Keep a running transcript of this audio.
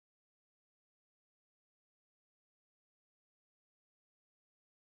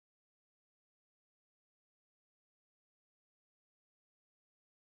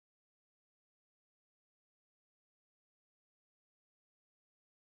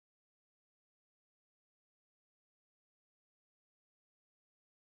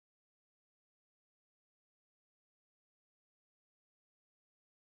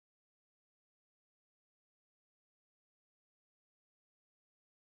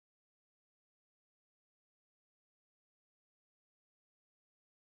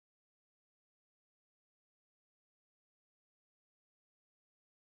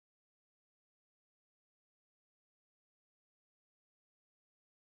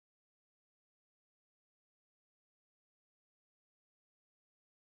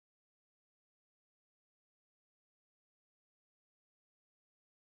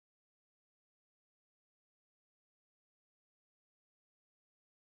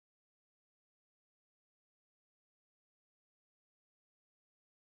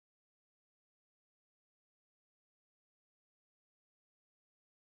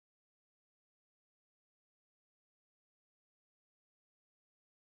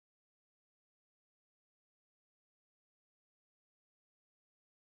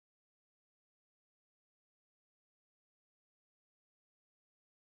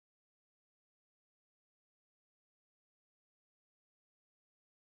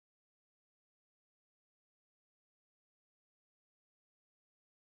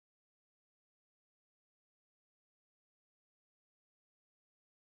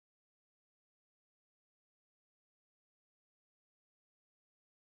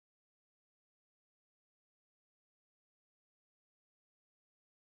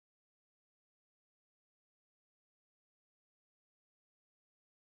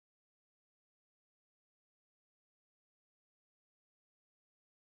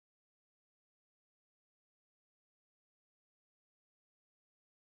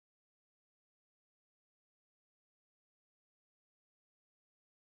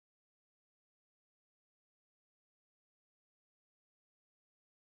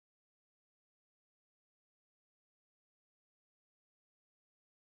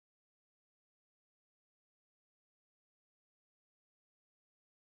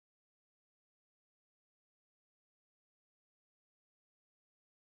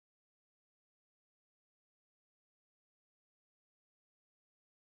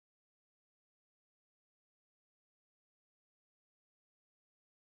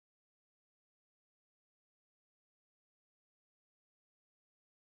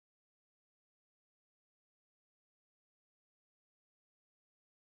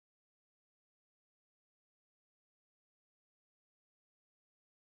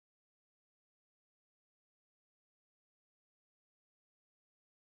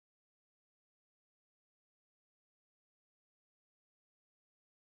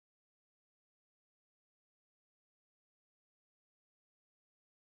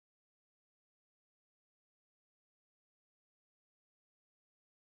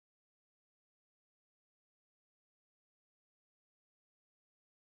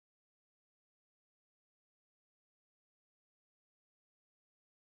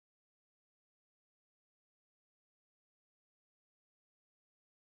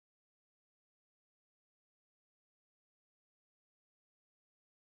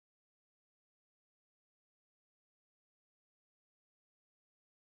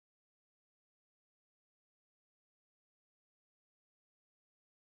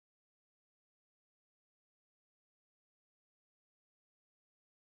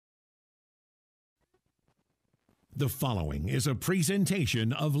The following is a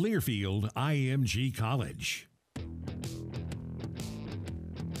presentation of Learfield IMG College.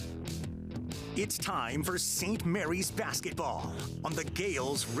 It's time for St. Mary's basketball on the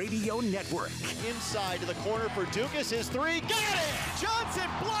Gales Radio Network. Inside to the corner for Dukas, his three, got it! Johnson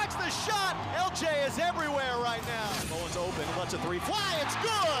blocks the shot! LJ is everywhere right now. Bowen's open, lets a three fly, it's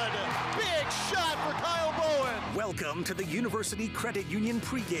good! Big shot for Kyle Bowen! Welcome to the University Credit Union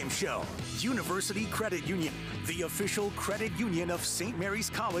pregame show. University Credit Union, the official credit union of St. Mary's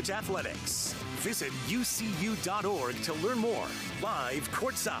College Athletics. Visit ucu.org to learn more. Live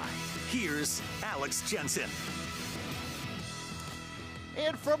courtside. Here's Alex Jensen.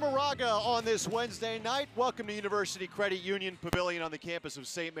 And from Moraga on this Wednesday night, welcome to University Credit Union Pavilion on the campus of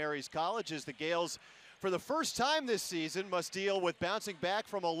St. Mary's College as the Gales, for the first time this season, must deal with bouncing back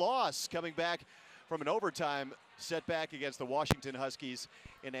from a loss, coming back from an overtime setback against the Washington Huskies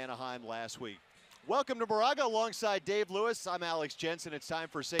in Anaheim last week. Welcome to Moraga alongside Dave Lewis. I'm Alex Jensen. It's time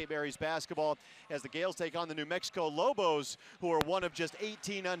for St. Mary's basketball as the Gales take on the New Mexico Lobos, who are one of just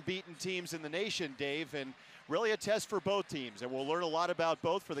 18 unbeaten teams in the nation, Dave, and really a test for both teams. And we'll learn a lot about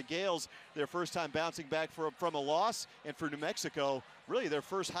both. For the Gales, their first time bouncing back from a loss, and for New Mexico, really their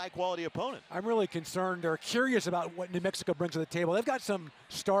first high-quality opponent. I'm really concerned or curious about what New Mexico brings to the table. They've got some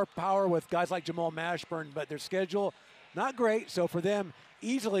star power with guys like Jamal Mashburn, but their schedule, not great. So for them,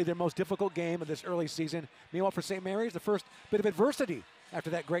 easily their most difficult game of this early season. Meanwhile, for St. Mary's, the first bit of adversity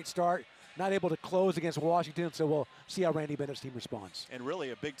after that great start. Not able to close against Washington, so we'll see how Randy Bennett's team responds. And really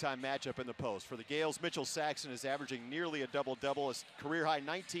a big-time matchup in the post. For the Gales, Mitchell Saxon is averaging nearly a double-double, a career-high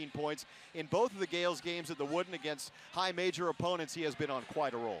 19 points. In both of the Gales games at the Wooden against high-major opponents, he has been on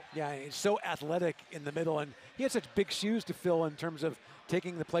quite a roll. Yeah, he's so athletic in the middle, and he has such big shoes to fill in terms of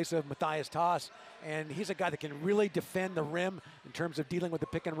taking the place of Matthias Toss. And he's a guy that can really defend the rim in terms of dealing with the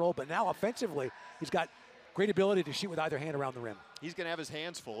pick and roll. But now offensively, he's got great ability to shoot with either hand around the rim. He's going to have his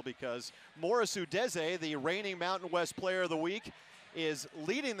hands full because Morris Udeze, the reigning Mountain West Player of the Week, is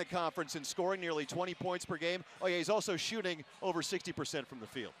leading the conference in scoring nearly 20 points per game. Oh yeah, he's also shooting over 60% from the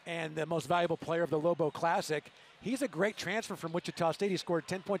field. And the most valuable player of the Lobo Classic. He's a great transfer from Wichita State. He scored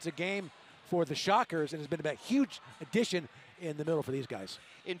 10 points a game for the Shockers and has been a huge addition in the middle for these guys.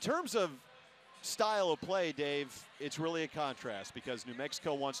 In terms of style of play, Dave, it's really a contrast because New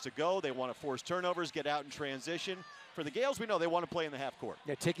Mexico wants to go. They want to force turnovers, get out in transition. For the Gales, we know they want to play in the half court.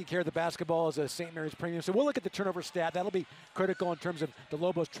 Yeah, taking care of the basketball is a St. Mary's premium. So we'll look at the turnover stat. That'll be critical in terms of the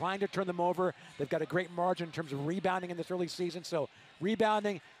Lobos trying to turn them over. They've got a great margin in terms of rebounding in this early season. So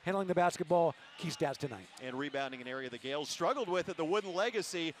rebounding, handling the basketball, key stats tonight. And rebounding, an area the Gales struggled with at the Wooden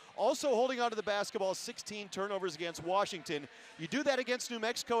Legacy. Also holding onto the basketball, 16 turnovers against Washington. You do that against New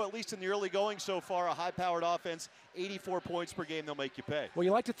Mexico, at least in the early going so far, a high-powered offense, 84 points per game, they'll make you pay. Well,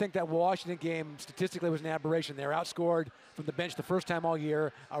 you like to think that Washington game statistically was an aberration. They were outscored from the bench the first time all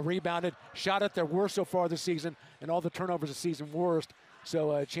year, rebounded, shot at their worst so far this season, and all the turnovers this season worst.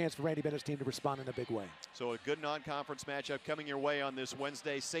 So a chance for Randy Bennett's team to respond in a big way. So a good non-conference matchup coming your way on this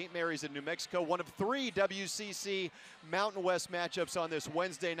Wednesday. St. Mary's in New Mexico, one of 3 WCC Mountain West matchups on this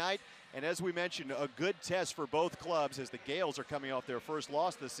Wednesday night. And as we mentioned, a good test for both clubs as the Gales are coming off their first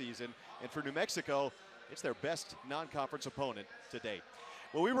loss this season. And for New Mexico, it's their best non-conference opponent to date.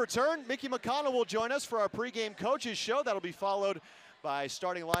 When we return, Mickey McConnell will join us for our pregame coaches show. That'll be followed by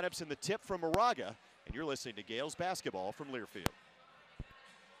starting lineups in the tip from Moraga. And you're listening to Gales basketball from Learfield.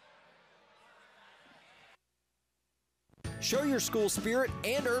 Show your school spirit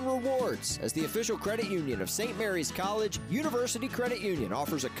and earn rewards. As the official credit union of St. Mary's College, University Credit Union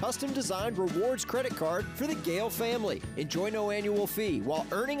offers a custom-designed rewards credit card for the Gale family. Enjoy no annual fee while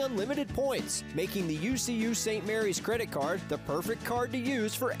earning unlimited points, making the UCU St. Mary's credit card the perfect card to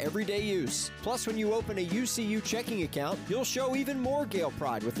use for everyday use. Plus, when you open a UCU checking account, you'll show even more Gale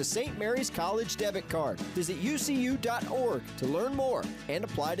pride with the St. Mary's College debit card. Visit ucu.org to learn more and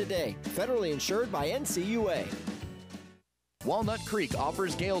apply today. Federally insured by NCUA. Walnut Creek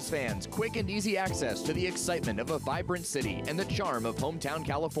offers Gales fans quick and easy access to the excitement of a vibrant city and the charm of hometown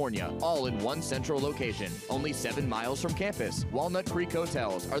California, all in one central location. Only 7 miles from campus, Walnut Creek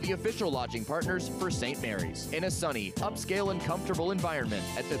Hotels are the official lodging partners for St. Mary's. In a sunny, upscale, and comfortable environment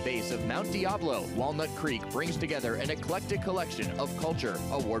at the base of Mount Diablo, Walnut Creek brings together an eclectic collection of culture,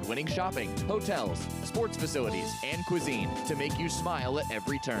 award-winning shopping, hotels, sports facilities, and cuisine to make you smile at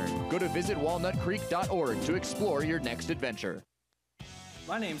every turn. Go to visitwalnutcreek.org to explore your next adventure.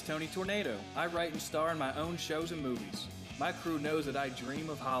 My name's Tony Tornado. I write and star in my own shows and movies. My crew knows that I dream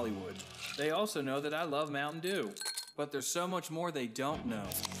of Hollywood. They also know that I love Mountain Dew. But there's so much more they don't know.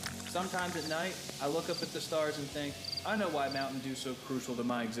 Sometimes at night, I look up at the stars and think, I know why Mountain Dew's so crucial to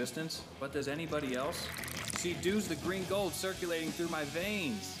my existence, but does anybody else? See, dew's the green gold circulating through my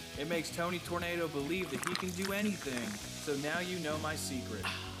veins. It makes Tony Tornado believe that he can do anything. So now you know my secret.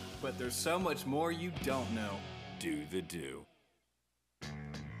 But there's so much more you don't know. Do the do.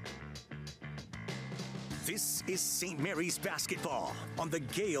 This is St. Mary's basketball on the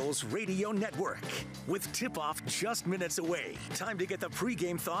Gales Radio Network. With tip-off just minutes away, time to get the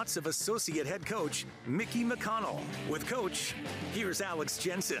pregame thoughts of Associate Head Coach Mickey McConnell. With Coach, here's Alex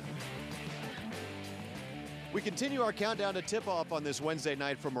Jensen. We continue our countdown to tip-off on this Wednesday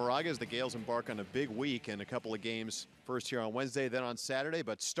night for Moraga as the Gales embark on a big week and a couple of games, first here on Wednesday, then on Saturday.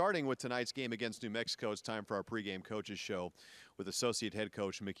 But starting with tonight's game against New Mexico, it's time for our pregame coaches show with Associate Head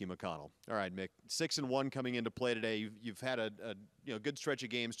Coach Mickey McConnell. All right, Mick, 6-1 coming into play today. You've had a good stretch of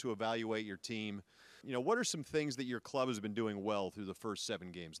games to evaluate your team. What are some things that your club has been doing well through the first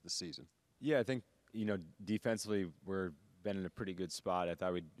 7 games of the season? Yeah, I think defensively we're been in a pretty good spot. I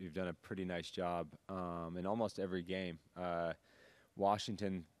thought we've done a pretty nice job in almost every game.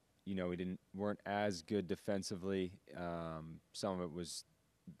 Washington, we weren't as good defensively. Some of it was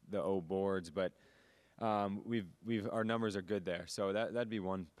the old boards, but our numbers are good there. So that'd be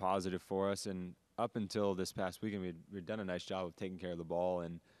one positive for us. And up until this past weekend, we'd done a nice job of taking care of the ball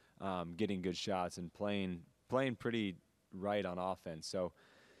and getting good shots and playing pretty right on offense. So,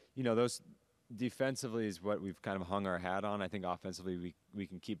 those defensively is what we've kind of hung our hat on. I think offensively we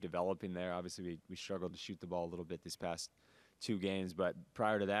can keep developing there. Obviously, we struggled to shoot the ball a little bit this past 2 games, but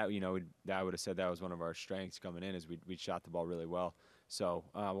prior to that, I would have said that was one of our strengths coming in, is we shot the ball really well. So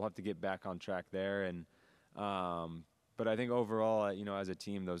we'll have to get back on track there. And but I think overall, as a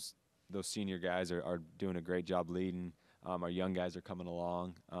team, those senior guys are doing a great job leading. Our young guys are coming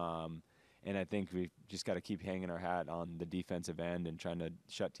along. And I think we've just got to keep hanging our hat on the defensive end and trying to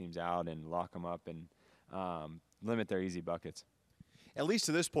shut teams out and lock them up and limit their easy buckets. At least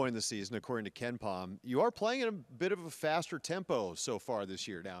to this point in the season, according to KenPom, you are playing in a bit of a faster tempo so far this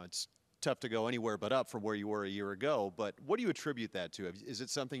year. Now, it's tough to go anywhere but up from where you were a year ago, but what do you attribute that to? Is it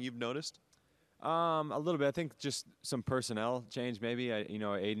something you've noticed? A little bit. I think just some personnel change maybe.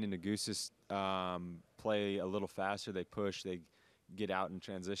 Aiden and Nagusis play a little faster. They push. They get out and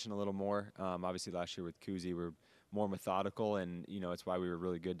transition a little more. Obviously, last year with Kuzi, we're more methodical, and it's why we were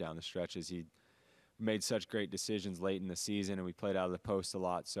really good down the stretches. He made such great decisions late in the season, and we played out of the post a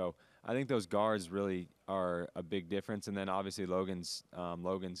lot. So I think those guards really are a big difference. And then obviously Logan's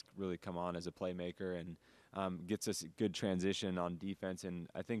really come on as a playmaker and gets us a good transition on defense. And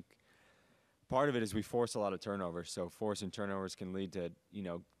I think part of it is we force a lot of turnovers. So forcing turnovers can lead to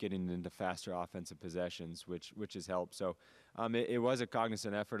getting into faster offensive possessions, which has helped. So it was a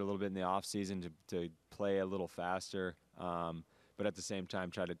cognizant effort a little bit in the off season to play a little faster. But at the same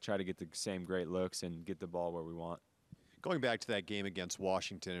time, try to get the same great looks and get the ball where we want. Going back to that game against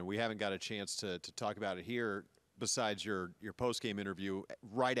Washington, and we haven't got a chance to talk about it here besides your post-game interview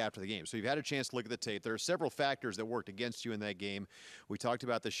right after the game. So you've had a chance to look at the tape. There are several factors that worked against you in that game. We talked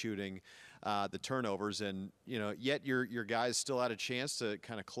about the shooting, the turnovers, and yet your guys still had a chance to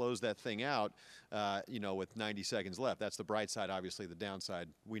kind of close that thing out, with 90 seconds left. That's the bright side. Obviously, the downside,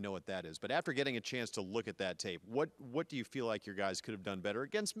 we know what that is. But after getting a chance to look at that tape, what do you feel like your guys could have done better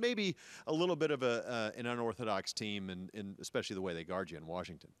against maybe a little bit of an unorthodox team, and especially the way they guard you in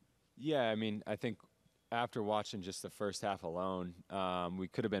Washington? Yeah, I think after watching just the first half alone, we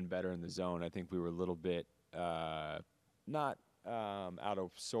could have been better in the zone. I think we were a little bit not out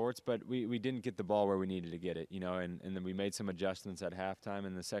of sorts, but we didn't get the ball where we needed to get it, and then we made some adjustments at halftime.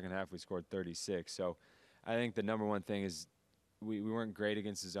 In the second half, we scored 36. So I think the number one thing is we weren't great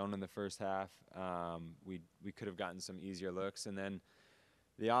against the zone in the first half. We could have gotten some easier looks. And then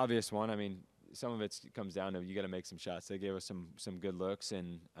the obvious one, some of it comes down to you got to make some shots. They gave us some good looks,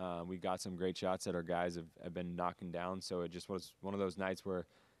 and we got some great shots that our guys have been knocking down. So it just was one of those nights where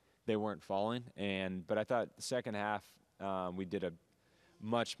they weren't falling. But I thought the second half we did a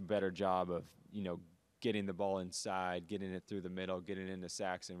much better job of getting the ball inside, getting it through the middle, getting into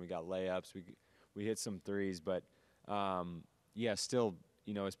sacks, and we got layups. We hit some threes, but still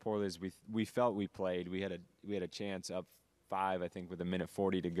as poorly as we felt we played, we had a chance up 5, I think, with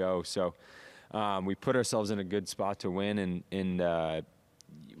 1:40 to go. So. We put ourselves in a good spot to win, and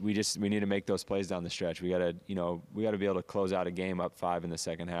we need to make those plays down the stretch. We got to be able to close out a game up 5 in the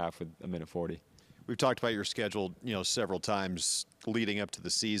second half with 1:40. We've talked about your schedule, several times leading up to the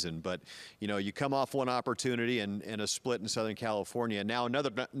season, but you come off one opportunity and a split in Southern California. Now another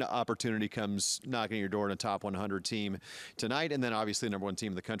opportunity comes knocking at your door in a top 100 team tonight, and then obviously the number 1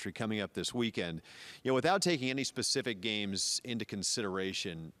 team in the country coming up this weekend. Without taking any specific games into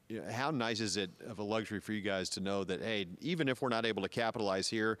consideration, how nice is it of a luxury for you guys to know that, hey, even if we're not able to capitalize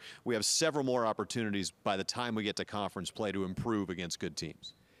here, we have several more opportunities by the time we get to conference play to improve against good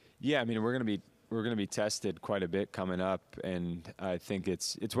teams? Yeah, I mean, we're going to be tested quite a bit coming up, and I think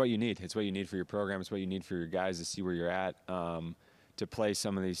it's what you need. It's what you need for your program. It's what you need for your guys to see where you're at. To play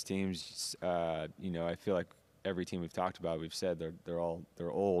some of these teams, I feel like every team we've talked about, we've said they're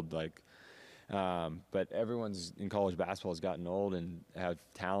old, but everyone's in college basketball has gotten old and have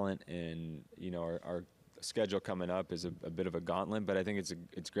talent, and our schedule coming up is a bit of a gauntlet, but I think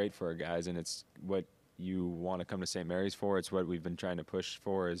it's great for our guys, and it's what you want to come to St. Mary's for. It's what we've been trying to push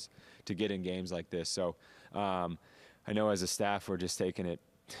for, is to get in games like this. So I know as a staff we're just taking it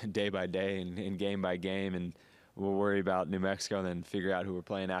day by day and game by game, and we'll worry about New Mexico and then figure out who we're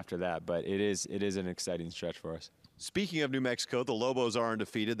playing after that. But it is an exciting stretch for us. Speaking of New Mexico, the Lobos are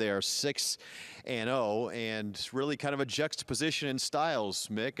undefeated. They are 6-0, and really kind of a juxtaposition in styles,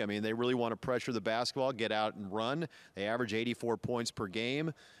 Mick. I mean, they really want to pressure the basketball, get out and run. They average 84 points per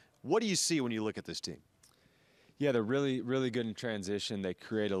game. What do you see when you look at this team? Yeah, they're really, really good in transition. They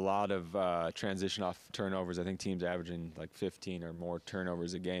create a lot of transition off turnovers. I think teams averaging like 15 or more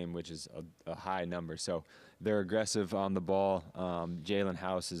turnovers a game, which is a high number. So they're aggressive on the ball. Jalen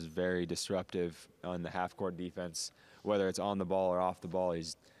House is very disruptive on the half-court defense, whether it's on the ball or off the ball.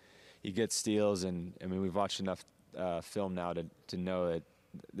 He gets steals, and I mean, we've watched enough film now to know that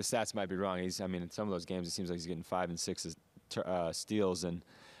the stats might be wrong. In some of those games, it seems like he's getting 5 and 6 steals, and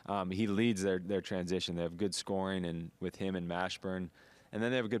he leads their transition. They have good scoring and with him and Mashburn, and then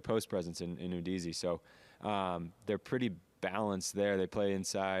they have a good post presence in Udeze. So they're pretty balanced there. They play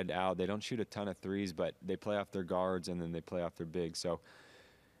inside, out. They don't shoot a ton of threes, but they play off their guards and then they play off their bigs. So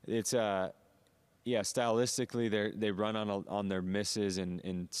it's stylistically they run on their misses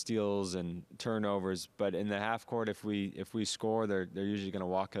and steals and turnovers. But in the half court, if we score, they're usually going to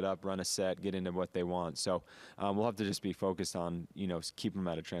walk it up, run a set, get into what they want. So we'll have to just be focused on keep them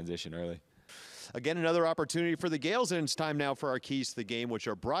out of transition early. Again, another opportunity for the Gales, and it's time now for our keys to the game, which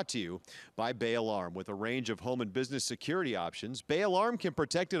are brought to you by Bay Alarm. With a range of home and business security options, Bay Alarm can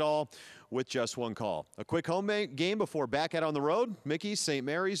protect it all with just one call. A quick home game before back out on the road. Mickey, St.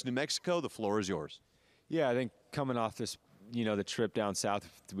 Mary's, New Mexico, the floor is yours. Yeah, I think coming off this, the trip down south,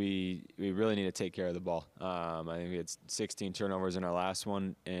 we really need to take care of the ball. I think we had 16 turnovers in our last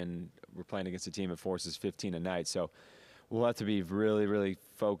one, and we're playing against a team that forces 15 a night. So we'll have to be really, really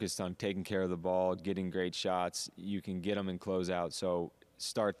focused on taking care of the ball, getting great shots. You can get them in closeout. So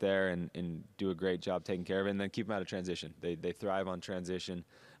start there and do a great job taking care of it, and then keep them out of transition. They thrive on transition.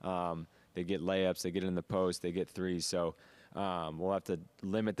 They get layups. They get in the post. They get threes. So we'll have to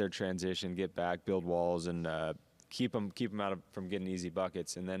limit their transition, get back, build walls, and keep them out from getting easy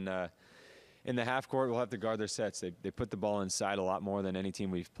buckets. And then in the half court, we'll have to guard their sets. They put the ball inside a lot more than any team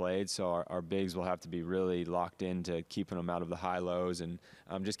we've played, so our bigs will have to be really locked into keeping them out of the high lows and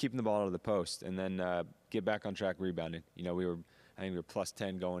just keeping the ball out of the post, and then get back on track rebounding. I think we were plus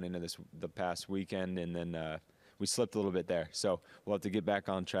 10 going into the past weekend, and then we slipped a little bit there. So we'll have to get back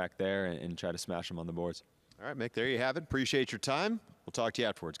on track there and try to smash them on the boards. All right, Mick, there you have it. Appreciate your time. We'll talk to you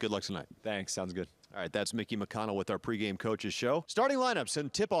afterwards. Good luck tonight. Thanks. Sounds good. All right, that's Mickey McConnell with our pregame coaches show. Starting lineups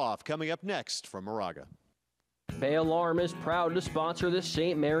and tip-off coming up next from Moraga. Bay Alarm is proud to sponsor the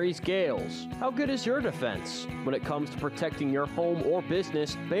St. Mary's Gales. How good is your defense? When it comes to protecting your home or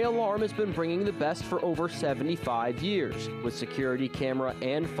business, Bay Alarm has been bringing the best for over 75 years, with security camera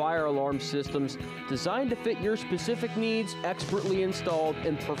and fire alarm systems designed to fit your specific needs, expertly installed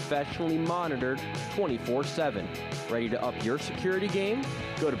and professionally monitored 24/7. Ready to up your security game?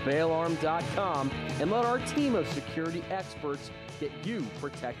 Go to bayalarm.com and let our team of security experts get you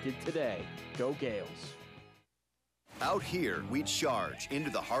protected today. Go Gales. Out here, we charge into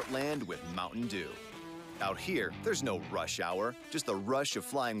the heartland with Mountain Dew. Out here, there's no rush hour, just the rush of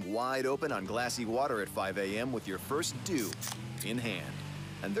flying wide open on glassy water at 5 a.m. with your first dew in hand.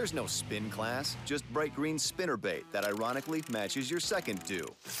 And there's no spin class, just bright green spinner bait that ironically matches your second dew.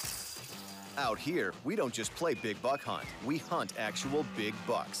 Out here, we don't just play big buck hunt, we hunt actual big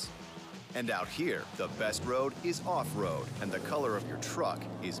bucks. And out here, the best road is off-road, and the color of your truck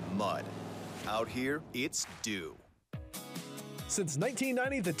is mud. Out here, it's dew. Since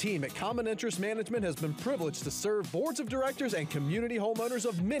 1990, the team at Common Interest Management has been privileged to serve boards of directors and community homeowners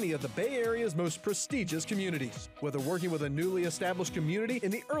of many of the Bay Area's most prestigious communities. Whether working with a newly established community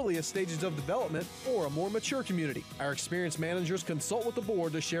in the earliest stages of development or a more mature community, our experienced managers consult with the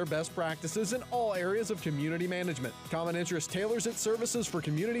board to share best practices in all areas of community management. Common Interest tailors its services for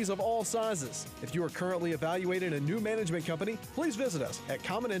communities of all sizes. If you are currently evaluating a new management company, please visit us at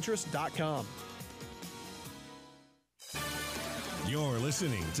commoninterest.com. You're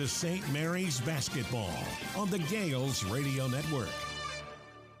listening to St. Mary's Basketball on the Gales Radio Network.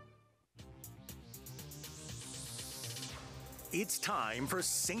 It's time for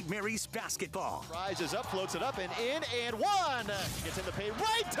St. Mary's Basketball. Rises up, floats it up, and in, and one. Gets in the paint,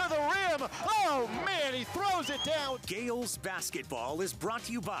 right to the rim. Oh, man, he throws it down. Gales Basketball is brought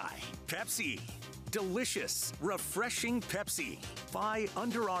to you by Pepsi. Delicious, refreshing Pepsi. By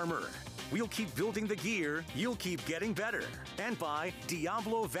Under Armour. We'll keep building the gear, you'll keep getting better. And by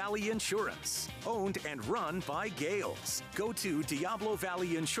Diablo Valley Insurance, owned and run by Gales. Go to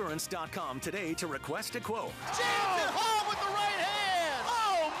DiabloValleyInsurance.com today to request a quote. James at home with the right hand.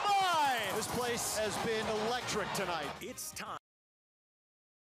 Oh, my. This place has been electric tonight. It's time.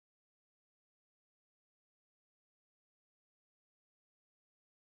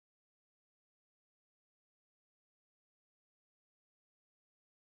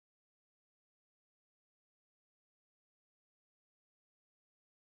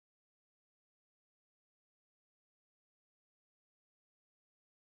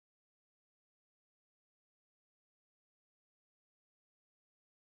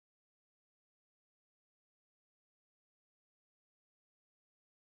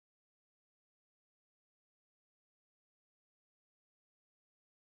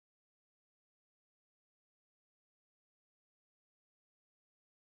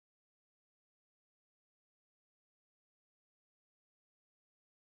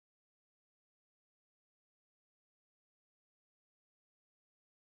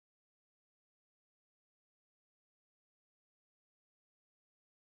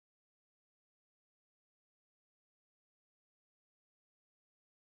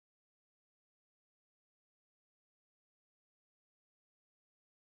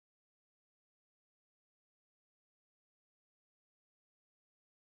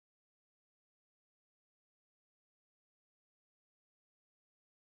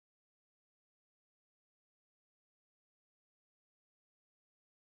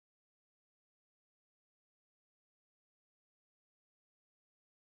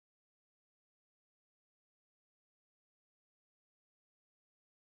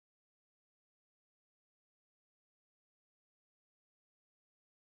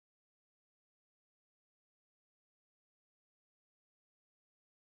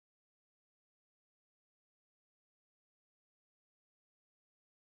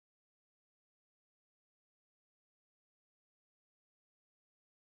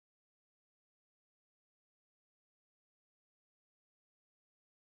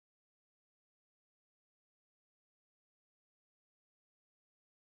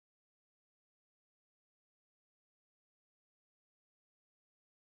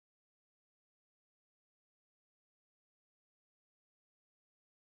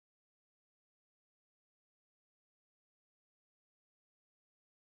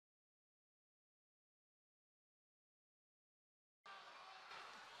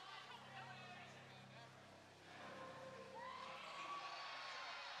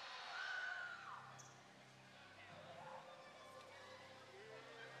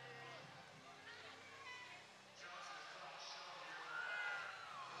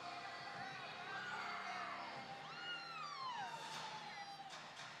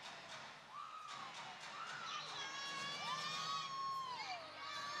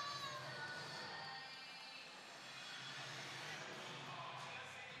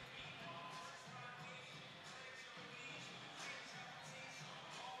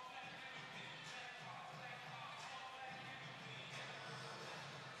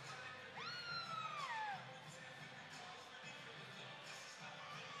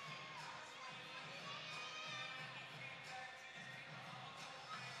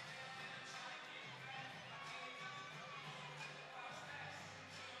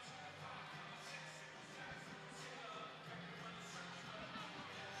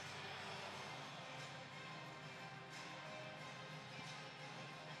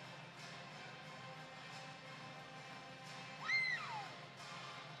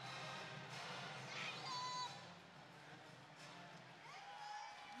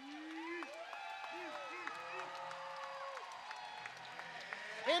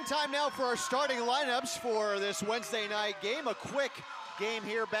 And time now for our starting lineups for this Wednesday night game. A quick game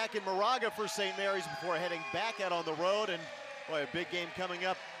here back in Moraga for St. Mary's before heading back out on the road. And boy, a big game coming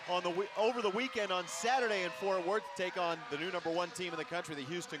up on over the weekend on Saturday in Fort Worth to take on the new #1 team in the country, the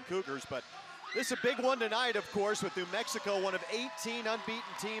Houston Cougars. But this is a big one tonight, of course, with New Mexico, one of 18 unbeaten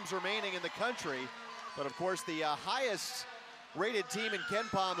teams remaining in the country. But of course, the highest rated team in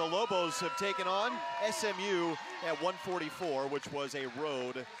KenPom, the Lobos, have taken on SMU at 144, which was a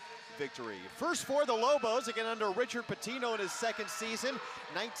road victory. First for the Lobos, again under Richard Pitino in his second season,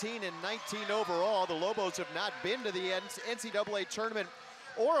 19-19 overall. The Lobos have not been to the NCAA tournament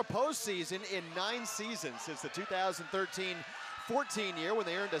or a postseason in 9 seasons since the 2013-14 year when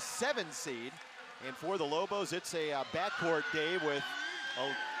they earned a 7 seed. And for the Lobos, it's a backcourt day with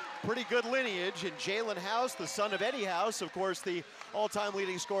a pretty good lineage in Jalen House, the son of Eddie House, of course, the all-time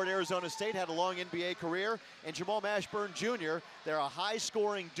leading scorer at Arizona State, had a long NBA career, and Jamal Mashburn Jr. They're a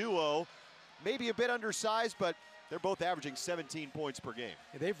high-scoring duo, maybe a bit undersized, but they're both averaging 17 points per game.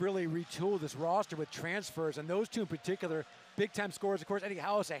 Yeah, they've really retooled this roster with transfers, and those two in particular, big-time scorers. Of course, Eddie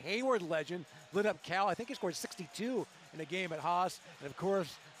House, a Hayward legend, lit up Cal. I think he scored 62 in a game at Haas. And, of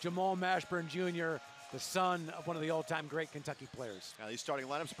course, Jamal Mashburn Jr., the son of one of the all-time great Kentucky players. Now, these starting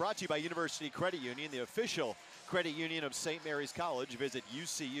lineups brought to you by University Credit Union, the official credit union of St. Mary's College. Visit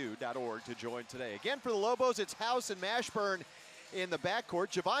ucu.org to join today. Again, for the Lobos, it's House and Mashburn in the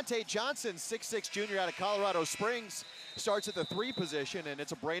backcourt. Javante Johnson, 6'6" junior out of Colorado Springs, starts at the 3 position, and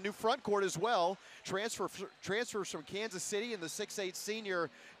it's a brand new front court as well. Transfers from Kansas City and the 6'8" senior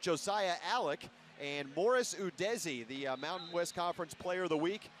Josiah Alec, and Morris Udeze, the Mountain West Conference Player of the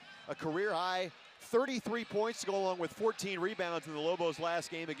Week, a career high 33 points to go along with 14 rebounds in the Lobos' last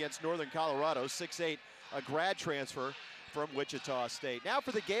game against Northern Colorado. 6'8", a grad transfer from Wichita State. Now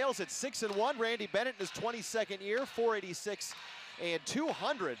for the Gales at 6-1, Randy Bennett in his 22nd year, 486 and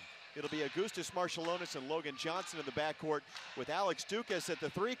 200. It'll be Augustus Marciulionis and Logan Johnson in the backcourt with Alex Dukas at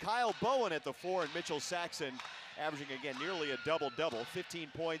the 3, Kyle Bowen at the 4, and Mitchell Saxon averaging again nearly a double-double, 15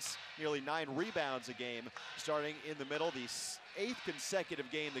 points, nearly 9 rebounds a game. Starting in the middle, the 8th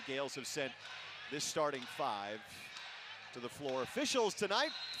consecutive game the Gales have sent this starting 5 to the floor. Officials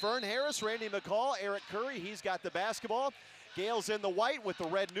tonight, Fern Harris, Randy McCall, Eric Curry, he's got the basketball. Gales in the white with the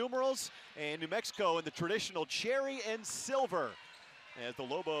red numerals, and New Mexico in the traditional cherry and silver. As the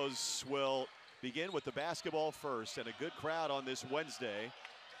Lobos will begin with the basketball first, and a good crowd on this Wednesday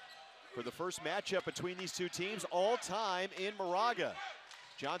for the first matchup between these two teams all time in Moraga.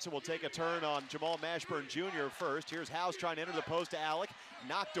 Johnson will take a turn on Jamal Mashburn Jr. first. Here's House trying to enter the post to Alec.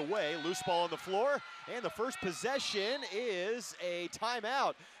 Knocked away, loose ball on the floor. And the first possession is a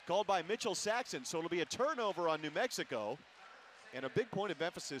timeout called by Mitchell Saxon. So it'll be a turnover on New Mexico. And a big point of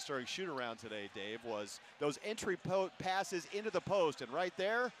emphasis during shoot-around today, Dave, was those entry passes into the post. And right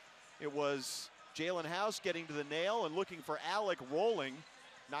there, it was Jalen House getting to the nail and looking for Alec rolling.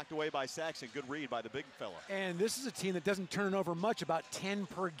 Knocked away by Saxon. Good read by the big fella. And this is a team that doesn't turn over much, about 10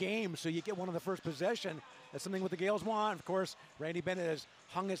 per game. So you get one on the first possession. That's something what the Gales want. Of course, Randy Bennett has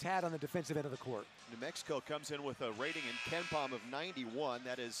hung his hat on the defensive end of the court. New Mexico comes in with a rating in KenPom of 91.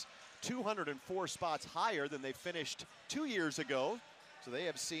 That is 204 spots higher than they finished 2 years ago. So they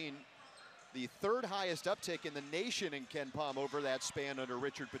have seen the 3rd highest uptick in the nation in KenPom over that span under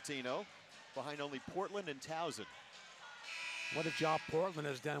Richard Pitino, behind only Portland and Towson. What a job Portland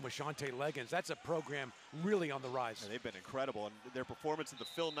has done with Shante Leggins. That's a program really on the rise. And they've been incredible. And their performance at the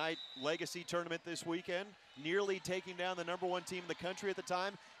Phil Knight Legacy Tournament this weekend, nearly taking down the #1 team in the country at the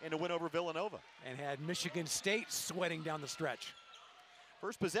time and a win over Villanova. And had Michigan State sweating down the stretch.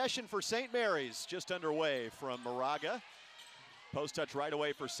 First possession for St. Mary's, just underway from Moraga. Post touch right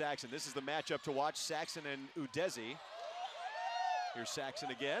away for Saxon. This is the matchup to watch, Saxon and Udeze. Here's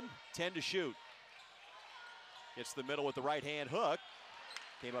Saxon again, 10 to shoot. Gets the middle with the right-hand hook.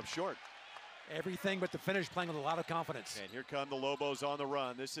 Came up short. Everything but the finish, playing with a lot of confidence. And here come the Lobos on the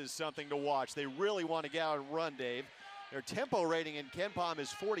run. This is something to watch. They really want to get out and run, Dave. Their tempo rating in KenPom is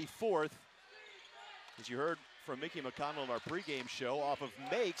 44th. As you heard from Mickey McConnell in our pregame show, off of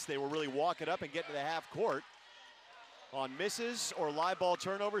makes, they were really walking up and getting to the half court. On misses or live ball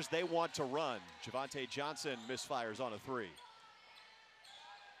turnovers, they want to run. Javante Johnson misfires on a 3.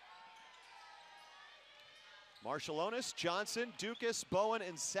 Marciulionis, Johnson, Dukas, Bowen,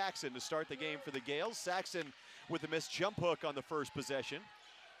 and Saxon to start the game for the Gales. Saxon with a missed jump hook on the first possession.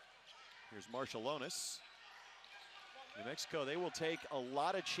 Here's Marciulionis. New Mexico, they will take a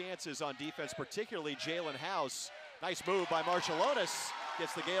lot of chances on defense, particularly Jalen House. Nice move by Marciulionis.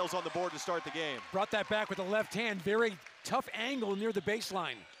 Gets the Gales on the board to start the game. Brought that back with the left hand. Very tough angle near the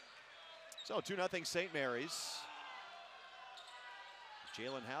baseline. So 2-0 St. Mary's.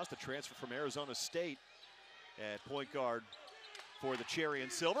 Jalen House, the transfer from Arizona State at point guard for the Cherry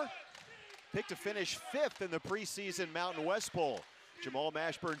and Silver. Picked to finish 5th in the preseason Mountain West poll. Jamal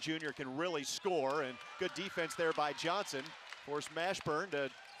Mashburn Jr. can really score, and good defense there by Johnson. Forced Mashburn to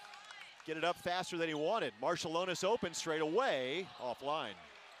get it up faster than he wanted. Marciulionis open straight away, offline.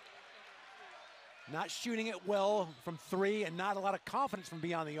 Not shooting it well from 3 and not a lot of confidence from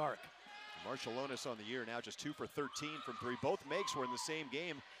beyond the arc. Marciulionis on the year now just 2 for 13 from 3. Both makes were in the same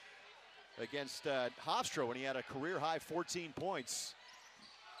game against Hofstra when he had a career-high 14 points.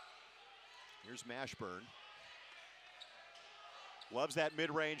 Here's Mashburn. Loves that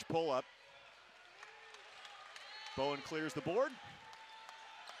mid-range pull-up. Bowen clears the board.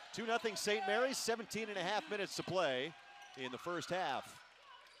 2-0 St. Mary's, 17 and a half minutes to play in the first half.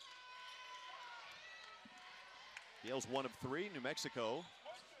 Yale's 1 of 3, New Mexico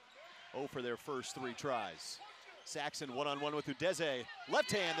 0 for their first 3 tries. Saxon one-on-one with Udeze. Left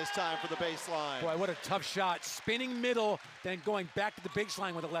hand this time for the baseline. Boy, what a tough shot. Spinning middle, then going back to the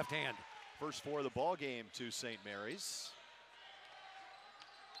baseline with a left hand. First 4 of the ball game to St. Mary's.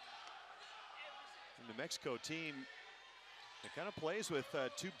 The New Mexico team that kind of plays with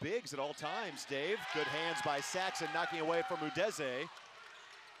 2 bigs at all times, Dave. Good hands by Saxon, knocking away from Udeze.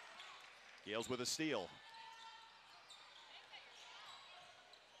 Gales with a steal.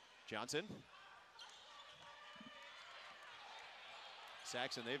 Johnson.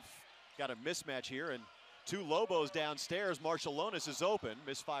 Saxon, they've got a mismatch here, and 2 Lobos downstairs. Marciulionis is open,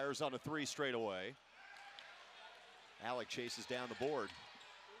 misfires on a 3 straight away. Alec chases down the board.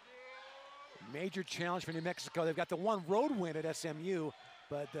 Major challenge for New Mexico. They've got the 1 road win at SMU,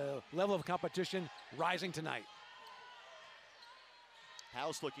 but the level of competition rising tonight.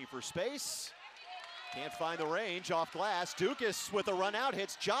 House looking for space. Can't find the range, off glass. Dukas with a run out,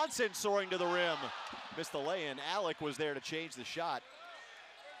 hits Johnson soaring to the rim. Missed the lay-in. Alec was there to change the shot.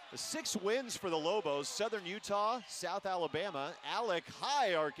 The 6 wins for the Lobos: Southern Utah, South Alabama. Alec,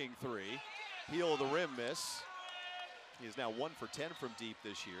 high arcing 3. Heel of the rim miss. He is now 1 for 10 from deep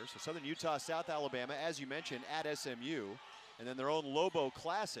this year. So Southern Utah, South Alabama, as you mentioned, at SMU. And then their own Lobo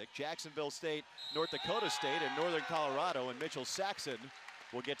Classic, Jacksonville State, North Dakota State, and Northern Colorado. And Mitchell Saxon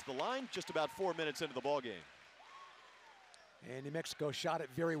will get to the line just about 4 minutes into the ballgame. And New Mexico shot it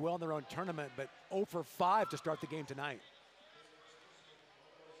very well in their own tournament, but 0 for 5 to start the game tonight.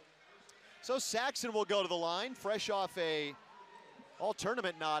 So Saxon will go to the line, fresh off a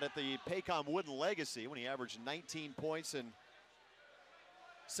all-tournament nod at the Paycom Wooden Legacy when he averaged 19 points and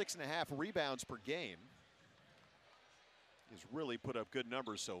 6.5 rebounds per game. He's really put up good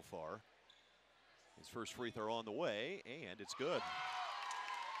numbers so far. His first free throw on the way, and it's good.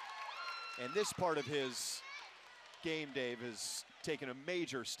 And this part of his game, Dave, has taken a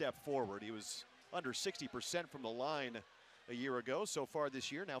major step forward. He was under 60% from the line a year ago. So far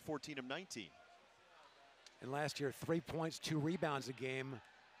this year, now 14 of 19. And last year, 3 points, 2 rebounds a game.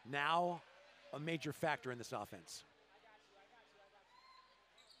 Now a major factor in this offense.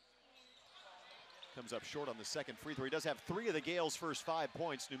 Comes up short on the second free throw. He does have 3 of the Gales' first 5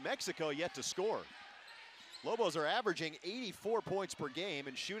 points. New Mexico yet to score. Lobos are averaging 84 points per game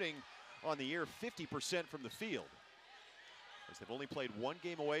and shooting on the year 50% from the field, as they've only played 1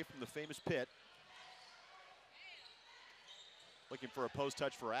 game away from the famous pit. Looking for a post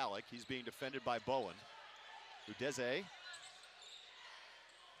touch for Alec. He's being defended by Bowen. Udeze.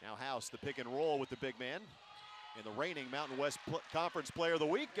 Now House, the pick and roll with the big man. And the reigning Mountain West Conference Player of the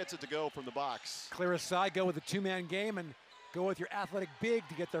Week gets it to go from the box. Clear aside, go with a 2-man game and go with your athletic big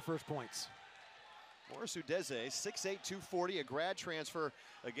to get their first points. Morris Udeze, 6'8", 240, a grad transfer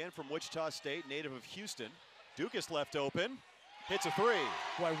again from Wichita State, native of Houston. Dukas left open, hits a 3.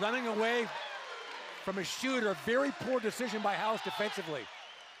 Boy, running away from a shooter, very poor decision by House defensively,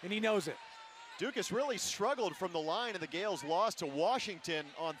 and he knows it. Dukas really struggled from the line, and the Gales lost to Washington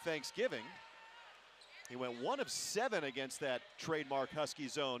on Thanksgiving. He went 1 of 7 against that trademark Husky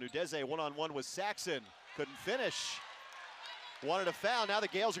zone. Udeze one-on-one with Saxon, couldn't finish. Wanted a foul, now the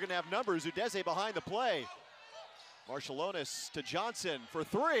Gales are gonna have numbers. Udeze behind the play. Marciulionis to Johnson for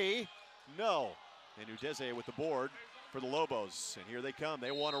 3, no. And Udeze with the board for the Lobos. And here they come,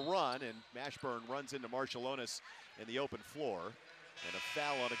 they want to run, and Mashburn runs into Marciulionis in the open floor. And a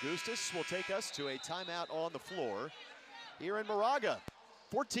foul on Augustus will take us to a timeout on the floor here in Moraga.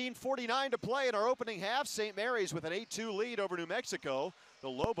 14:49 to play in our opening half. St. Mary's with an 8-2 lead over New Mexico. The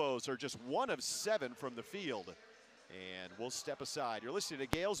Lobos are just 1 of 7 from the field. And we'll step aside. You're listening to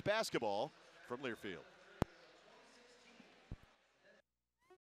Gales basketball from Learfield.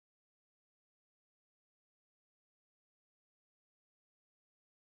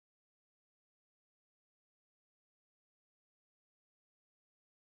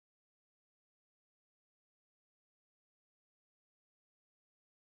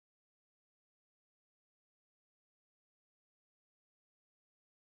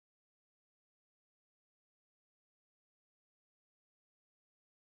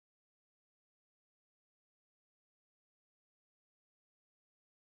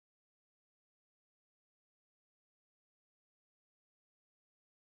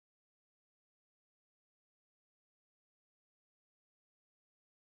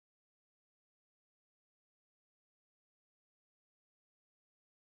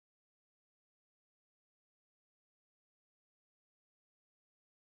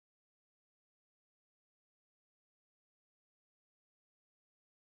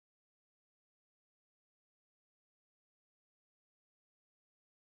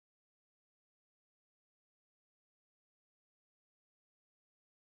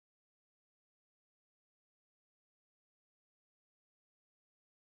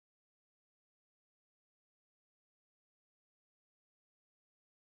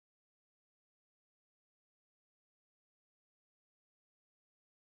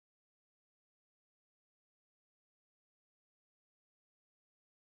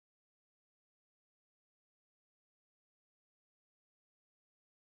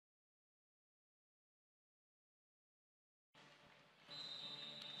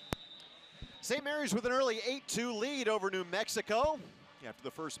 St. Mary's with an early 8-2 lead over New Mexico. After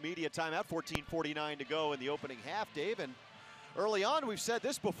the first media timeout, 14:49 to go in the opening half, Dave. And early on, we've said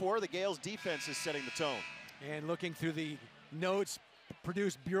this before, the Gales defense is setting the tone. And looking through the notes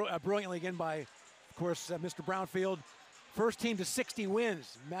produced brilliantly again by, of course, Mr. Brownfield. First team to 60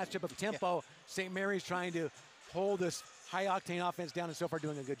 wins, matchup of tempo. Yeah. St. Mary's trying to hold this high-octane offense down and so far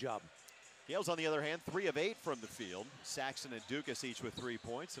doing a good job. Gales, on the other hand, 3 of 8 from the field. Saxon and Dukas each with 3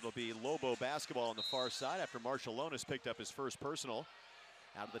 points. It'll be Lobo basketball on the far side after Marshallonis picked up his first personal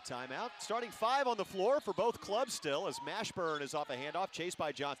out of the timeout. Starting 5 on the floor for both clubs still as Mashburn is off a handoff, chased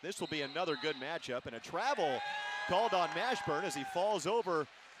by Johnson. This will be another good matchup, and a travel called on Mashburn as he falls over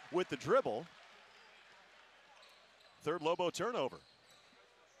with the dribble. Third Lobo turnover.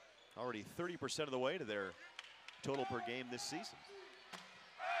 Already 30% of the way to their total per game this season.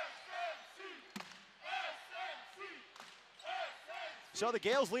 So the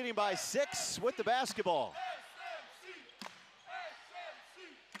Gales leading by 6 with the basketball.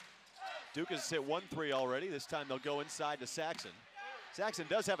 Dukas has hit 1 3 already. This time they'll go inside to Saxon. Saxon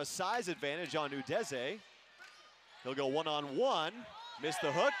does have a size advantage on Udeze. He'll go one-on-one. Missed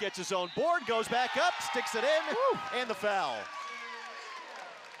the hook, gets his own board, goes back up, sticks it in, and the foul.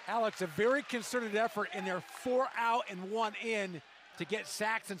 Alex, a very concerted effort in their 4 out and 1 in to get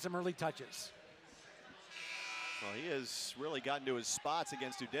Saxon some early touches. Well, he has really gotten to his spots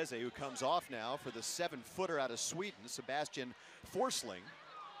against Udeze, who comes off now for the 7-footer out of Sweden, Sebastian Forsling.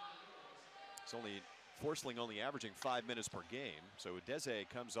 Forsling only averaging 5 minutes per game, so Udeze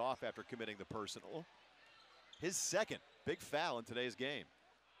comes off after committing the personal. His second big foul in today's game.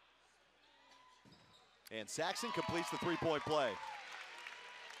 And Saxon completes the 3-point play.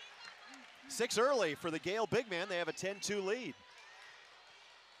 6 early for the Gale big man. They have a 10-2 lead.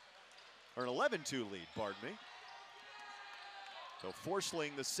 Or an 11-2 lead, pardon me. So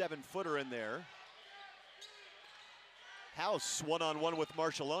Forsling, the 7-footer in there. House one-on-one with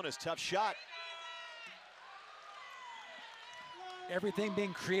Marshallonis. Tough shot. Everything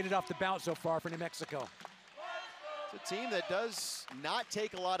being created off the bounce so far for New Mexico. It's a team that does not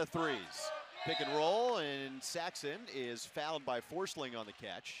take a lot of threes. Pick and roll, and Saxon is fouled by Forsling on the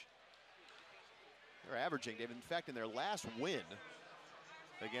catch. They're averaging, David, in fact, in their last win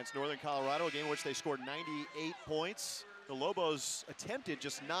against Northern Colorado, a game in which they scored 98 points, the Lobos attempted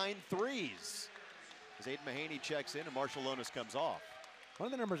just 9 threes. As Aiden Mahaney checks in and Marshallonis comes off. One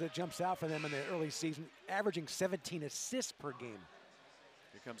of the numbers that jumps out for them in the early season, averaging 17 assists per game.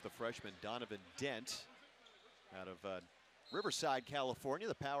 Here comes the freshman Donovan Dent out of Riverside, California,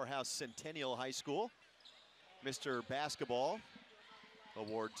 the powerhouse Centennial High School. Mr. Basketball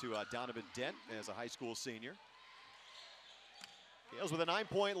award to Donovan Dent as a high school senior. Gales with a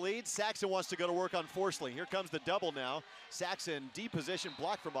 9-point lead. Saxon wants to go to work on Forsling. Here comes the double now. Saxon deep position,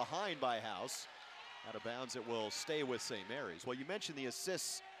 blocked from behind by House. Out of bounds, it will stay with St. Mary's. Well, you mentioned the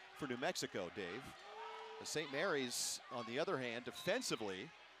assists for New Mexico, Dave. St. Mary's, on the other hand, defensively,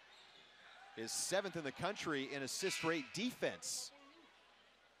 is 7th in the country in assist rate defense.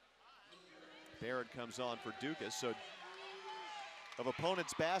 Barrett comes on for Dukas. So of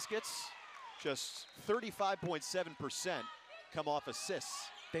opponents' baskets, just 35.7% come off assists.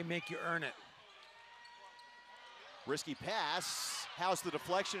 They make you earn it. Risky pass. House the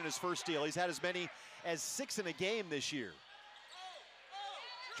deflection in his first steal. He's had as many as 6 in a game this year.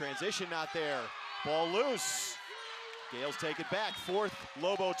 Transition not there. Ball loose. Gales take it back. 4th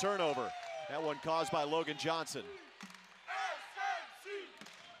Lobo turnover. That one caused by Logan Johnson.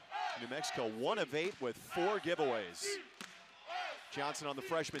 New Mexico 1 of 8 with 4 giveaways. Johnson on the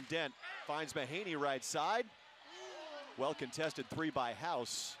freshman Dent. Finds Mahaney right side. Well contested 3 by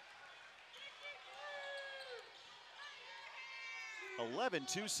House.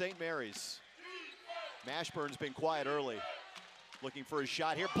 11-2 St. Mary's. Mashburn's been quiet early. Looking for his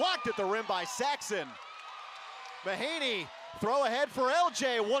shot here. Blocked at the rim by Saxon. Mahaney, throw ahead for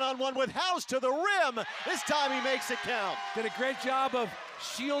LJ. One-on-one with House to the rim. This time he makes it count. Did a great job of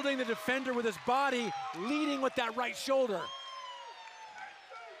shielding the defender with his body, leading with that right shoulder.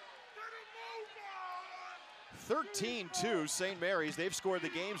 13-2 St. Mary's. They've scored the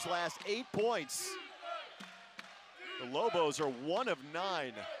game's last 8 points. The Lobos are 1 of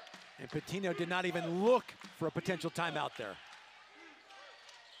 9. And Patino did not even look for a potential timeout there.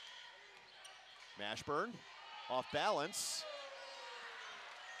 Mashburn off balance.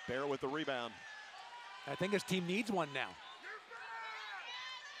 Barrett with the rebound. I think his team needs one now.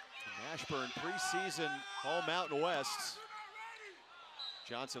 Mashburn, preseason All Mountain West.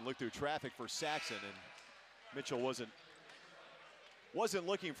 Johnson looked through traffic for Saxon, and Mitchell wasn't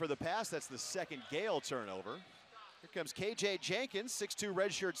looking for the pass. That's the second Gale turnover. Here comes KJ Jenkins, 6'2"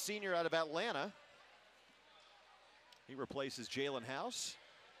 redshirt senior out of Atlanta. He replaces Jalen House.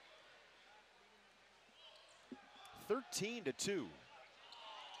 13-2.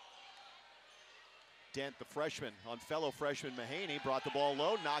 Dent, the freshman, on fellow freshman Mahaney, brought the ball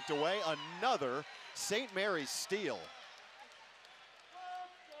low, knocked away. Another St. Mary's steal.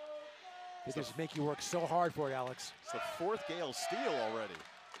 They just make you work so hard for it, Alex. It's the fourth Gale steal already.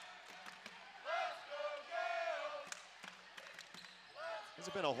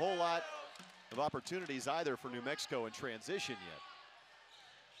 Hasn't been a whole lot of opportunities either for New Mexico in transition yet.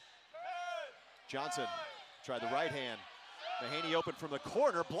 Johnson tried the right hand. Mahaney open from the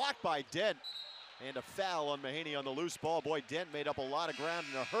corner, blocked by Dent. And a foul on Mahaney on the loose ball. Boy, Dent made up a lot of ground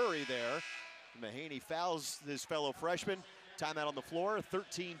in a hurry there. Mahaney fouls his fellow freshman. Timeout on the floor,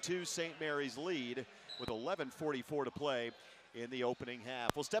 13-2 St. Mary's lead with 11:44 to play in the opening half.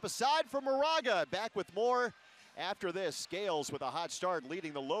 We'll step aside from Moraga. Back with more after this. Gales with a hot start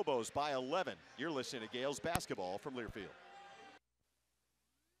leading the Lobos by 11. You're listening to Gales basketball from Learfield.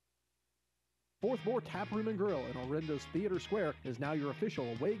 Fourth Board Tap Room and Grill in Orinda's Theater Square is now your official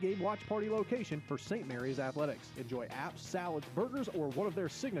away game watch party location for St. Mary's Athletics. Enjoy apps, salads, burgers, or one of their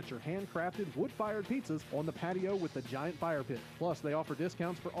signature handcrafted wood-fired pizzas on the patio with the giant fire pit. Plus, they offer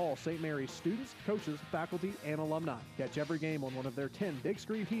discounts for all St. Mary's students, coaches, faculty, and alumni. Catch every game on one of their 10 big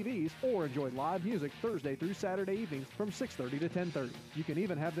screen TVs or enjoy live music Thursday through Saturday evenings from 6:30 to 10:30. You can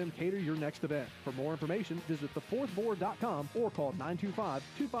even have them cater your next event. For more information, visit thefourthboard.com or call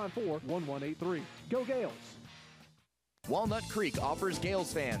 925-254-1183. Go Gales! Walnut Creek offers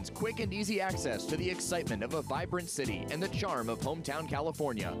Gales fans quick and easy access to the excitement of a vibrant city and the charm of hometown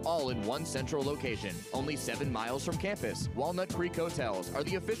California, all in one central location. Only 7 miles from campus, Walnut Creek Hotels are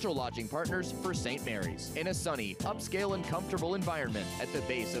the official lodging partners for St. Mary's. In a sunny, upscale, and comfortable environment at the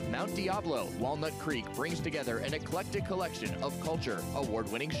base of Mount Diablo, Walnut Creek brings together an eclectic collection of culture,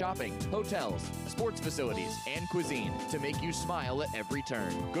 award-winning shopping, hotels, sports facilities, and cuisine to make you smile at every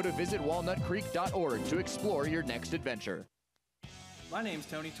turn. Go to visitwalnutcreek.org to explore your next adventure. My name's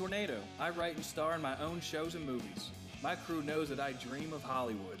Tony Tornado. I write and star in my own shows and movies. My crew knows that I dream of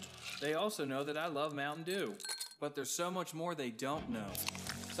Hollywood. They also know that I love Mountain Dew. But there's so much more they don't know.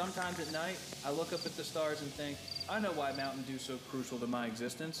 Sometimes at night, I look up at the stars and think, I know why Mountain Dew's so crucial to my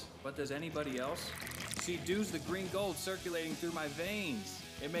existence, but does anybody else? See, Dew's the green gold circulating through my veins.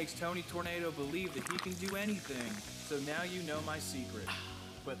 It makes Tony Tornado believe that he can do anything. So now you know my secret.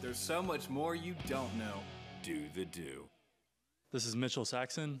 But there's so much more you don't know. Do the Dew. This is Mitchell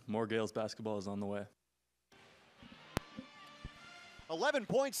Saxon. More Gales basketball is on the way. 11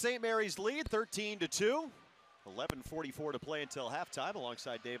 points, St. Mary's lead, 13-2. 11:44 to play until halftime.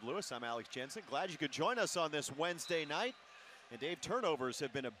 Alongside Dave Lewis, I'm Alex Jensen. Glad you could join us on this Wednesday night. And Dave, turnovers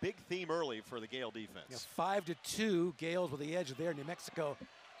have been a big theme early for the Gale defense. Yeah, 5-2, Gales with the edge there. New Mexico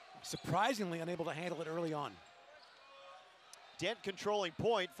surprisingly unable to handle it early on. Dent controlling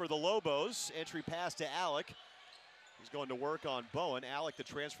point for the Lobos. Entry pass to Alec. He's going to work on Bowen. Alec, the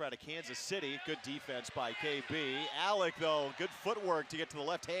transfer out of Kansas City. Good defense by KB. Alec, though, good footwork to get to the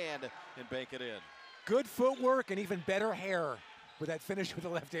left hand and bank it in. Good footwork and even better hair with that finish with the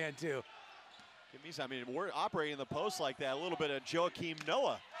left hand, too. Give me some. I mean, we're operating the post like that. A little bit of Joakim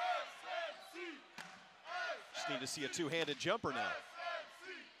Noah. Just need to see a two-handed jumper now.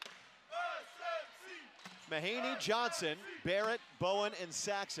 Mahaney, Johnson, Barrett, Bowen, and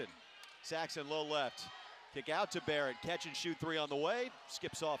Saxon. Saxon low left. Kick out to Barrett, catch and shoot three on the way,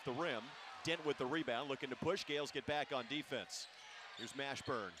 skips off the rim. Dent with the rebound, looking to push. Gales get back on defense. Here's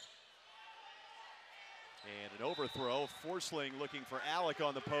Mashburn. And an overthrow. Forsling looking for Alec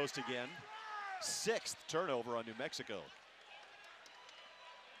on the post again. 6th turnover on New Mexico.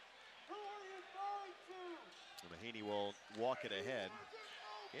 Mahaney will walk it ahead.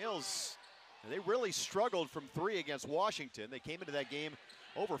 Gales, they really struggled from 3 against Washington. They came into that game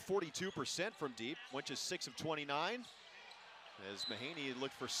over 42% from deep, went to 6 of 29. As Mahaney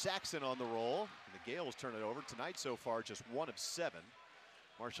looked for Saxon on the roll, and the Gales turn it over. Tonight so far, just 1 of 7.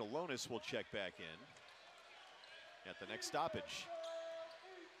 Marshall Lonis will check back in at the next stoppage.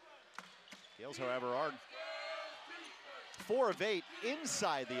 Gales, however, are 4 of 8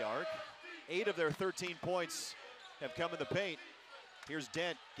 inside the arc. 8 of their 13 points have come in the paint. Here's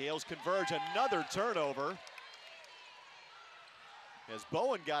Dent. Gales converge. Another turnover. As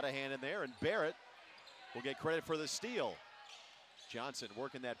Bowen got a hand in there, and Barrett will get credit for the steal. Johnson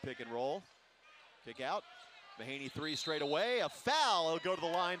working that pick and roll. Kick out. Mahaney 3 straight away. A foul. He'll go to the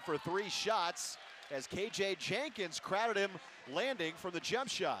line for 3 shots as KJ Jenkins crowded him landing from the jump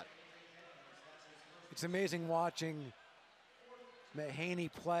shot. It's amazing watching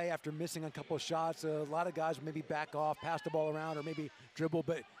Mahaney play after missing a couple of shots. A lot of guys maybe back off, pass the ball around, or maybe dribble,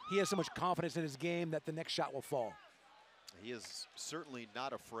 but he has so much confidence in his game that the next shot will fall. He is certainly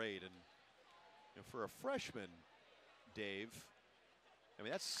not afraid. And for a freshman, Dave, I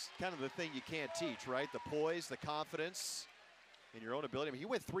mean, that's kind of the thing you can't teach, right? The poise, the confidence in your own ability. I mean, he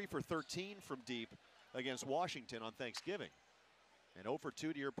went 3 for 13 from deep against Washington on Thanksgiving. And 0 for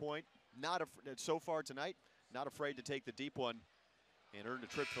 2 to your point, so far tonight, not afraid to take the deep one and earned a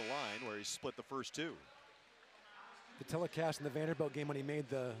trip to the line where he split the first 2. The telecast in the Vanderbilt game when he made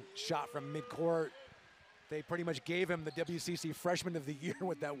the shot from midcourt, they pretty much gave him the WCC Freshman of the Year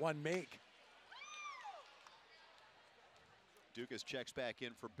with that one make. Dukas checks back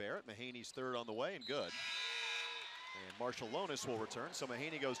in for Barrett. Mahaney's third on the way and good. And Marshall Lonis will return. So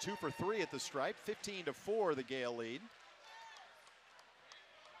Mahaney goes 2 for 3 at the stripe. 15-4 the Gale lead.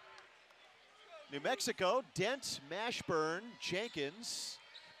 New Mexico, Dent, Mashburn, Jenkins,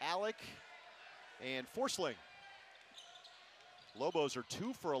 Alec, and Forsling. Lobos are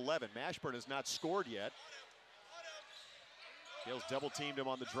 2 for 11. Mashburn has not scored yet. Gales double teamed him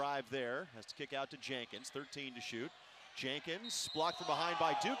on the drive there. Has to kick out to Jenkins, 13 to shoot. Jenkins blocked from behind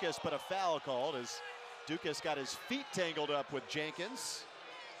by Dukas, but a foul called as Dukas got his feet tangled up with Jenkins.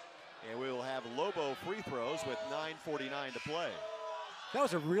 And we will have Lobo free throws with 9:49 to play. That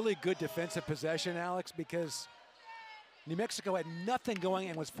was a really good defensive possession, Alex, because New Mexico had nothing going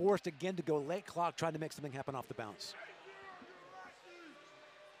and was forced again to go late clock trying to make something happen off the bounce.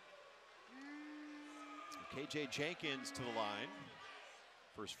 KJ Jenkins to the line.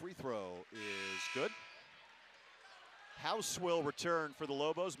 First free throw is good. House will return for the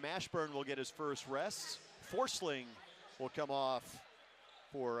Lobos. Mashburn will get his first rest. Forsling will come off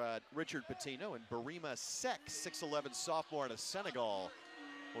for Richard Patino, and Barima Sek, 6'11" sophomore out of Senegal,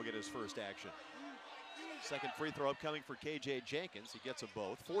 will get his first action. Second free throw upcoming for KJ Jenkins. He gets them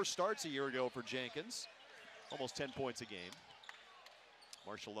both. 4 starts a year ago for Jenkins. Almost 10 points a game.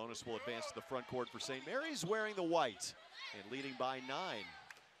 Marshall Lonis will advance to the front court for St. Mary's, wearing the white and leading by 9.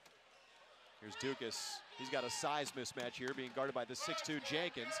 Here's Dukas. He's got a size mismatch here, being guarded by the 6'2"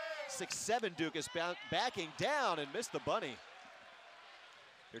 Jenkins. 6'7" Dukas backing down and missed the bunny.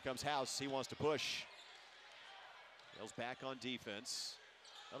 Here comes House. He wants to push. Gales back on defense.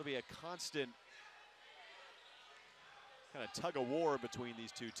 That'll be a constant kind of tug of war between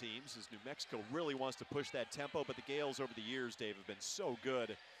these two teams as New Mexico really wants to push that tempo, but the Gales over the years, Dave, have been so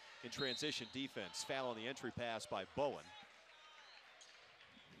good in transition defense. Foul on the entry pass by Bowen.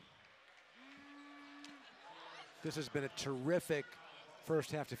 This has been a terrific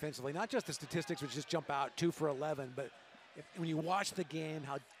first half defensively. Not just the statistics which just jump out, 2 for 11, but when you watch the game,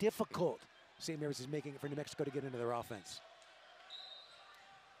 how difficult St. Mary's is making it for New Mexico to get into their offense.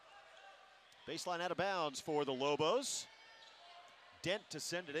 Baseline out of bounds for the Lobos. Dent to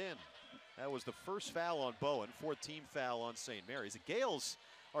send it in. That was the first foul on Bowen, 4th team foul on St. Mary's. The Gales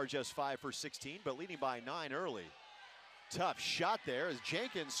are just 5 for 16, but leading by 9 early. Tough shot there as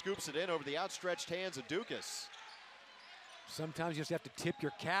Jenkins scoops it in over the outstretched hands of Dukas. Sometimes you just have to tip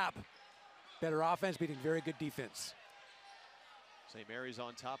your cap. Better offense beating very good defense. St. Mary's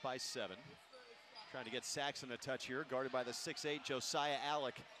on top by 7. Trying to get Saxon a touch here, guarded by the 6'8" Josiah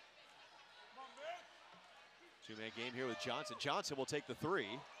Alec. 2-man game here with Johnson. Johnson will take the 3.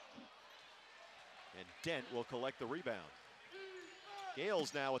 And Dent will collect the rebound.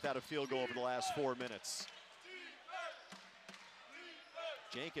 Gales now without a field goal over the last 4 minutes.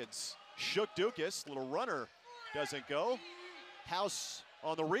 Jenkins shook Dukas. Little runner doesn't go. House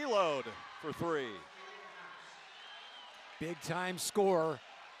on the reload for 3. Big time scorer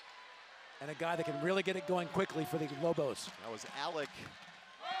and a guy that can really get it going quickly for the Lobos. That was Alec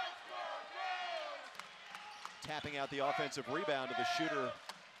tapping out the offensive rebound to the shooter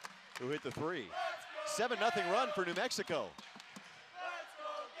who hit the 3. 7-0 run for New Mexico.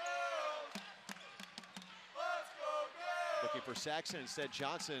 Looking for Saxon, instead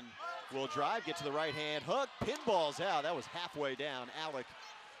Johnson will drive, get to the right hand, hook, pinballs out. That was halfway down. Alec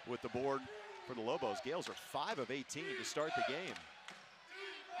with the board for the Lobos. Gales are 5 of 18 to start the game.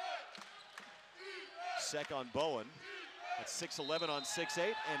 Sek on Bowen. That's 6'11" on 6'8",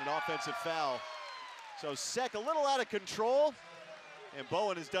 and an offensive foul. So Sek a little out of control, and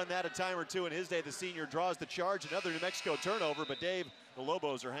Bowen has done that a time or two in his day. The senior draws the charge. Another New Mexico turnover, but Dave, the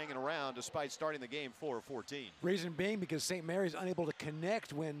Lobos are hanging around despite starting the game 4 of 14. Reason being because St. Mary's unable to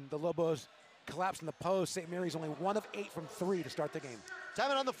connect when the Lobos collapse in the post. St. Mary's only 1 of 8 from 3 to start the game.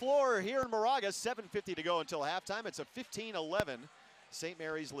 Time on the floor here in Moraga, 7:50 to go until halftime. It's a 15-11 St.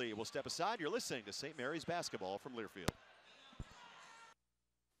 Mary's lead. We'll step aside. You're listening to St. Mary's basketball from Learfield.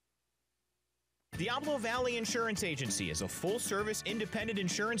 Diablo Valley Insurance Agency is a full-service independent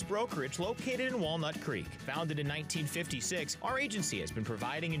insurance brokerage located in Walnut Creek. Founded in 1956, our agency has been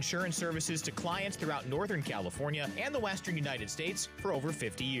providing insurance services to clients throughout Northern California and the Western United States for over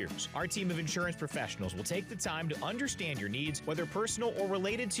 50 years. Our team of insurance professionals will take the time to understand your needs, whether personal or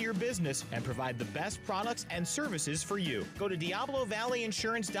related to your business, and provide the best products and services for you. Go to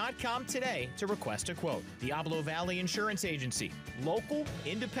DiabloValleyInsurance.com today to request a quote. Diablo Valley Insurance Agency. Local,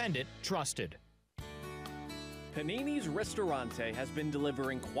 independent, trusted. Panini's Ristorante has been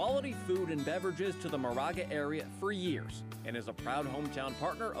delivering quality food and beverages to the Moraga area for years and is a proud hometown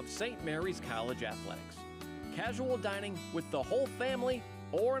partner of St. Mary's College Athletics. Casual dining with the whole family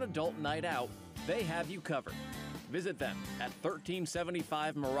or an adult night out, they have you covered. Visit them at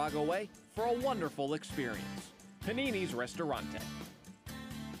 1375 Moraga Way for a wonderful experience. Panini's Ristorante.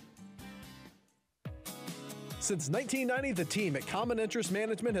 Since 1990, the team at Common Interest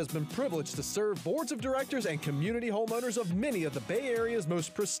Management has been privileged to serve boards of directors and community homeowners of many of the Bay Area's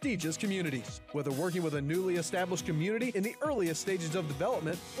most prestigious communities. Whether working with a newly established community in the earliest stages of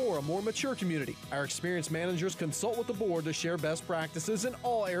development or a more mature community, our experienced managers consult with the board to share best practices in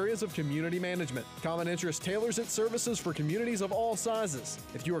all areas of community management. Common Interest tailors its services for communities of all sizes.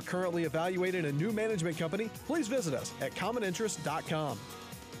 If you are currently evaluating a new management company, please visit us at commoninterest.com.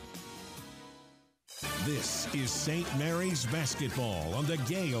 This is St. Mary's Basketball on the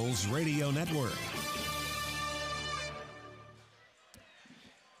Gales Radio Network.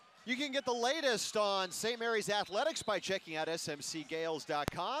 You can get the latest on St. Mary's athletics by checking out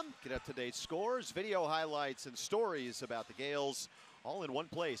smcgales.com. Get up-to-date scores, video highlights, and stories about the Gales all in one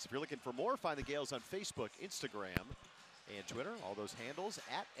place. If you're looking for more, find the Gales on Facebook, Instagram, and Twitter. All those handles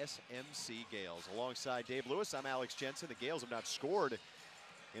at smcgales. Alongside Dave Lewis, I'm Alex Jensen. The Gales have not scored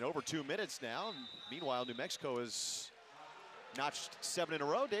in over 2 minutes now. Meanwhile, New Mexico has notched 7 in a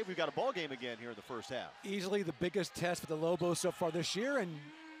row. Dave, we've got a ball game again here in the first half. Easily the biggest test for the Lobos so far this year, and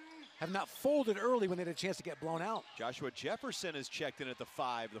have not folded early when they had a chance to get blown out. Joshua Jefferson has checked in at the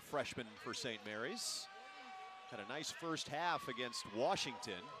 5, the freshman for St. Mary's. Had a nice first half against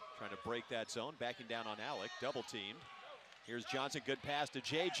Washington, trying to break that zone, backing down on Alec, double teamed. Here's Johnson, good pass to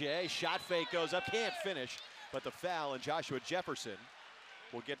JJ. Shot fake goes up, can't finish, but the foul, and Joshua Jefferson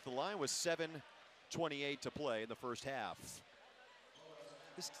will get to the line with 7:28 to play in the first half.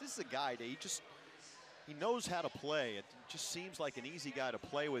 This is a guy that he knows how to play. It just seems like an easy guy to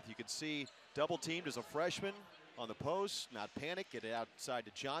play with. You can see double teamed as a freshman on the post, not panic, get it outside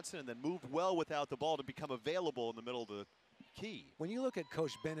to Johnson, and then moved well without the ball to become available in the middle of the key. When you look at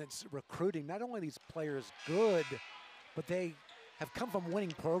Coach Bennett's recruiting, not only are these players good, but they have come from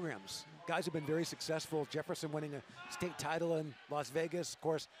winning programs. Guys have been very successful. Jefferson winning a state title in Las Vegas. Of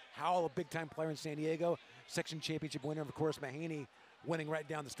course, Howell, a big-time player in San Diego. Section championship winner, of course, Mahaney winning right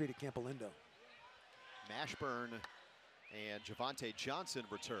down the street at Camp Alindo. Mashburn and Javante Johnson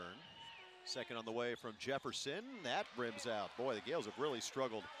return. Second on the way from Jefferson. That rims out. Boy, the Gales have really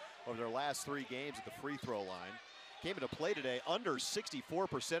struggled over their last 3 games at the free throw line. Came into play today under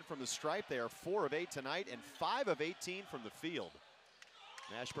 64% from the stripe. They are 4 of 8 tonight and 5 of 18 from the field.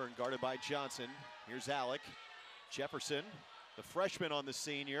 Mashburn guarded by Johnson. Here's Alec. Jefferson, the freshman on the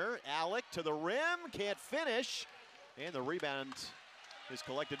senior. Alec to the rim, can't finish. And the rebound is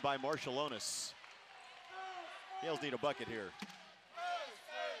collected by Marshallonis. Gales need a bucket here.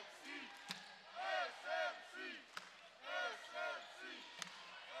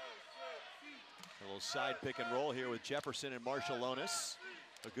 A little side pick and roll here with Jefferson and Marshallonis.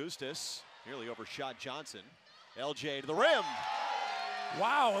 Augustus nearly overshot Johnson. LJ to the rim.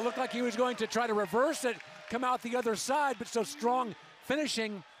 Wow, it looked like he was going to try to reverse it, come out the other side, but so strong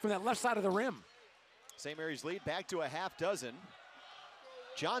finishing from that left side of the rim. St. Mary's lead back to a half dozen.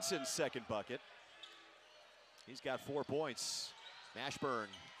 Johnson's second bucket. He's got 4 points. Mashburn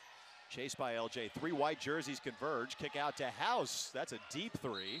chased by LJ. 3 white jerseys converge. Kick out to House. That's a deep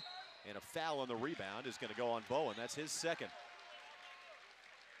 3. And a foul on the rebound is going to go on Bowen. That's his second.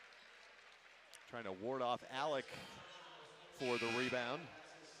 Trying to ward off Alec for the rebound.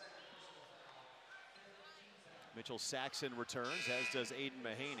 Mitchell Saxon returns, as does Aiden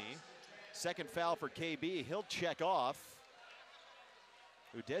Mahaney. Second foul for KB. He'll check off.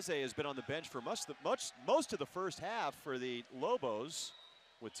 Udeze has been on the bench for most of the first half for the Lobos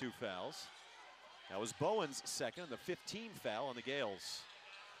with 2 fouls. That was Bowen's second, the 15th foul on the Gales.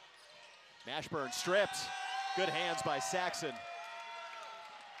 Mashburn stripped. Good hands by Saxon.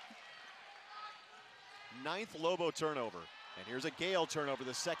 9th Lobo turnover. And here's a Gale turnover,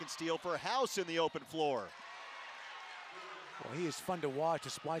 the second steal for House in the open floor. Well, he is fun to watch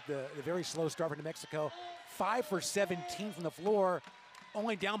despite the very slow start for New Mexico. 5 for 17 from the floor.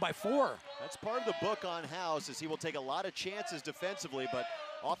 only down by 4. That's part of the book on House, is he will take a lot of chances defensively, but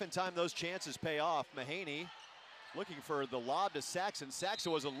oftentimes those chances pay off. Mahaney looking for the lob to Saxon.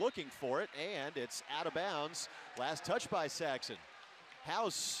 Saxon wasn't looking for it, and it's out of bounds. Last touch by Saxon.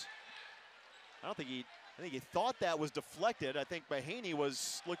 House, I think he thought that was deflected. I think Mahaney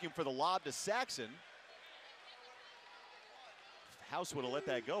was looking for the lob to Saxon. If House would have let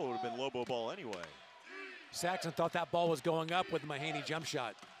that go, it would have been Lobo ball anyway. Saxon thought that ball was going up with the Mahaney jump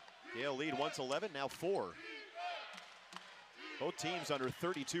shot. Yale lead once 11, now 4. Both teams under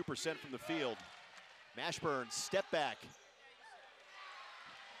 32% from the field. Mashburn, step back.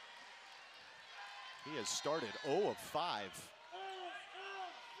 He has started 0 of 5.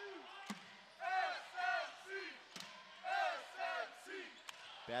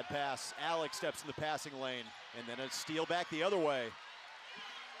 Bad pass. Alex steps in the passing lane, and then a steal back the other way.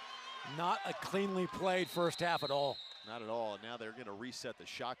 Not a cleanly played first half at all. Not at all. And now they're going to reset the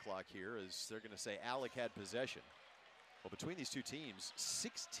shot clock here, as they're going to say Alec had possession. Well, between these two teams,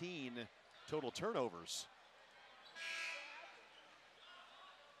 16 total turnovers.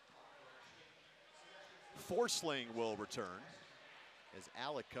 Forsling will return as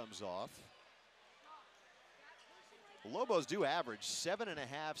Alec comes off. The Lobos do average 7.5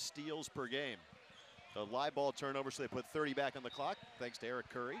 steals per game. The live ball turnover, so they put 30 back on the clock, thanks to Eric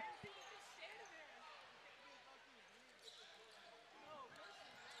Curry.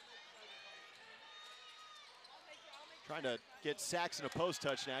 Trying to get Saxon a post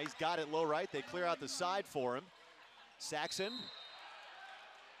touch now. He's got it low right. They clear out the side for him. Saxon.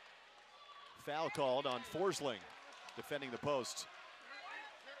 Foul called on Forsling, defending the post.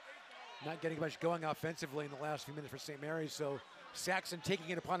 Not getting much going offensively in the last few minutes for St. Mary's, so Saxon taking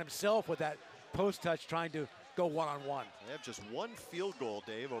it upon himself with that post touch, trying to go one-on-one. They have just one field goal,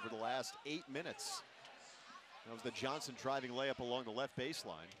 Dave, over the last 8 minutes. That was the Johnson driving layup along the left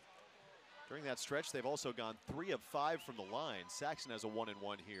baseline. During that stretch, they've also gone 3 of 5 from the line. Saxon has a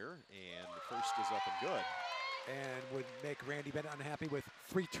 1-and-1 here, and the first is up and good. And would make Randy Bennett unhappy with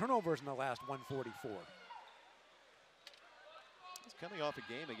 3 turnovers in the last 144. He's coming off a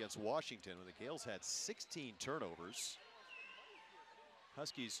game against Washington when the Gales had 16 turnovers.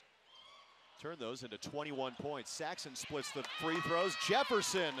 Huskies turn those into 21 points. Saxon splits the free throws.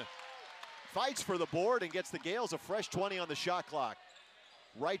 Jefferson fights for the board and gets the Gales a fresh 20 on the shot clock.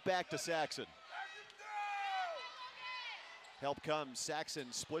 Right back to Saxon. Help comes. Saxon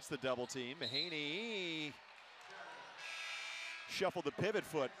splits the double team. Mahaney shuffled the pivot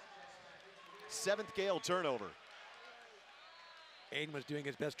foot. 7th Gale turnover. Aiden was doing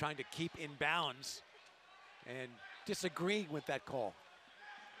his best trying to keep in bounds and disagreeing with that call.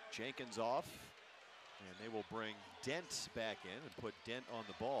 Jenkins off, and they will bring Dent back in and put Dent on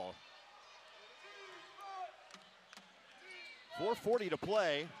the ball. 4:40 to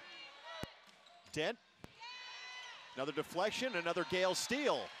play. Dent, another deflection, another Gale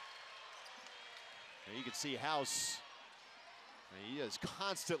steal. And you can see House, he is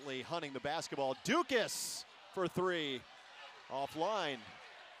constantly hunting the basketball. Dukas for 3, offline.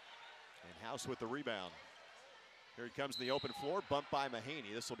 And House with the rebound. Here he comes in the open floor, bumped by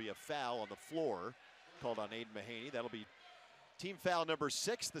Mahaney. This will be a foul on the floor called on Aiden Mahaney. That'll be team foul number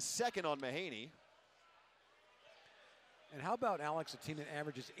 6, the second on Mahaney. And how about Alex, a team that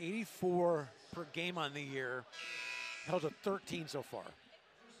averages 84 per game on the year, held a 13 so far.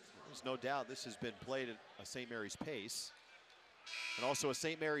 There's no doubt this has been played at a St. Mary's pace. And also a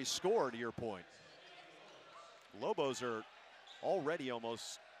St. Mary's score, to your point. Lobos are already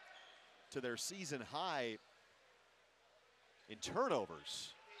almost to their season high in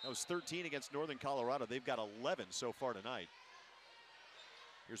turnovers. That was 13 against Northern Colorado. They've got 11 so far tonight.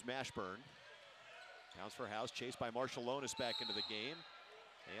 Here's Mashburn. Pounds for House, chased by Marshallonis back into the game.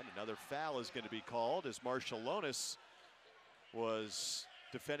 And another foul is going to be called as Marshallonis was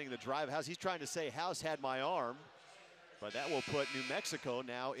defending the drive. House, he's trying to say House had my arm, but that will put New Mexico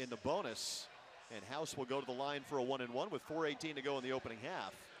now in the bonus. And House will go to the line for a 1-and-1 with 4:18 to go in the opening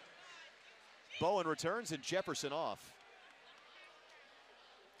half. Bowen returns and Jefferson off.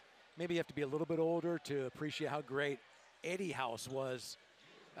 Maybe you have to be a little bit older to appreciate how great Eddie House was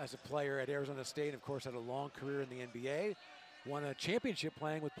as a player at Arizona State. Of course, had a long career in the NBA. Won a championship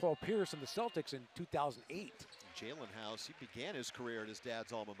playing with Paul Pierce and the Celtics in 2008. Jalen House, he began his career at his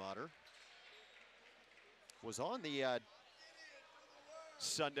dad's alma mater. Was on the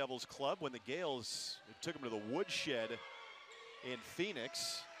Sun Devils club when the Gales took him to the woodshed in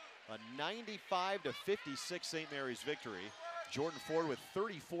Phoenix. A 95-56 St. Mary's victory. Jordan Ford with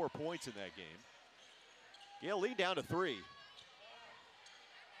 34 points in that game. Gale lead down to 3.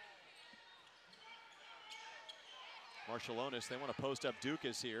 Marshallonis, they want to post up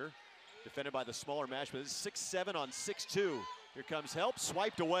Dukas here. Defended by the smaller Mashburn. This is 6-7 on 6-2. Here comes help,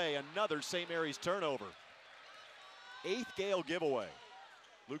 swiped away. Another St. Mary's turnover. 8th Gale giveaway.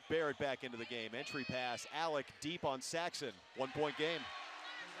 Luke Barrett back into the game. Entry pass, Alec deep on Saxon. 1-point game.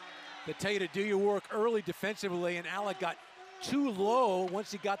 They tell you to do your work early defensively, and Alec got too low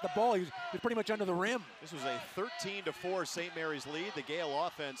once he got the ball. He was pretty much under the rim. This was a 13-4 St. Mary's lead. The Gale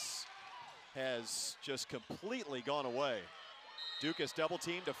offense has just completely gone away. Dukas double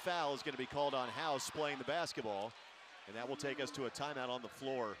teamed. A foul is going to be called on House playing the basketball, and that will take us to a timeout on the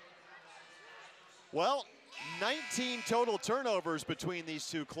floor. Well, 19 total turnovers between these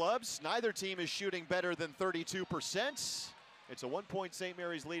two clubs. Neither team is shooting better than 32%. It's a 1-point St.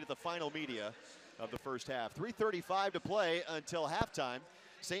 Mary's lead at the final media of the first half. 3:35 to play until halftime.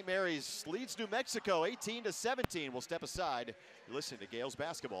 St. Mary's leads New Mexico 18-17. We'll step aside. You're listening to Gales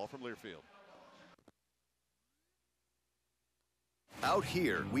basketball from Learfield. Out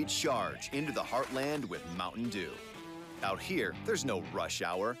here, we charge into the heartland with Mountain Dew. Out here, there's no rush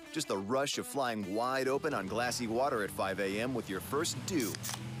hour, just the rush of flying wide open on glassy water at 5 a.m. with your first dew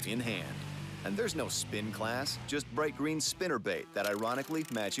in hand. And there's no spin class, just bright green spinnerbait that ironically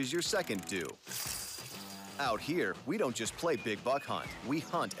matches your second dew. Out here, we don't just play big buck hunt, we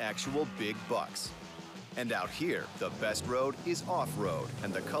hunt actual big bucks. And out here, the best road is off-road,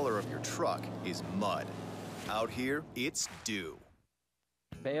 and the color of your truck is mud. Out here, it's dew.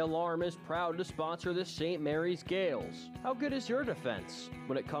 Bay Alarm is proud to sponsor the St. Mary's Gales. How good is your defense?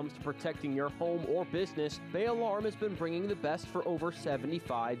 When it comes to protecting your home or business, Bay Alarm has been bringing the best for over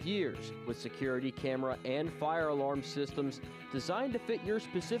 75 years, with security camera and fire alarm systems designed to fit your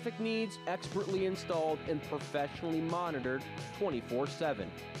specific needs, expertly installed and professionally monitored 24/7.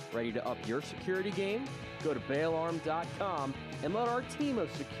 Ready to up your security game? Go to bayalarm.com and let our team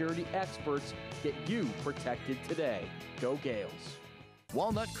of security experts get you protected today. Go Gales.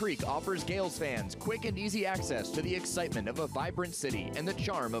 Walnut Creek offers Gales fans quick and easy access to the excitement of a vibrant city and the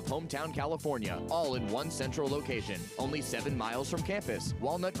charm of hometown California, all in one central location. Only 7 miles from campus,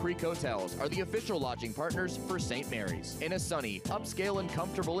 Walnut Creek Hotels are the official lodging partners for St. Mary's. In a sunny, upscale, and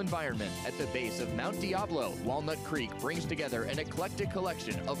comfortable environment at the base of Mount Diablo, Walnut Creek brings together an eclectic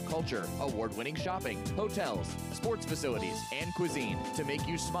collection of culture, award-winning shopping, hotels, sports facilities, and cuisine to make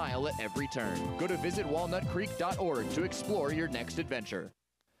you smile at every turn. Go to visitwalnutcreek.org to explore your next adventure.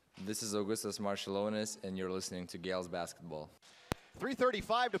 This is Augustus Marshallonis, and you're listening to Gales basketball.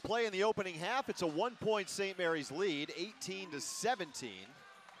 3:35 to play in the opening half. It's a 1-point St. Mary's lead, 18-17.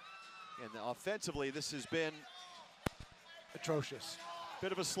 And offensively, this has been atrocious.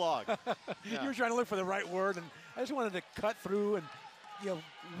 Bit of a slog. You were trying to look for the right word, and I just wanted to cut through and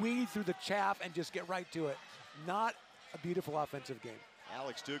weed through the chaff and just get right to it. Not a beautiful offensive game.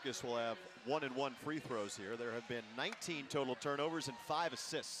 Alex Dukas will have 1-and-1 free throws here. There have been 19 total turnovers and 5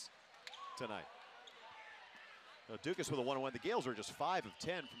 assists tonight. So Dukas with a 1-and-1. The Gales are just 5 of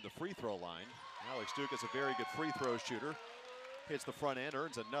 10 from the free throw line. Alex Dukas, a very good free throw shooter. Hits the front end,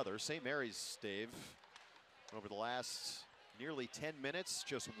 earns another. St. Mary's, Dave, over the last nearly 10 minutes,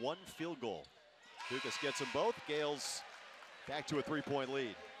 just 1 field goal. Dukas gets them both. Gales back to a 3-point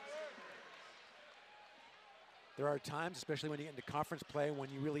lead. There are times, especially when you get into conference play, when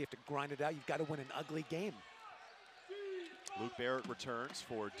you really have to grind it out. You've got to win an ugly game. Luke Barrett returns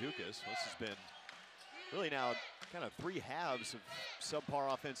for Dukas. This has been really now kind of 3 halves of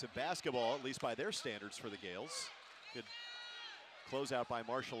subpar offensive basketball, at least by their standards for the Gales. Good closeout by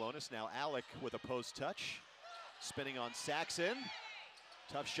Marshallonis. Now Alec with a post touch. Spinning on Saxon.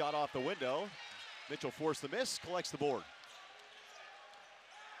 Tough shot off the window. Mitchell forced the miss, collects the board.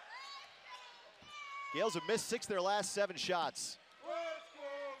 Gales have missed 6 of their last 7 shots.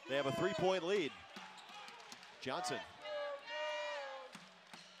 They have a 3-point lead. Johnson.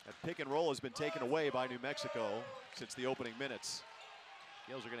 That pick and roll has been taken away by New Mexico since the opening minutes.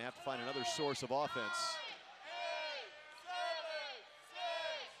 Gales are going to have to find another source of offense.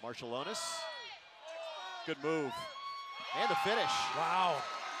 Marshallonis. Good move. And the finish. Wow.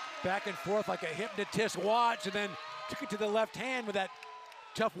 Back and forth like a hypnotist watch, and then took it to the left hand with that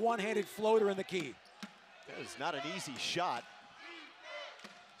tough one-handed floater in the key. That is not an easy shot.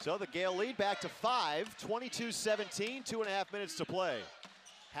 So the Gale lead back to 5, 22-17, 2.5 minutes to play.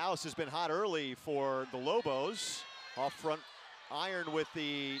 House has been hot early for the Lobos. Off front iron with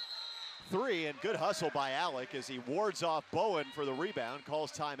the 3, and good hustle by Alec as he wards off Bowen for the rebound,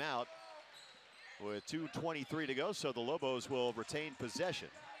 calls timeout with 2:23 to go, so the Lobos will retain possession.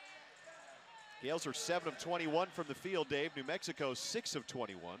 Gales are 7 of 21 from the field, Dave. New Mexico 6 of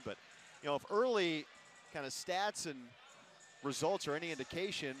 21, but if early kind of stats and results are any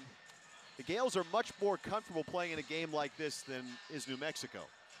indication, The Gales are much more comfortable playing in a game like this than is New Mexico.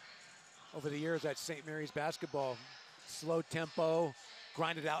 Over the years at St. Mary's basketball, slow tempo,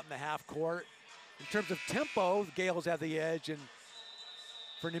 grinded out in the half court. In terms of tempo, the Gales have the edge, and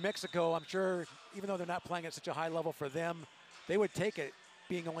for New Mexico, I'm sure, even though they're not playing at such a high level for them, they would take it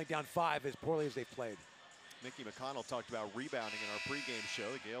being only down 5 as poorly as they've played. Mickey McConnell talked about rebounding in our pregame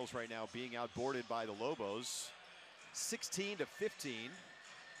show. The Gales right now being outboarded by the Lobos, 16-15.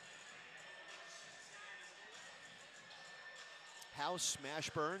 House,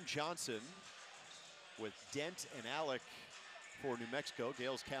 Mashburn, Johnson with Dent and Alec for New Mexico.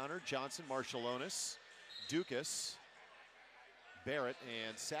 Gales counter, Johnson, Marshallonis, Dukas, Barrett,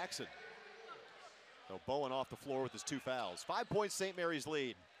 and Saxon. So Bowen off the floor with his 2 fouls. 5-point St. Mary's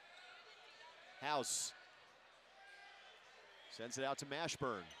lead. House sends it out to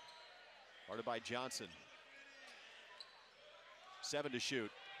Mashburn. Guarded by Johnson. 7 to shoot.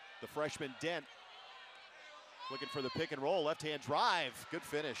 The freshman Dent looking for the pick and roll, left-hand drive, good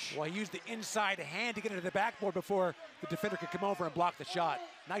finish. Well, he used the inside hand to get into the backboard before the defender could come over and block the shot.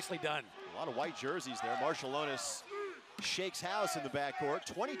 Nicely done. A lot of white jerseys there. Marshallonis shakes House in the backcourt,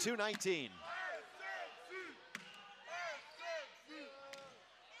 22-19.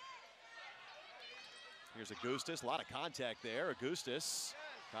 Here's Augustus, a lot of contact there. Augustus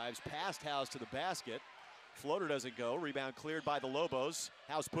dives past House to the basket. Floater doesn't go, rebound cleared by the Lobos.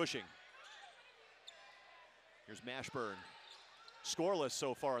 House pushing. Here's Mashburn. Scoreless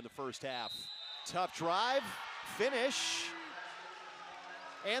so far in the first half. Tough drive, finish,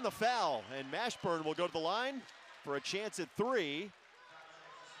 and the foul. And Mashburn will go to the line for a chance at 3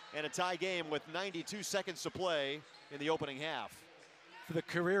 and a tie game with 92 seconds to play in the opening half. For the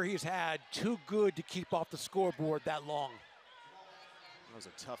career he's had, too good to keep off the scoreboard that long. That was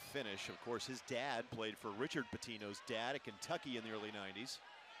a tough finish. Of course, his dad played for Richard Pitino's dad at Kentucky in the early 90s.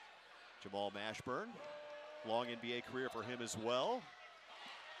 Jamal Mashburn. Long NBA career for him as well.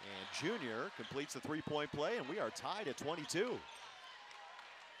 And Junior completes the 3-point play, and we are tied at 22.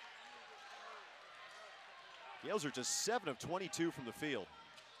 Gales are just 7 of 22 from the field.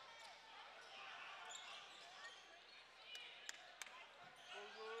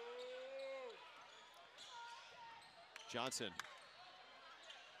 Johnson.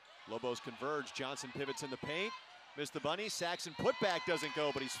 Lobos converge. Johnson pivots in the paint. Missed the bunny. Saxon putback doesn't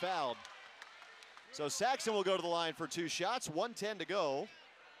go, but he's fouled. So Saxon will go to the line for 2 shots, 1:10 to go.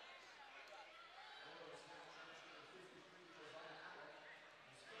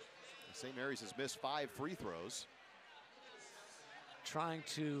 St. Mary's has missed 5 free throws. Trying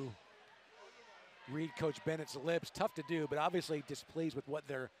to read Coach Bennett's lips, tough to do, but obviously displeased with what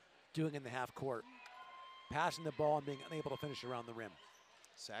they're doing in the half court. Passing the ball and being unable to finish around the rim.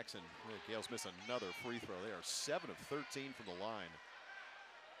 Saxon, the Gales miss another free throw. They are 7 of 13 from the line.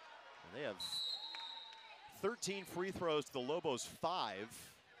 And they have 13 free throws to the Lobos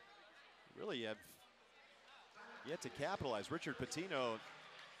 5. Really have yet to capitalize. Richard Pitino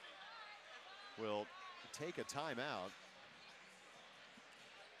will take a timeout.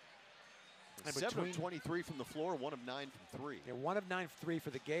 7 of 23 from the floor, 1 of 9 from 3. Yeah, 1 of 9 from 3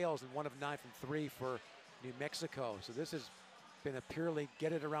 for the Gales and 1 of 9 from 3 for New Mexico. So this has been a purely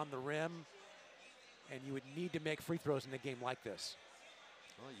get it around the rim, and you would need to make free throws in a game like this.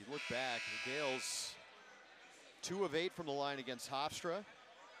 Well, you look back, the Gales 2 of 8 from the line against Hofstra.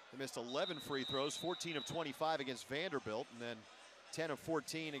 They missed 11 free throws, 14 of 25 against Vanderbilt, and then 10 of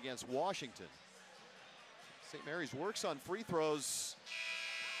 14 against Washington. St. Mary's works on free throws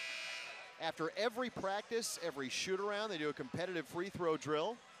after every practice, every shoot around. They do a competitive free throw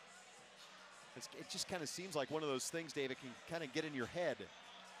drill. It just kind of seems like one of those things, Dave, it can kind of get in your head.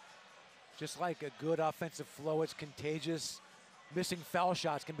 Just like a good offensive flow, it's contagious. Missing foul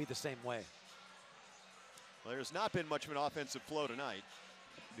shots can be the same way. Well, there's not been much of an offensive flow tonight.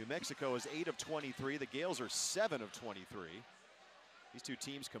 New Mexico is 8 of 23. The Gales are 7 of 23. These two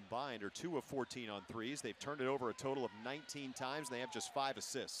teams combined are 2 of 14 on threes. They've turned it over a total of 19 times, and they have just 5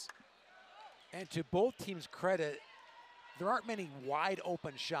 assists. And to both teams' credit, there aren't many wide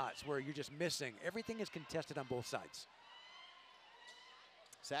open shots where you're just missing. Everything is contested on both sides.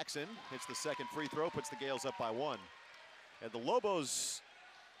 Saxon hits the second free throw, puts the Gales up by 1. And the Lobos,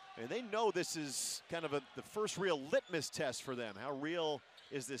 and they know this is kind of the first real litmus test for them. How real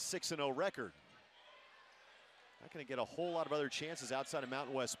is this 6-0 record? Not going to get a whole lot of other chances outside of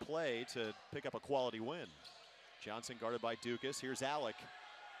Mountain West play to pick up a quality win. Johnson guarded by Dukas. Here's Alec.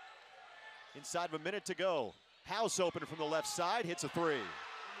 Inside of a minute to go. House open from the left side, hits a 3.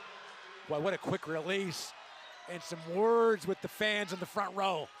 Boy, what a quick release. And some words with the fans in the front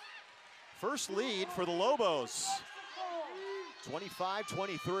row. First lead for the Lobos.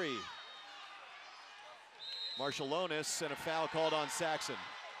 25-23. Marshallonis and a foul called on Saxon.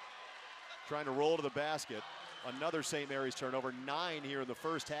 Trying to roll to the basket. Another St. Mary's turnover, 9 here in the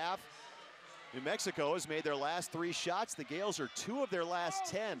first half. New Mexico has made their last 3 shots. The Gales are 2 of their last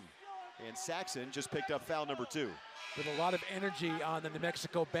 10. And Saxon just picked up foul number 2. With a lot of energy on the New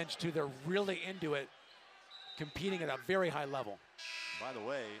Mexico bench, too. They're really into it, competing at a very high level. By the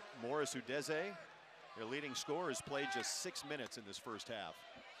way, Morris Udeze, their leading scorer, has played just 6 minutes in this first half.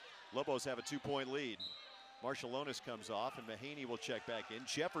 Lobos have a 2-point lead. Marshallonis comes off, and Mahaney will check back in.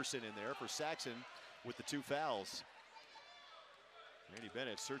 Jefferson in there for Saxon with the 2 fouls. Randy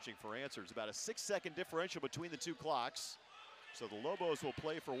Bennett searching for answers. About a 6-second differential between the 2 clocks. So the Lobos will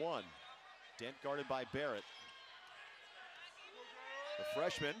play for 1. Dent guarded by Barrett. The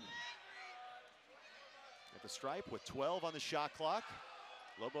freshman at the stripe with 12 on the shot clock.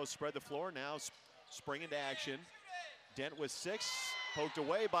 Lobos spread the floor, now spring into action. Dent with 6, poked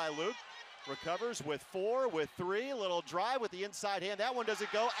away by Luke. Recovers with 4, with 3, little drive with the inside hand. That one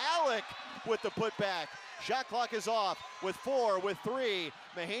doesn't go. Alec with the putback. Shot clock is off with 4, with 3.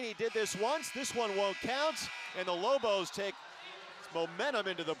 Mahaney did this once, this one won't count. And the Lobos take momentum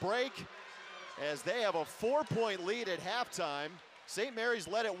into the break as they have a 4-point lead at halftime. St. Mary's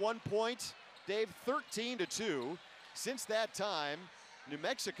led at 1 point. Dave, 13-2. Since that time, New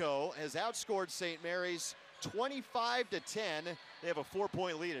Mexico has outscored St. Mary's 25-10. They have a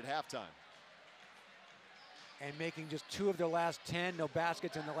 4-point lead at halftime. And making just 2 of their last 10, no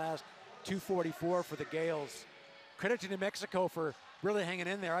baskets in the last 2:44 for the Gales. Credit to New Mexico for really hanging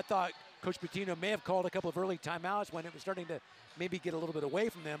in there. I thought Coach Pitino may have called a couple of early timeouts when it was starting to maybe get a little bit away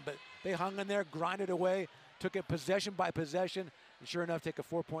from them, but they hung in there, grinded away, took it possession by possession, and sure enough, take a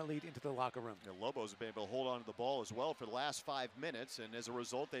 4-point lead into the locker room. The Lobos have been able to hold on to the ball as well for the last 5 minutes, and as a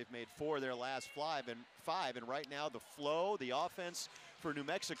result, they've made 4 of their last 5, and right now the flow, the offense for New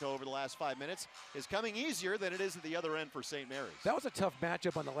Mexico over the last 5 minutes is coming easier than it is at the other end for St. Mary's. That was a tough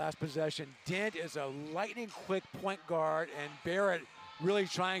matchup on the last possession. Dent is a lightning-quick point guard, and Barrett really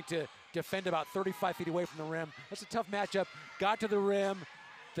trying to defend about 35 feet away from the rim. That's a tough matchup. Got to the rim.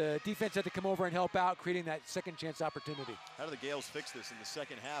 The defense had to come over and help out, creating that second chance opportunity. How do the Gales fix this in the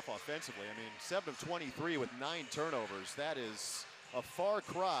second half offensively? I mean, 7 of 23 with 9 turnovers. That is a far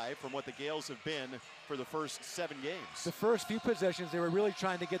cry from what the Gales have been for the first 7 games. The first few possessions, they were really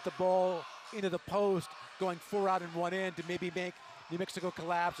trying to get the ball into the post, going 4 out and 1 in to maybe make New Mexico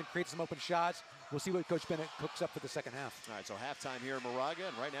collapse and create some open shots. We'll see what Coach Bennett cooks up for the second half. All right, so halftime here in Moraga,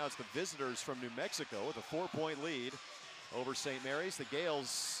 and right now it's the visitors from New Mexico with a 4-point lead over St. Mary's. The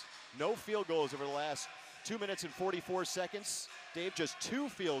Gales, no field goals over the last 2 minutes and 44 seconds. Dave, just 2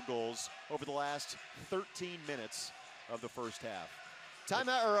 field goals over the last 13 minutes of the first half.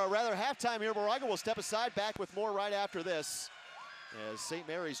 Timeout, or rather halftime here in Moraga. We'll step aside, back with more right after this, as St.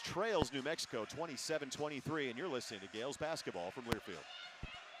 Mary's trails New Mexico 27-23, and you're listening to Gales basketball from Learfield.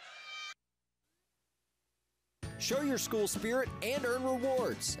 Show your school spirit and earn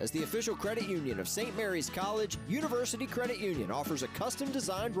rewards, as the official credit union of St. Mary's College, University Credit Union offers a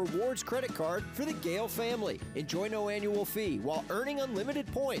custom-designed rewards credit card for the Gale family. Enjoy no annual fee while earning unlimited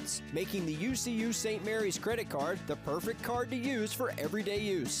points, making the UCU St. Mary's credit card the perfect card to use for everyday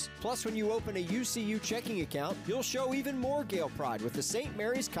use. Plus, when you open a UCU checking account, you'll show even more Gale pride with the St.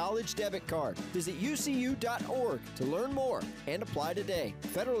 Mary's College debit card. Visit ucu.org to learn more and apply today.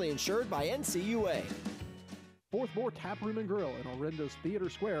 Federally insured by NCUA. Fourth Board Tap Room and Grill in Orinda's Theater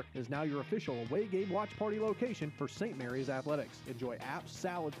Square is now your official away game watch party location for St. Mary's Athletics. Enjoy apps,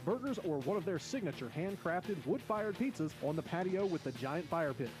 salads, burgers, or one of their signature handcrafted wood-fired pizzas on the patio with the giant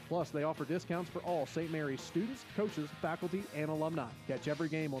fire pit. Plus, they offer discounts for all St. Mary's students, coaches, faculty, and alumni. Catch every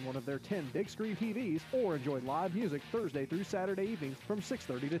game on one of their 10 big-screen TVs or enjoy live music Thursday through Saturday evenings from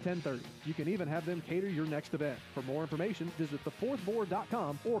 6:30 to 10:30. You can even have them cater your next event. For more information, visit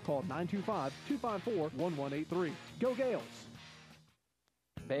thefourthboard.com or call 925-254-1183. Go Gales!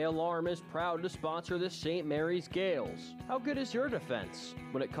 Bay Alarm is proud to sponsor the St. Mary's Gales. How good is your defense?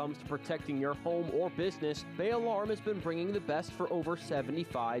 When it comes to protecting your home or business, Bay Alarm has been bringing the best for over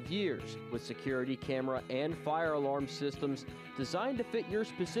 75 years, with security camera and fire alarm systems designed to fit your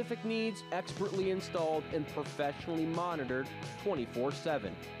specific needs, expertly installed and professionally monitored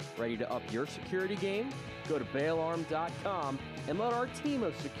 24/7. Ready to up your security game? Go to bayalarm.com and let our team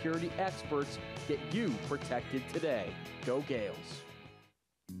of security experts get you protected today. Go Gales.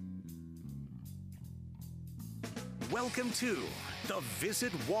 Welcome to the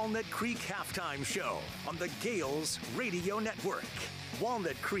Visit Walnut Creek Halftime Show on the Gales Radio Network.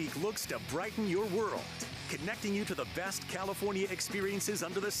 Walnut Creek looks to brighten your world, connecting you to the best California experiences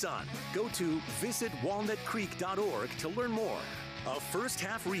under the sun. Go to visitwalnutcreek.org to learn more. A first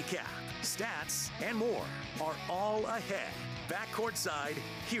half recap stats, and more are all ahead. Back courtside,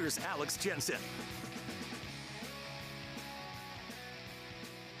 here's Alex Jensen.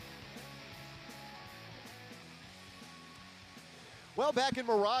 Well, back in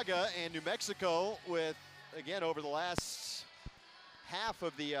Moraga and New Mexico with, again, over the last half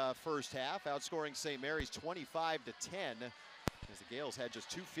of the first half, outscoring St. Mary's 25-10, as the Gales had just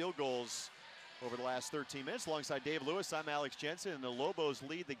 2 field goals over the last 13 minutes. Alongside Dave Lewis, I'm Alex Jensen, and the Lobos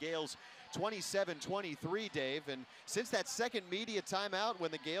lead the Gales 27-23, Dave. And since that second media timeout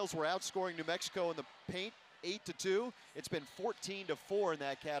when the Gales were outscoring New Mexico in the paint 8-2, it's been 14-4 in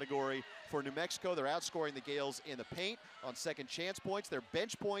that category for New Mexico. They're outscoring the Gales in the paint on second chance points. Their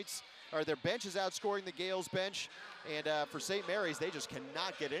bench points, or their bench is outscoring the Gales bench. And for St. Mary's, they just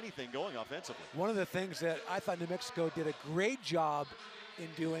cannot get anything going offensively. One of the things that I thought New Mexico did a great job in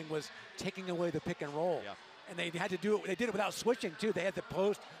doing was taking away the pick and roll. Yeah. And they had to do it, they did it without switching too. They had the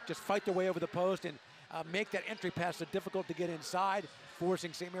post, just fight their way over the post and make that entry pass so difficult to get inside,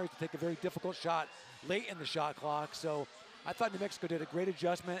 forcing St. Mary's to take a very difficult shot late in the shot clock. So I thought New Mexico did a great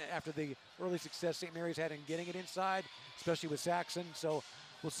adjustment after the early success St. Mary's had in getting it inside, especially with Saxon. So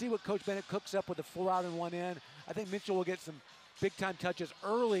we'll see what Coach Bennett cooks up with the 4 out and 1 in. I think Mitchell will get some big-time touches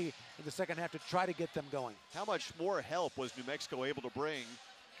early in the second half to try to get them going. How much more help was New Mexico able to bring,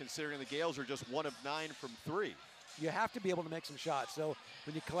 considering the Gales are just 1 of 9 from 3? You have to be able to make some shots. So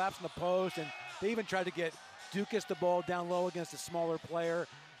when you collapse in the post, and they even tried to get Dukas the ball down low against a smaller player,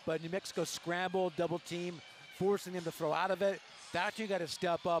 but New Mexico scrambled, double team, forcing them to throw out of it. That's when you got to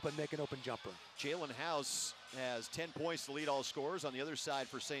step up and make an open jumper. Jalen House has 10 points to lead all scorers. On the other side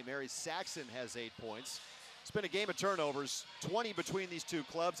for St. Mary's, Saxon has 8 points. It's been a game of turnovers, 20 between these two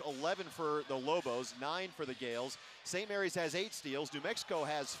clubs, 11 for the Lobos, 9 for the Gales. St. Mary's has 8 steals. New Mexico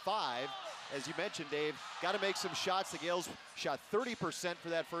has 5. As you mentioned, Dave, got to make some shots. The Gales shot 30% for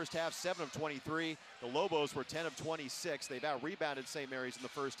that first half, 7 of 23. The Lobos were 10 of 26. They've out-rebounded St. Mary's in the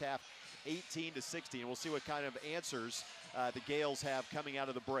first half, 18-16. We'll see what kind of answers the Gales have coming out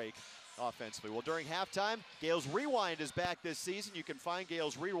of the break offensively. Well, during halftime, Gales Rewind is back this season. You can find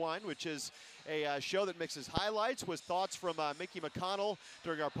Gales Rewind, which is a show that mixes highlights with thoughts from Mickey McConnell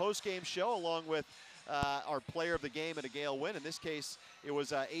during our post-game show, along with our player of the game and a Gale win. In this case, it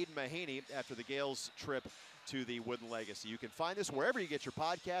was Aiden Mahaney after the Gales trip to the Wooden Legacy. You can find this wherever you get your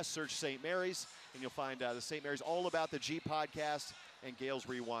podcasts. Search St. Mary's, and you'll find the St. Mary's All About the G podcast and Gales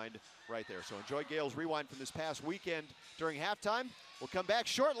Rewind right there. So enjoy Gales Rewind from this past weekend during halftime. We'll come back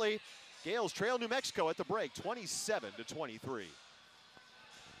shortly. Gales trail New Mexico at the break, 27-23.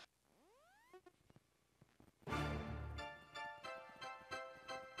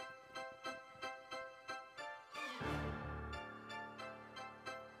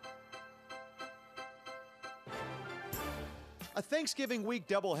 A Thanksgiving week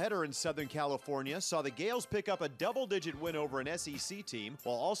doubleheader in Southern California saw the Gales pick up a double-digit win over an SEC team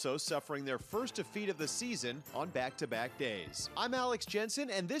while also suffering their first defeat of the season on back-to-back days. I'm Alex Jensen,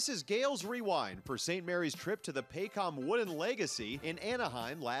 and this is Gales Rewind for St. Mary's trip to the Paycom Wooden Legacy in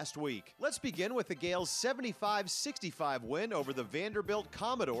Anaheim last week. Let's begin with the Gales' 75-65 win over the Vanderbilt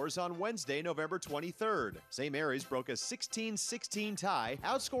Commodores on Wednesday, November 23rd. St. Mary's broke a 16-16 tie,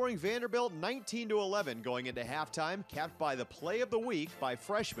 outscoring Vanderbilt 19-11 going into halftime, capped by the play of the week by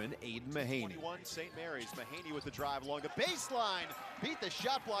freshman Aiden Mahaney. 21 St. Mary's. Mahaney with the drive along the baseline. Beat the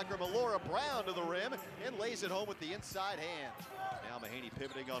shot blocker Melora Brown to the rim and lays it home with the inside hand. Now Mahaney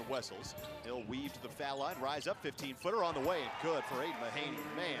pivoting on Wessels. He'll weave to the foul line, rise up 15-footer on the way, and good for Aiden Mahaney.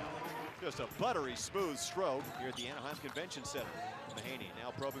 Man, just a buttery smooth stroke here at the Anaheim Convention Center. Mahaney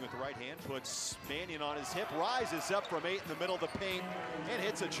now probing with the right hand, puts Mannion on his hip, rises up from 8 in the middle of the paint, and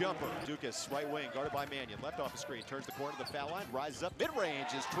hits a jumper. Dukas, right wing, guarded by Mannion, left off the screen, turns the corner to the foul line, rises up, mid-range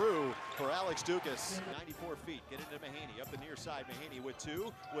is true for Alex Dukas. 94 feet, get into Mahaney, up the near side, Mahaney with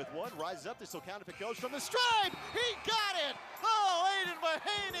 2, with 1, rises up, this will count if it goes from the stripe! He got it! Oh, Aiden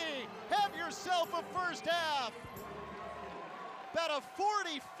Mahaney, have yourself a first half! About a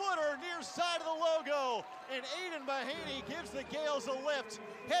 40-footer near side of the logo, and Aiden Mahaney gives the Gales a lift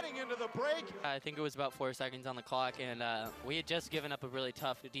heading into the break. I think it was about 4 seconds on the clock, and we had just given up a really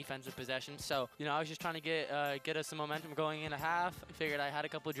tough defensive possession. So, I was just trying to get us some momentum going into half. I figured I had a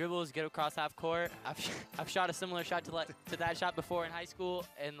couple of dribbles, get across half court. I've shot a similar shot to that shot before in high school,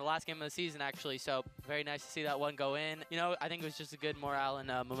 in the last game of the season, actually. So, very nice to see that one go in. I think it was just a good morale and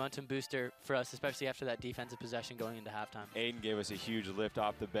momentum booster for us, especially after that defensive possession going into halftime. Aiden gave us a huge lift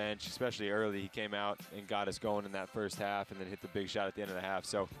off the bench, especially early. He came out and got us going in that first half and then hit the big shot at the end of the half.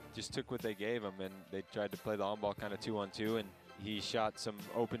 So just took what they gave him, and they tried to play the on-ball kind of 2-on-2, and he shot some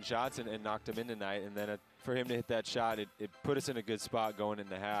open shots and knocked them in tonight. And then at for him to hit that shot, it put us in a good spot going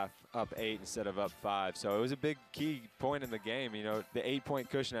into half, up 8 instead of up 5. So it was a big key point in the game. You know, the 8-point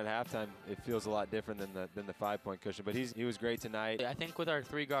cushion at halftime, it feels a lot different than the 5-point cushion. But he was great tonight. I think with our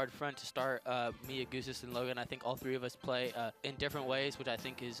 3-guard front to start, me, Augustus, and Logan, I think all 3 of us play in different ways, which I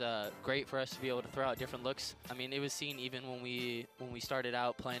think is great for us to be able to throw out different looks. I mean, it was seen even when we started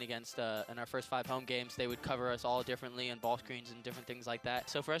out playing against in our first 5 home games, they would cover us all differently and ball screens and different things like that.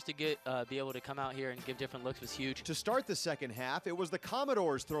 So for us to be able to come out here and give different looks was huge. To start the second half, it was the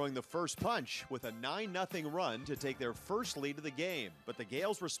Commodores throwing the first punch with a 9-0 run to take their first lead of the game. But the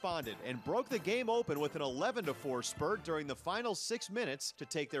Gales responded and broke the game open with an 11-4 spurt during the final 6 minutes to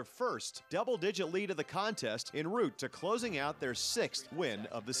take their first double-digit lead of the contest en route to closing out their 6th win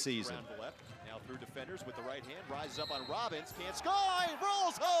of the season. Now through defenders with the right hand, rises up on Robbins, can't score,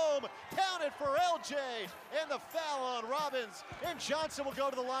 rolls home, counted for LJ, and the foul on Robbins, and Johnson will go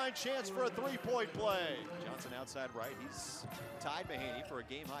to the line, chance for a 3-point play. Johnson outside right, he's tied Mahaney for a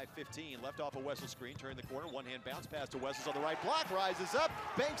game-high 15, left off a Wessel screen, turn the corner, one-hand bounce pass to Wessels on the right block, rises up,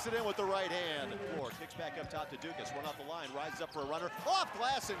 banks it in with the right hand. Floor kicks back up top to Dukas, run off the line, rises up for a runner, off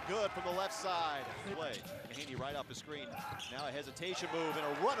glass and good from the left side. Play, Mahaney right off the screen, now a hesitation move and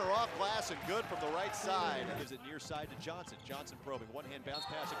a runner off glass and good from the right side. Gives it near side to Johnson. Johnson probing. One-hand bounce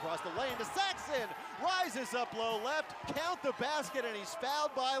pass across the lane to Saxon. Rises up low left. Count the basket, and he's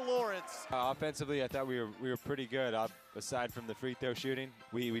fouled by Lawrence. Offensively, I thought we were pretty good. Aside from the free throw shooting,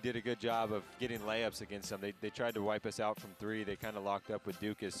 we did a good job of getting layups against them. They tried to wipe us out from 3. They kind of locked up with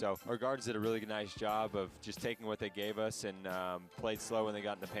Dukas. So our guards did a really nice job of just taking what they gave us and played slow when they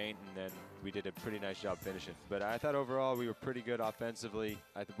got in the paint, and then we did a pretty nice job finishing. But I thought overall we were pretty good offensively.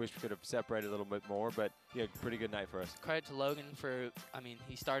 I wish we could have separated a little bit more, but yeah, pretty good night for us. Credit to Logan for,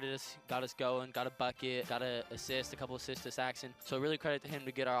 he started us, got us going, got a bucket, got an assist, a couple assists to Saxon. So really credit to him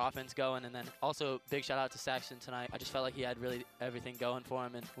to get our offense going. And then also big shout out to Saxon tonight. I just felt like he had really everything going for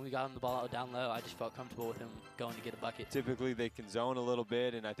him. And when we got him the ball out down low, I just felt comfortable with him going to get a bucket. Typically they can zone a little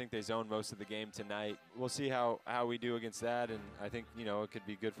bit, and I think they zoned most of the game tonight. We'll see how we do against that, and I think, it could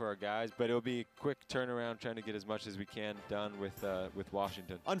be good for our guys, but it'll be a quick turnaround trying to get as much as we can done with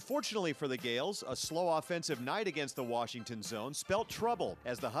Washington. Unfortunately for the Gales, a slow offensive night against the Washington zone spelt trouble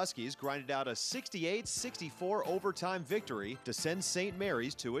as the Huskies grinded out a 68-64 overtime victory to send St.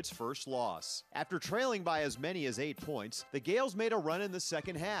 Mary's to its first loss. After trailing by as many as 8 points, the Gales made a run in the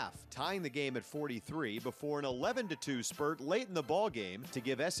second half, tying the game at 43 before an 11-2 spurt late in the ball game to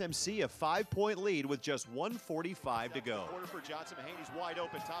give SMC a 5-point lead with just 1:45 to go. Quarter for Johnson. Mahaney's wide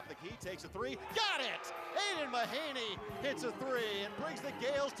open, top of the key, takes a 3, got it! Aiden Mahaney hits a 3 and brings the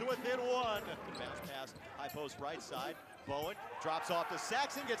Gales to within 1. Bounce pass, high post right side. Bowen drops off to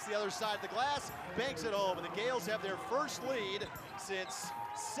Saxon, gets the other side of the glass, banks it home, and the Gales have their first lead since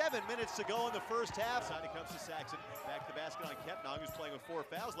 7 minutes to go in the first half. Side it comes to Saxon. Back to the basket on Kepnong, who's playing with 4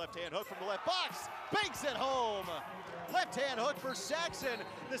 fouls. Left-hand hook from the left box. Banks it home. Left-hand hook for Saxon,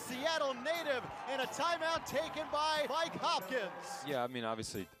 the Seattle native, and a timeout taken by Mike Hopkins. Yeah,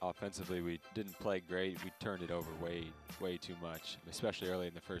 obviously, offensively, we didn't play great. We turned it over way too much, especially early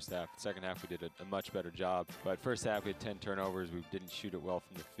in the first half. Second half, we did a much better job. But first half, we had 10 turnovers. We didn't shoot it well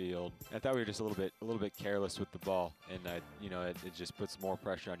from the field. I thought we were just a little bit careless with the ball, and it just puts more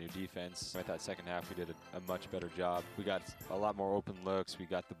pressure on your defense. I thought second half we did a much better job. We got a lot more open looks. We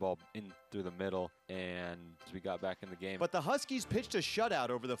got the ball in through the middle, and we got back in the game. But the Huskies pitched a shutout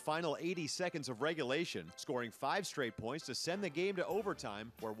over the final 80 seconds of regulation, scoring 5 straight points to send the game to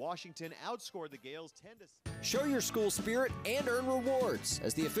overtime, where Washington outscored the Gales 10-6. Show your school spirit and earn rewards.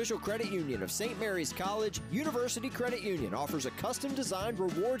 As the official credit union of St. Mary's College, University Credit Union offers a custom-designed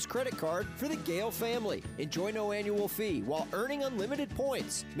rewards credit card for the Gale family. Enjoy no annual fee while earning unlimited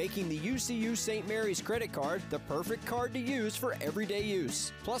points, making the UCU St. Mary's credit card the perfect card to use for everyday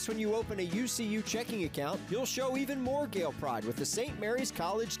use. Plus, when you open a UCU checking account, you'll show even more Gale pride with the St. Mary's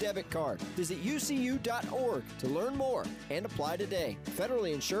College debit card. Visit ucu.org to learn more and apply today.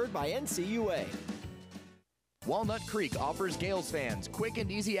 Federally insured by NCUA. Walnut Creek offers Gales fans quick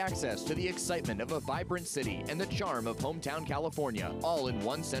and easy access to the excitement of a vibrant city and the charm of hometown California, all in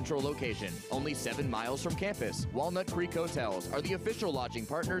one central location. Only 7 miles from campus, Walnut Creek Hotels are the official lodging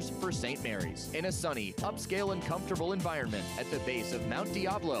partners for St. Mary's. In a sunny, upscale, and comfortable environment at the base of Mount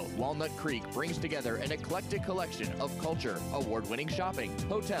Diablo, Walnut Creek brings together an eclectic collection of culture, award-winning shopping,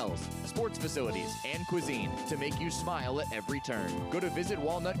 hotels, sports facilities, and cuisine to make you smile at every turn. Go to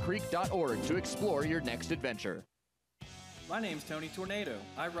visitwalnutcreek.org to explore your next adventure. My name's Tony Tornado.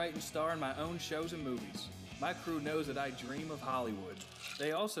 I write and star in my own shows and movies. My crew knows that I dream of Hollywood.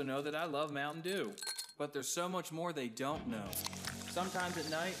 They also know that I love Mountain Dew. But there's so much more they don't know. Sometimes at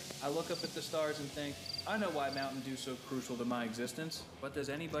night, I look up at the stars and think, I know why Mountain Dew's so crucial to my existence, but does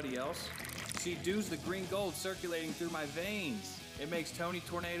anybody else? See, Dew's the green gold circulating through my veins. It makes Tony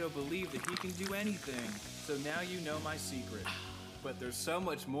Tornado believe that he can do anything. So now you know my secret. But there's so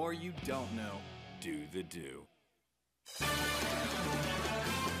much more you don't know. Do the Dew.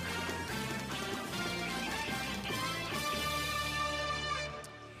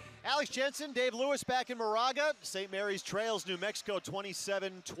 Alex Jensen, Dave Lewis back in Moraga. St. Mary's trails New Mexico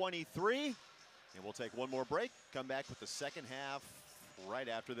 27-23. And we'll take one more break, come back with the second half right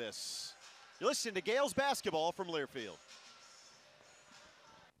after this. You're listening to Gales basketball from Learfield.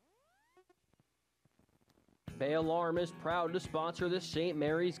 Bay Alarm is proud to sponsor the St.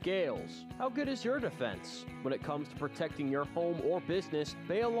 Mary's Gales. How good is your defense? When it comes to protecting your home or business,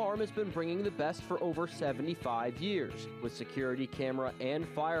 Bay Alarm has been bringing the best for over 75 years, with security camera and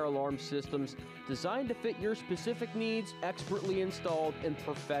fire alarm systems designed to fit your specific needs, expertly installed and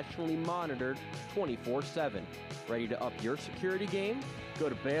professionally monitored 24/7. Ready to up your security game? Go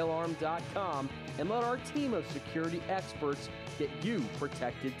to bayalarm.com and let our team of security experts get you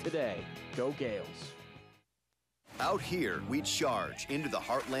protected today. Go Gales. Out here, we charge into the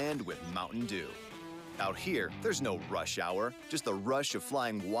heartland with Mountain Dew. Out here, there's no rush hour, just the rush of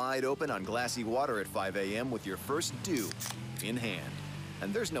flying wide open on glassy water at 5 a.m. with your first dew in hand.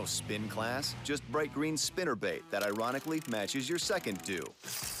 And there's no spin class, just bright green spinner bait that ironically matches your second dew.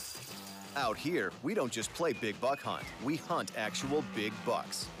 Out here, we don't just play big buck hunt, we hunt actual big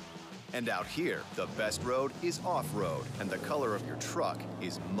bucks. And out here, the best road is off-road, and the color of your truck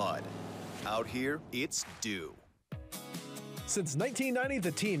is mud. Out here, it's dew. Since 1990,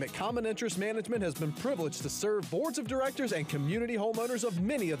 the team at Common Interest Management has been privileged to serve boards of directors and community homeowners of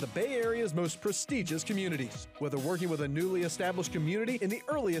many of the Bay Area's most prestigious communities. Whether working with a newly established community in the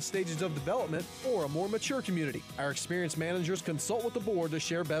earliest stages of development or a more mature community, our experienced managers consult with the board to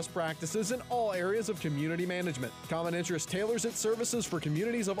share best practices in all areas of community management. Common Interest tailors its services for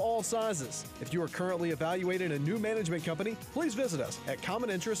communities of all sizes. If you are currently evaluating a new management company, please visit us at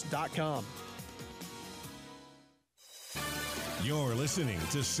commoninterest.com. You're listening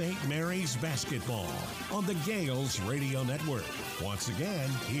to St. Mary's basketball on the Gales Radio Network. Once again,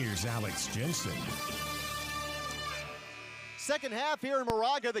 here's Alex Jensen. Second half here in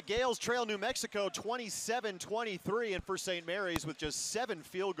Moraga, the Gales trail New Mexico 27-23, and for St. Mary's with just 7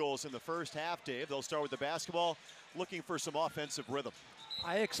 field goals in the first half, Dave. They'll start with the basketball, looking for some offensive rhythm.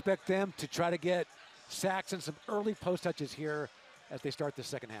 I expect them to try to get Saxon some early post touches here as they start the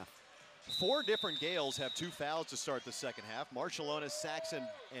second half. 4 different Gales have 2 fouls to start the second half. Marshallonis, Saxon,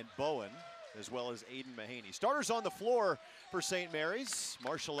 and Bowen, as well as Aiden Mahaney. Starters on the floor for St. Mary's.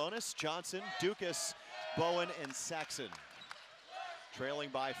 Marshallonis, Johnson, Dukas, Bowen, and Saxon. Trailing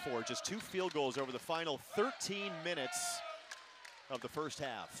by 4. Just 2 field goals over the final 13 minutes of the first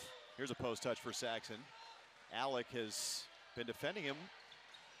half. Here's a post touch for Saxon. Alec has been defending him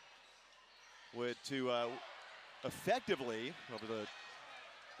effectively over the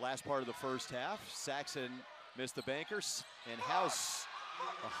last part of the first half. Saxon missed the bankers, and House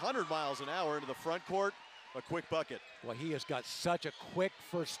 100 miles an hour into the front court. A quick bucket. Well, he has got such a quick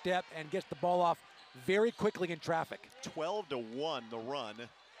first step and gets the ball off very quickly in traffic. 12-1 the run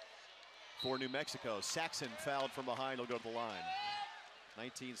for New Mexico. Saxon fouled from behind. He'll go to the line.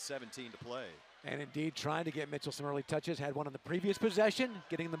 19-17 to play. And indeed trying to get Mitchell some early touches. Had one on the previous possession,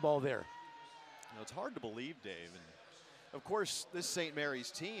 getting the ball there. You know, it's hard to believe, Dave. And of course, this St.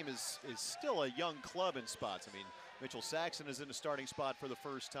 Mary's team is still a young club in spots. I mean, Mitchell Saxon is in a starting spot for the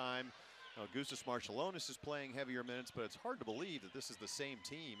first time. Augustus Marshallonis is playing heavier minutes, but it's hard to believe that this is the same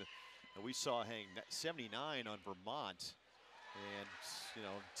team that we saw hang 79 on Vermont, and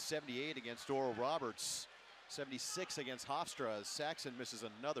 78 against Oral Roberts, 76 against Hofstra, as Saxon misses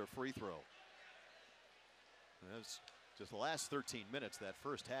another free throw. And that's just the last 13 minutes, that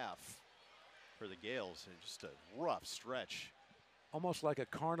first half for the Gales, and just a rough stretch. Almost like a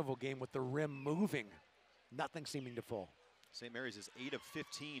carnival game with the rim moving, nothing seeming to fall. St. Mary's is 8 of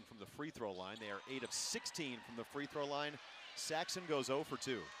 15 from the free throw line. They are 8 of 16 from the free throw line. Saxon goes 0 for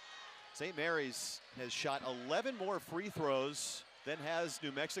 2. St. Mary's has shot 11 more free throws than has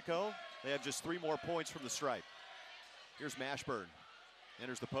New Mexico. They have just 3 more points from the stripe. Here's Mashburn.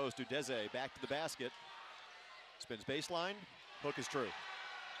 Enters the post. Udeze back to the basket. Spins baseline. Hook is true.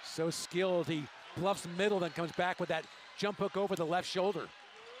 So skilled. He bluffs middle, then comes back with that jump hook over the left shoulder.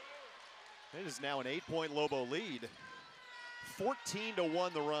 It is now an 8-point Lobo lead.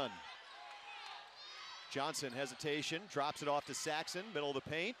 14-1 the run. Johnson hesitation, drops it off to Saxon, middle of the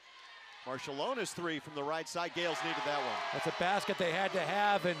paint. Marshallonis 3 from the right side. Gales needed that one. That's a basket they had to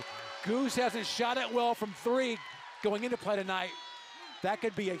have, and Goose hasn't shot it well from 3 going into play tonight. that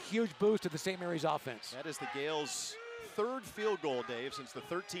could be a huge boost to the St. Mary's offense. That is the Gales' third field goal, Dave, since the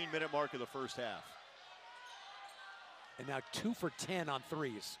 13-minute mark of the first half. And now 2 for 10 on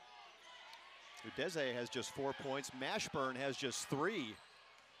threes. Udeze has just 4 points. Mashburn has just 3.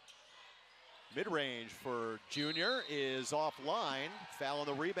 Mid-range for Junior is offline. Foul on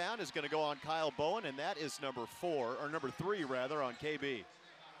the rebound is going to go on Kyle Bowen, and that is number 3 rather, on KB.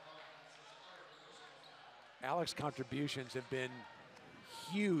 Alex's contributions have been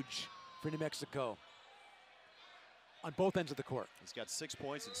huge for New Mexico on both ends of the court. He's got 6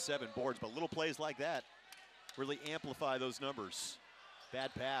 points and 7 boards, but little plays like that really amplify those numbers.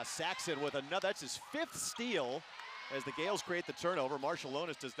 Bad pass. Saxon with another. That's his 5th steal as the Gales create the turnover.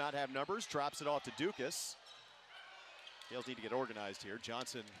 Marshallonis does not have numbers. Drops it off to Dukas. Gales need to get organized here.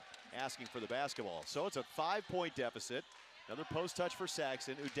 Johnson asking for the basketball. So it's a 5-point deficit. Another post touch for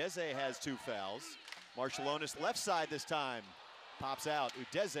Saxon. Udeze has 2 fouls. Marshallonis left side this time. Pops out.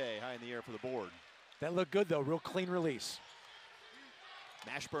 Udeze high in the air for the board. That looked good, though. Real clean release.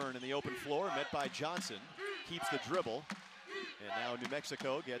 Mashburn in the open floor, met by Johnson. Keeps the dribble. And now New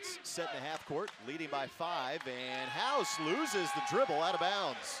Mexico gets set in the half court, leading by 5. And House loses the dribble out of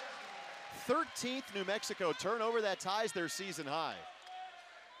bounds. 13th New Mexico turnover. That ties their season high.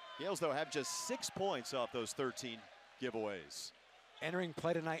 Gales, though, have just 6 points off those 13 giveaways. Entering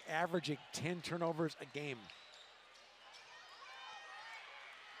play tonight, averaging 10 turnovers a game.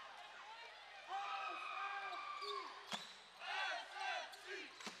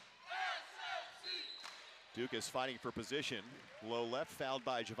 Dukas fighting for position. Low left, fouled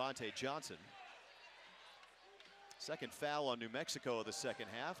by Javante Johnson. Second foul on New Mexico of the second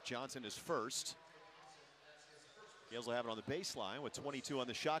half. Johnson is first. Gales will have it on the baseline with 22 on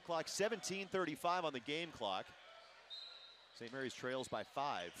the shot clock, 17:35 on the game clock. St. Mary's trails by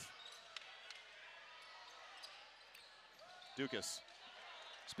 5. Dukas.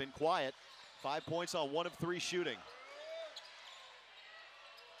 It's been quiet. 5 points on 1 of 3 shooting.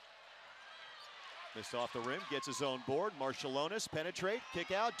 Missed off the rim, gets his own board. Marshallonis penetrate,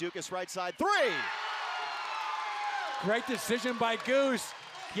 kick out. Dukas right side 3. Great decision by Goose.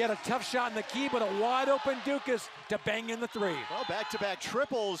 He had a tough shot in the key, but a wide open Dukas to bang in the 3. Well, back-to-back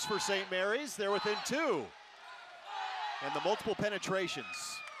triples for St. Mary's. They're within 2. And the multiple penetrations.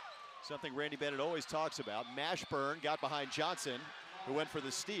 Something Randy Bennett always talks about. Mashburn got behind Johnson, who went for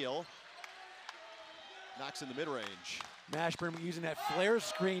the steal. Knocks in the mid-range. Mashburn using that flare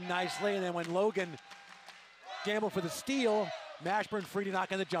screen nicely, and then when Logan gambled for the steal, Mashburn free to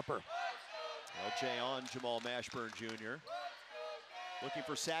knock in the jumper. LJ on Jamal Mashburn Jr. Looking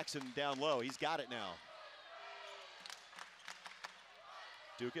for Saxon down low. He's got it now.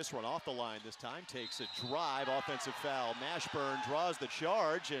 Dukas run off the line this time, takes a drive, offensive foul. Mashburn draws the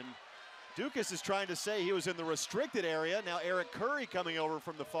charge, and Dukas is trying to say he was in the restricted area. Now Eric Curry coming over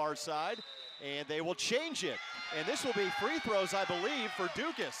from the far side, and they will change it. And this will be free throws, I believe, for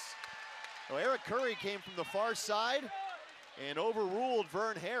Dukas. So Eric Curry came from the far side and overruled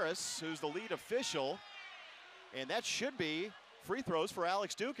Vern Harris, who's the lead official. And that should be free throws for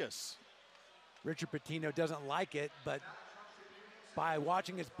Alex Dukas. Richard Pitino doesn't like it, but by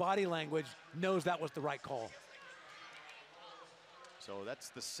watching his body language, knows that was the right call. So that's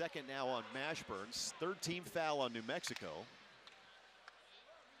the second now on Mashburn's, 3rd team foul on New Mexico.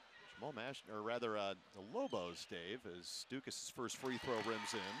 Jamal the Lobos, Dave, as Dukas' first free throw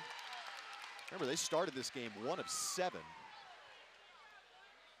rims in. Remember, they started this game 1 of 7.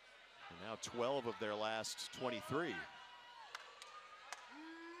 And now 12 of their last 23.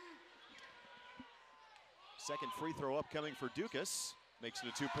 Second free throw upcoming for Dukas. Makes it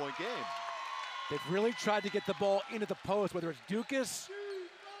a 2-point game. They've really tried to get the ball into the post, whether it's Dukas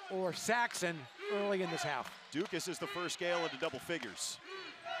or Saxon early in this half. Dukas is the first Gale into double figures.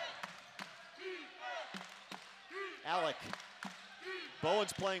 Alec.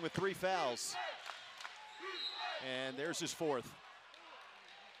 Bowen's playing with 3 fouls. And there's his 4th.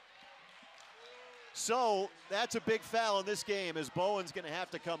 So that's a big foul in this game as Bowen's going to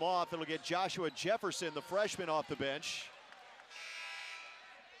have to come off. It'll get Joshua Jefferson, the freshman, off the bench.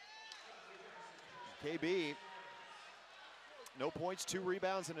 KB, no points, 2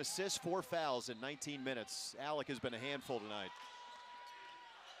 rebounds and assists, 4 fouls in 19 minutes. Alec has been a handful tonight.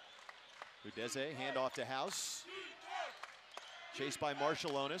 Udeze, handoff to House. Chased by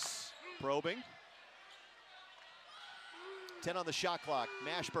Marshallonis, probing. 10 on the shot clock,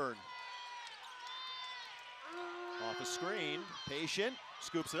 Mashburn. Off a screen, patient,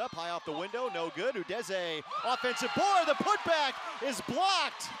 scoops it up, high off the window, no good. Udeze, offensive board, the putback is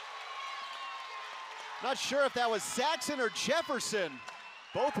blocked. Not sure if that was Saxon or Jefferson.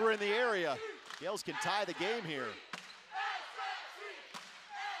 Both were in the area. Gales can tie the game here.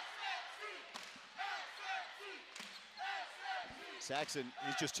 Saxon,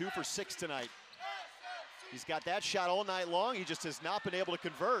 he's just 2 for 6 tonight. He's got that shot all night long. He just has not been able to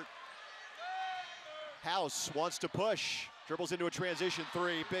convert. House wants to push. Dribbles into a transition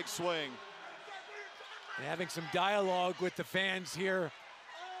 3, big swing. And having some dialogue with the fans here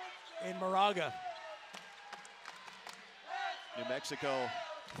in Moraga. New Mexico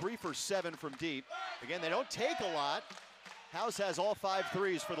 3 for 7 from deep. Again, they don't take a lot. House has all 5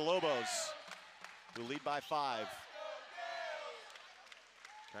 threes for the Lobos, who lead by 5.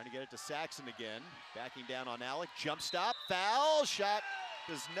 Trying to get it to Saxon again. Backing down on Alec. Jump stop. Foul. Shot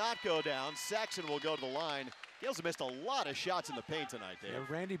does not go down. Saxon will go to the line. Gales have missed a lot of shots in the paint tonight, Dave. Yeah,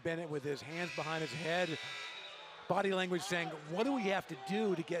 Randy Bennett with his hands behind his head. Body language saying, what do we have to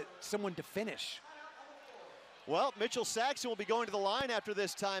do to get someone to finish? Well, Mitchell Saxon will be going to the line after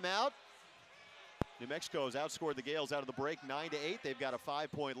this timeout. New Mexico has outscored the Gales out of the break 9-8. They've got a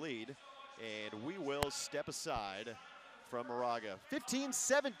 5-point lead. And we will step aside from Moraga.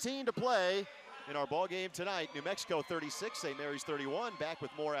 15-17 to play in our ball game tonight. New Mexico 36, St. Mary's 31. Back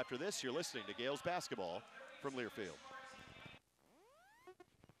with more after this. You're listening to Gales basketball from Learfield.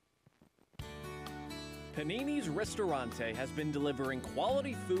 Panini's Ristorante has been delivering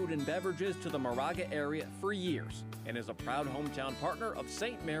quality food and beverages to the Moraga area for years and is a proud hometown partner of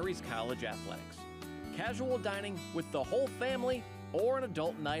St. Mary's College Athletics. Casual dining with the whole family or an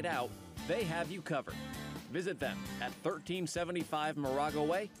adult night out, they have you covered. Visit them at 1375 Moraga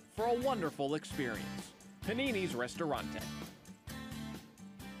Way for a wonderful experience. Panini's Ristorante.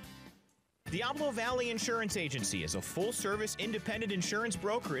 Diablo Valley Insurance Agency is a full-service independent insurance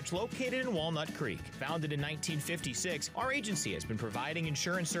brokerage located in Walnut Creek. Founded in 1956, our agency has been providing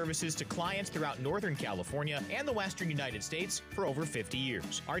insurance services to clients throughout Northern California and the Western United States for over 50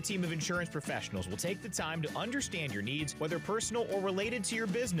 years. Our team of insurance professionals will take the time to understand your needs, whether personal or related to your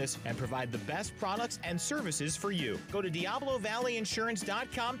business, and provide the best products and services for you. Go to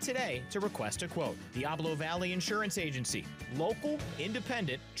DiabloValleyInsurance.com today to request a quote. Diablo Valley Insurance Agency. Local,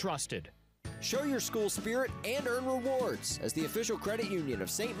 independent, trusted. Show your school spirit and earn rewards. As the official credit union of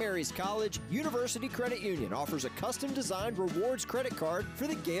St. Mary's College, University Credit Union offers a custom-designed rewards credit card for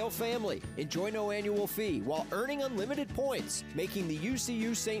the Gale family. Enjoy no annual fee while earning unlimited points, making the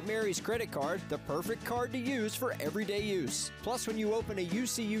UCU St. Mary's credit card the perfect card to use for everyday use. Plus, when you open a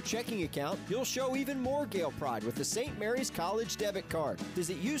UCU checking account, you'll show even more Gale pride with the St. Mary's College debit card.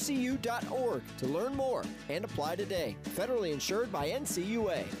 Visit ucu.org to learn more and apply today. Federally insured by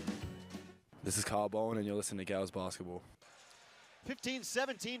NCUA. This is Kyle Bowen, and you're listening to Gales Basketball.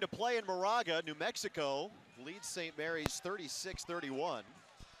 15-17 to play in Moraga. New Mexico leads St. Mary's 36-31.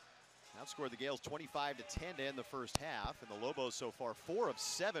 Outscored the Gales 25-10 to end the first half, and the Lobos so far 4 of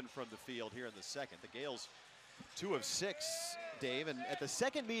 7 from the field here in the second. The Gales 2 of 6, Dave, and at the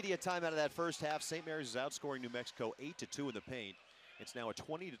second media time out of that first half, St. Mary's is outscoring New Mexico 8-2 in the paint. It's now a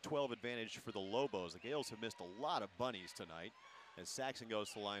 20-12 advantage for the Lobos. The Gales have missed a lot of bunnies tonight. As Saxon goes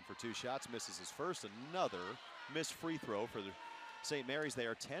to the line for 2 shots, misses his first. Another missed free throw for the St. Mary's. They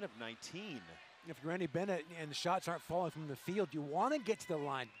are 10 of 19. If you're Randy Bennett and the shots aren't falling from the field, you want to get to the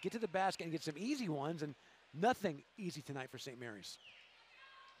line, get to the basket and get some easy ones, and nothing easy tonight for St. Mary's.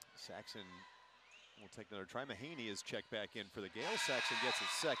 Saxon will take another try. Mahaney is checked back in for the Gales. Saxon gets his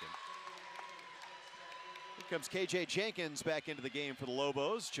second. Here comes KJ Jenkins back into the game for the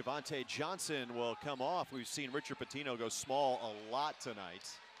Lobos. Javante Johnson will come off. We've seen Richard Patino go small a lot tonight.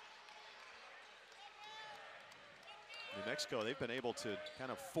 New Mexico, they've been able to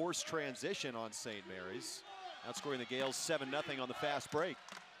kind of force transition on St. Mary's. Outscoring the Gales 7-0 on the fast break.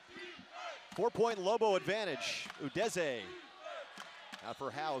 4-point Lobo advantage. Udeze out for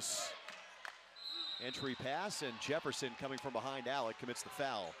House. Entry pass, and Jefferson coming from behind Alec commits the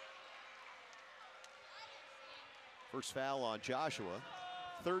foul. First foul on Joshua.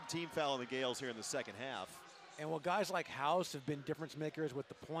 3rd team foul on the Gales here in the second half. And while guys like House have been difference makers with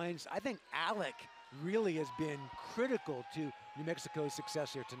the points, I think Alec really has been critical to New Mexico's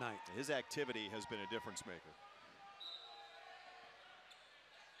success here tonight. His activity has been a difference maker.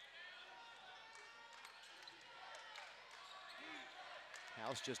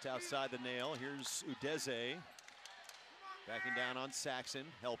 House just outside the nail. Here's Udeze. Backing down on Saxon.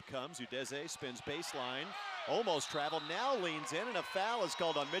 Help comes. Udeze spins baseline. Almost traveled. Now leans in, and a foul is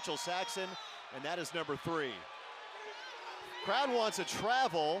called on Mitchell Saxon, and that is number 3. Crowd wants a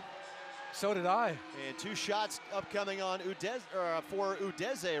travel. So did I. And 2 shots upcoming on for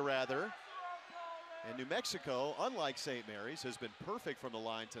Udeze, rather. And New Mexico, unlike St. Mary's, has been perfect from the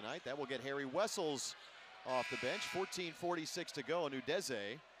line tonight. That will get Harry Wessels off the bench. 14:46 to go, and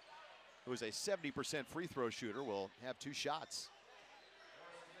Udeze, who is a 70% free throw shooter, will have 2 shots.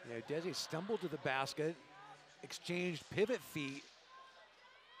 Yeah, Udeze stumbled to the basket, exchanged pivot feet,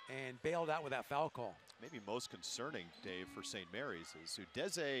 and bailed out with that foul call. Maybe most concerning, Dave, for St. Mary's is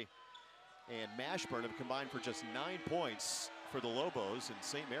Udeze and Mashburn have combined for just 9 points for the Lobos, and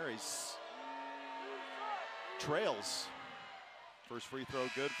St. Mary's trails. First free throw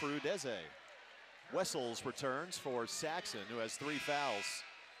good for Udeze. Wessels returns for Saxon, who has 3 fouls.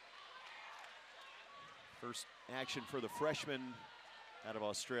 First action for the freshman out of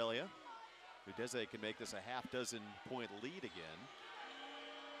Australia. Udeze can make this a half-dozen-point lead again.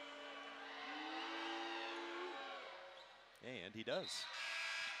 And he does.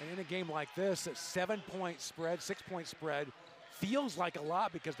 And in a game like this, a 7-point spread, 6-point spread, feels like a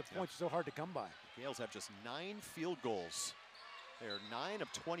lot because the points are so hard to come by. The Gales have just 9 field goals. They are 9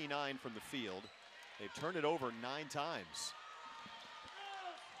 of 29 from the field. They've turned it over 9 times.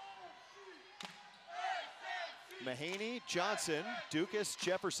 Mahaney, Johnson, Dukas,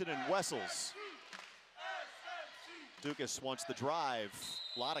 Jefferson, and Wessels. Dukas wants the drive.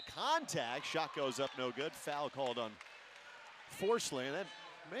 A lot of contact. Shot goes up, no good. Foul called on Forsling. That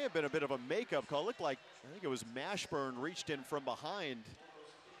may have been a bit of a makeup call. Looked like, I think it was Mashburn reached in from behind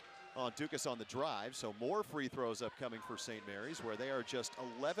on Dukas on the drive. So more free throws upcoming for St. Mary's, where they are just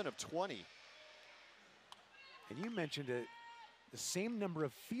 11 of 20. And you mentioned it, the same number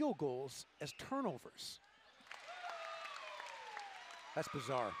of field goals as turnovers. That's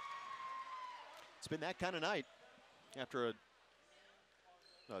bizarre. It's been that kind of night after a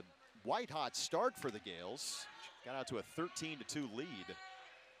white-hot start for the Gales. Got out to a 13-2 lead.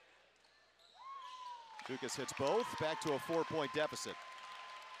 Dukas hits both, back to a 4-point deficit.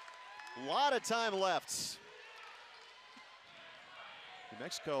 A lot of time left. New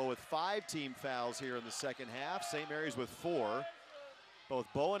Mexico with 5 team fouls here in the second half. St. Mary's with 4. Both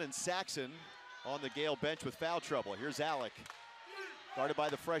Bowen and Saxon on the Gale bench with foul trouble. Here's Alec. Guarded by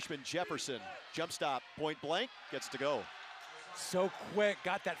the freshman Jefferson. Jump stop, point blank, gets to go. So quick,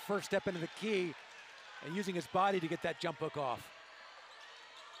 got that first step into the key and using his body to get that jump hook off.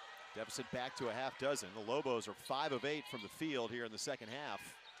 Deficit back to a half dozen. The Lobos are 5 of 8 from the field here in the second half.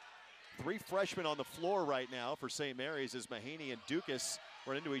 3 freshmen on the floor right now for St. Mary's as Mahaney and Dukas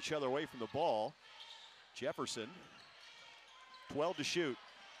run into each other away from the ball. Jefferson, 12 to shoot.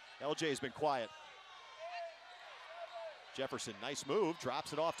 LJ's been quiet. Jefferson, nice move,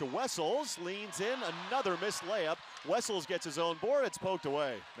 drops it off to Wessels, leans in, another missed layup. Wessels gets his own board, it's poked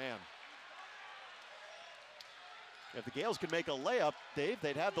away. Man. If the Gales can make a layup, Dave,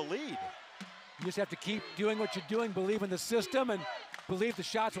 they'd have the lead. You just have to keep doing what you're doing, believe in the system, and believe the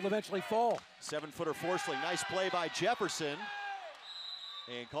shots will eventually fall. 7-footer Forsling, nice play by Jefferson.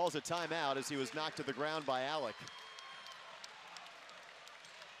 And calls a timeout as he was knocked to the ground by Alec.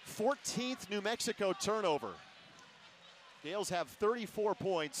 14th New Mexico turnover. Gales have 34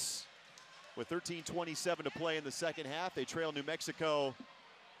 points with 13:27 to play in the second half. They trail New Mexico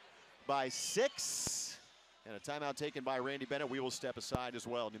by 6. And a timeout taken by Randy Bennett. We will step aside as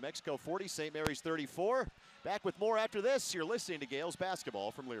well. New Mexico 40, St. Mary's 34. Back with more after this. You're listening to Gales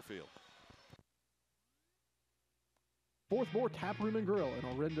basketball from Learfield. Fourth Board Tap Room and Grill in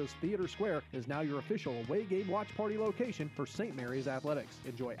Orendo's Theater Square is now your official away game watch party location for St. Mary's Athletics.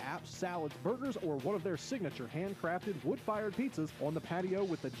 Enjoy apps, salads, burgers, or one of their signature handcrafted wood-fired pizzas on the patio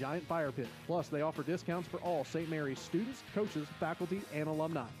with the giant fire pit. Plus, they offer discounts for all St. Mary's students, coaches, faculty, and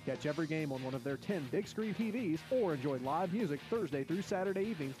alumni. Catch every game on one of their 10 big screen TVs or enjoy live music Thursday through Saturday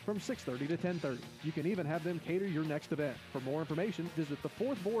evenings from 6:30 to 10:30. You can even have them cater your next event. For more information, visit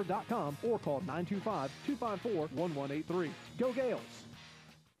thefourthboard.com or call 925-254-1183. Go Gales!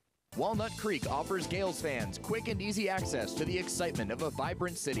 Walnut Creek offers Gales fans quick and easy access to the excitement of a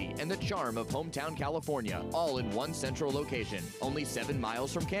vibrant city and the charm of hometown California, all in one central location. Only 7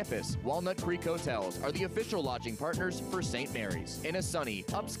 miles from campus, Walnut Creek Hotels are the official lodging partners for St. Mary's. In a sunny,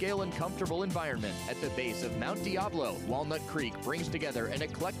 upscale, and comfortable environment at the base of Mount Diablo, Walnut Creek brings together an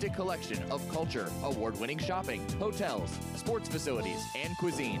eclectic collection of culture, award-winning shopping, hotels, sports facilities, and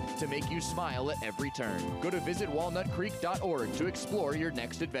cuisine to make you smile at every turn. Go to visitwalnutcreek.org to explore your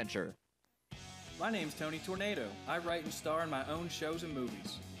next adventure. My name's Tony Tornado. I write and star in my own shows and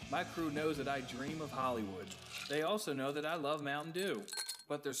movies. My crew knows that I dream of Hollywood. They also know that I love Mountain Dew.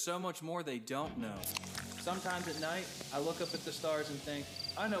 But there's so much more they don't know. Sometimes at night, I look up at the stars and think,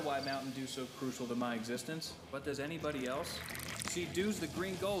 I know why Mountain Dew's so crucial to my existence, but does anybody else? See, Dew's the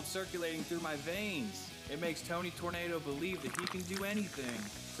green gold circulating through my veins. It makes Tony Tornado believe that he can do anything.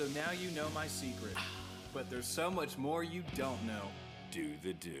 So now you know my secret. But there's so much more you don't know. Do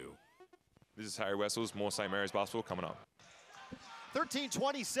the Dew. This is Harry Wessels, more St. Mary's basketball coming up.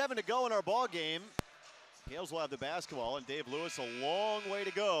 13:27 to go in our ball game. Gales will have the basketball, and Dave Lewis a long way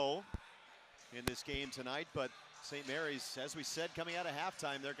to go in this game tonight, but St. Mary's, as we said, coming out of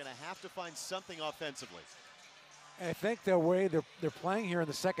halftime, they're going to have to find something offensively. And I think the way they're playing here in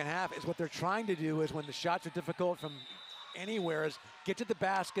the second half is what they're trying to do is when the shots are difficult from anywhere is get to the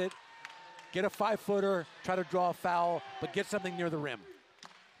basket, get a 5-footer, try to draw a foul, but get something near the rim.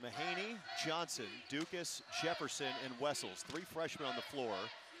 Mahaney, Johnson, Dukas, Jefferson, and Wessels. 3 freshmen on the floor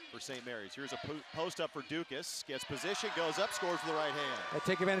for St. Mary's. Here's a post up for Dukas. Gets position, goes up, scores with the right hand. They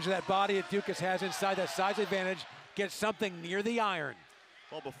take advantage of that body that Dukas has inside, that size advantage, get something near the iron.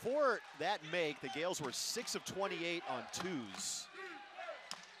 Well, before that make, the Gales were 6 of 28 on twos.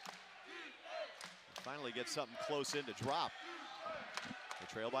 Finally get something close in to drop.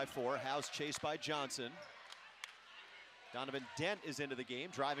 They trail by 4. House chased by Johnson. Donovan Dent is into the game,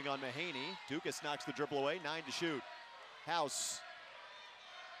 driving on Mahaney. Dukas knocks the dribble away, 9 to shoot. House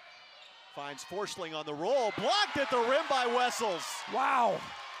finds Forsling on the roll, blocked at the rim by Wessels. Wow.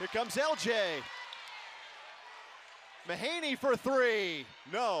 Here comes LJ. Mahaney for 3,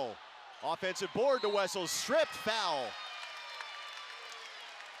 no. Offensive board to Wessels, stripped, foul.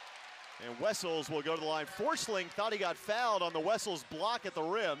 And Wessels will go to the line. Forsling thought he got fouled on the Wessels block at the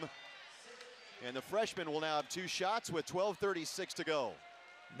rim. And the freshman will now have 2 shots with 12:36 to go.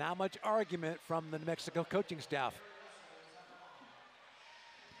 Not much argument from the New Mexico coaching staff.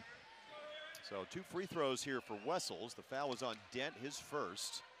 So 2 free throws here for Wessels. The foul was on Dent, his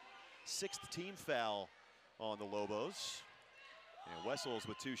first. 6th team foul on the Lobos. And Wessels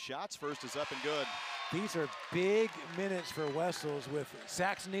with 2 shots. First is up and good. These are big minutes for Wessels with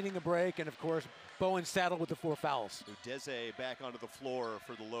Saxon needing a break and, of course, Bowen saddled with the 4 fouls. Udeze back onto the floor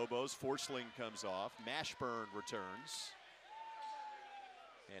for the Lobos. Forsling comes off. Mashburn returns.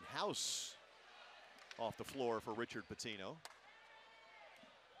 And House off the floor for Richard Pitino.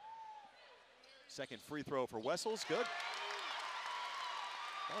 Second free throw for Wessels, good.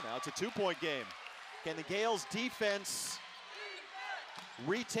 Oh, now it's a 2-point game. Can the Gales defense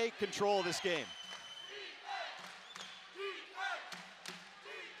retake control of this game?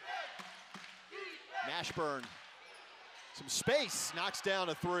 Mashburn, some space, knocks down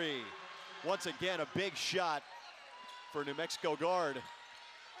a 3. Once again, a big shot for New Mexico guard.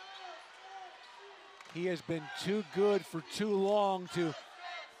 He has been too good for too long to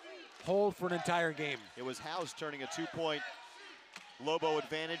hold for an entire game. It was House turning a 2-point Lobo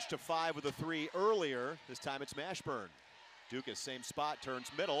advantage to 5 with a 3 earlier. This time it's Mashburn. Dukas, same spot, turns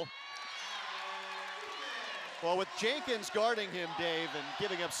middle. Well, with Jenkins guarding him, Dave, and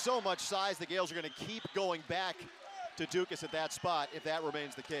giving up so much size, the Gales are going to keep going back to Dukas at that spot if that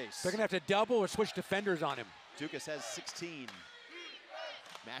remains the case. They're going to have to double or switch defenders on him. Dukas has 16.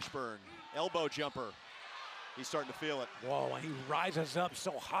 Mashburn, elbow jumper. He's starting to feel it. Whoa, and he rises up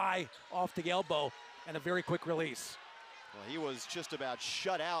so high off the elbow and a very quick release. Well, he was just about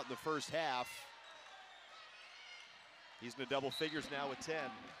shut out in the first half. He's in the double figures now with 10.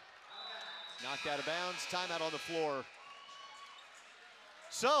 Knocked out of bounds, timeout on the floor.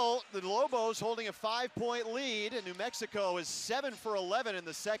 So the Lobos holding a 5-point lead, and New Mexico is 7 for 11 in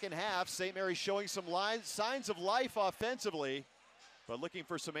the second half. St. Mary's showing some signs of life offensively, but looking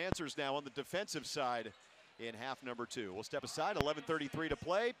for some answers now on the defensive side in half number 2. We'll step aside, 11:33 to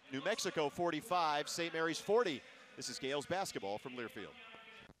play. New Mexico 45, St. Mary's 40. This is Gales basketball from Learfield.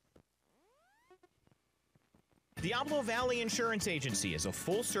 Diablo Valley Insurance Agency is a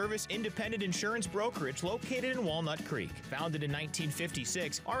full-service independent insurance brokerage located in Walnut Creek. Founded in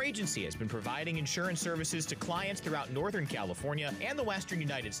 1956, our agency has been providing insurance services to clients throughout Northern California and the Western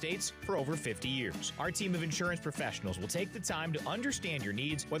United States for over 50 years. Our team of insurance professionals will take the time to understand your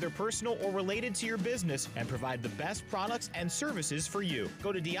needs, whether personal or related to your business, and provide the best products and services for you.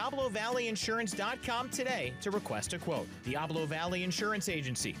 Go to DiabloValleyInsurance.com today to request a quote. Diablo Valley Insurance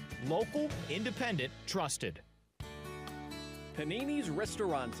Agency. Local, independent, trusted. Panini's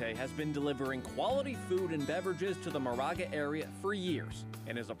Ristorante has been delivering quality food and beverages to the Moraga area for years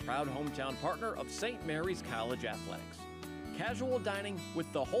and is a proud hometown partner of St. Mary's College Athletics. Casual dining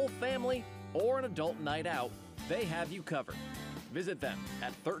with the whole family or an adult night out, they have you covered. Visit them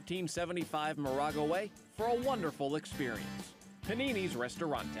at 1375 Moraga Way for a wonderful experience. Panini's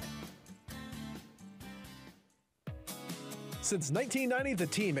Ristorante. Since 1990, the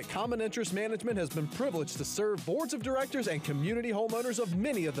team at Common Interest Management has been privileged to serve boards of directors and community homeowners of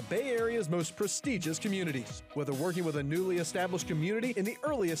many of the Bay Area's most prestigious communities. Whether working with a newly established community in the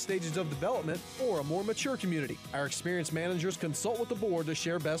earliest stages of development or a more mature community, our experienced managers consult with the board to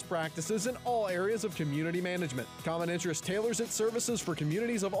share best practices in all areas of community management. Common Interest tailors its services for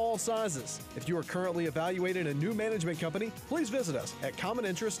communities of all sizes. If you are currently evaluating a new management company, please visit us at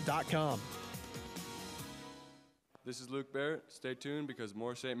commoninterest.com. This is Luke Barrett. Stay tuned because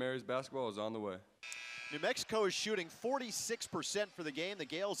more St. Mary's basketball is on the way. New Mexico is shooting 46% for the game. The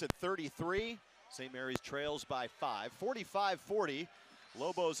Gales at 33. St. Mary's trails by 5. 45-40.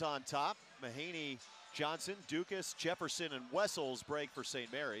 Lobos on top. Mahaney, Johnson, Dukas, Jefferson, and Wessels break for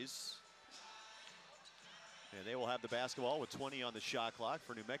St. Mary's. And they will have the basketball with 20 on the shot clock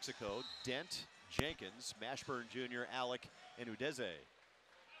for New Mexico. Dent, Jenkins, Mashburn Jr., Alec, and Udeze.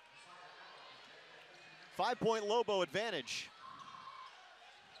 5-point Lobo advantage.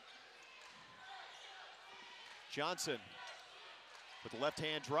 Johnson with the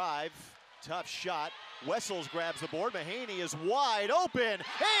left-hand drive. Tough shot. Wessels grabs the board. Mahaney is wide open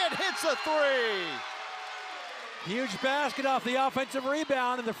and hits a three. Huge basket off the offensive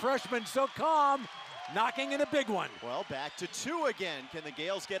rebound, and the freshman so calm, knocking in a big one. Well, back to 2 again. Can the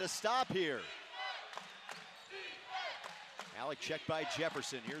Gales get a stop here? Alec checked by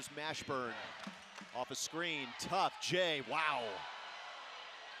Jefferson. Here's Mashburn. Off a screen. Tough. Jay. Wow.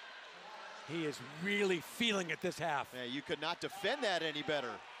 He is really feeling it this half. Yeah, you could not defend that any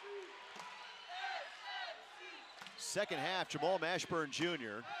better. Second half, Jamal Mashburn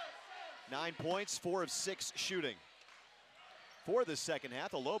Jr. 9 points, 4 of 6 shooting. For the second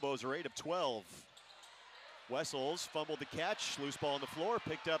half, the Lobos are 8 of 12. Wessels fumbled the catch, loose ball on the floor,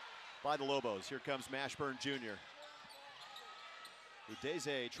 picked up by the Lobos. Here comes Mashburn Jr.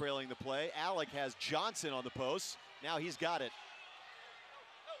 Udeze trailing the play. Alec has Johnson on the post. Now he's got it.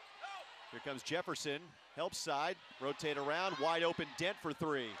 Here comes Jefferson, help side, rotate around, wide open Dent for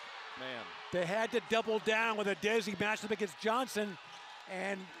 3. Man. They had to double down with a Udeze matched up against Johnson,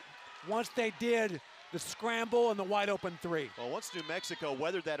 and once they did, the scramble and the wide open 3. Well, once New Mexico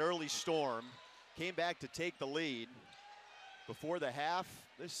weathered that early storm, came back to take the lead before the half,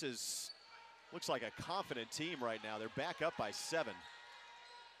 looks like a confident team right now. They're back up by 7.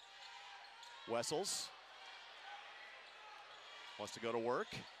 Wessels wants to go to work.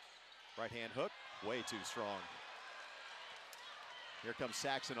 Right hand hook, way too strong. Here comes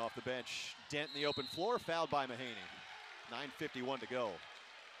Saxon off the bench. Dent in the open floor, fouled by Mahaney. 9:51 to go.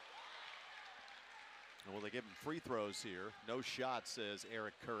 And will they give him free throws here? No shots, says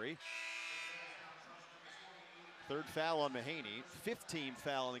Eric Curry. Third foul on Mahaney. 15th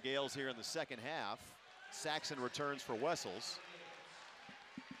foul on the Gales here in the second half. Saxon returns for Wessels.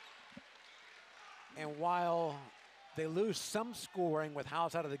 And while they lose some scoring with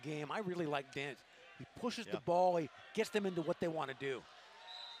House out of the game, I really like Dent. He pushes the ball, he gets them into what they want to do.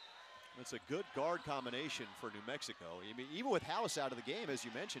 It's a good guard combination for New Mexico. I mean, even with House out of the game, as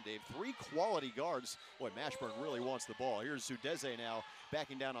you mentioned, Dave, 3 quality guards. Boy, Mashburn really wants the ball. Here's Udeze now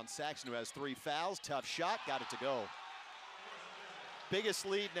backing down on Saxon, who has 3 fouls. Tough shot, got it to go. Biggest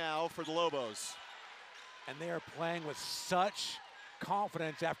lead now for the Lobos. And they are playing with such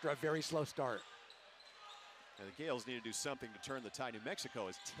confidence after a very slow start. And the Gales need to do something to turn the tide. New Mexico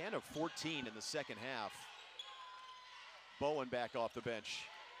is 10 of 14 in the second half. Bowen back off the bench.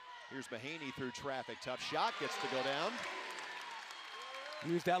 Here's Mahaney through traffic. Tough shot, gets to go down.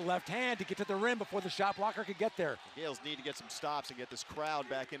 Use that left hand to get to the rim before the shot blocker could get there. The Gales need to get some stops and get this crowd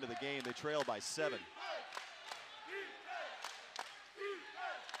back into the game. They trail by 7.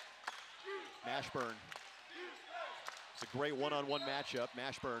 Mashburn. It's a great one-on-one matchup.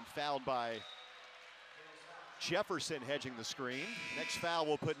 Mashburn fouled by Jefferson hedging the screen. Next foul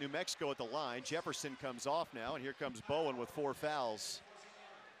will put New Mexico at the line. Jefferson comes off now, and here comes Bowen with 4 fouls.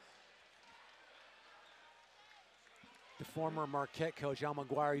 The former Marquette coach, Al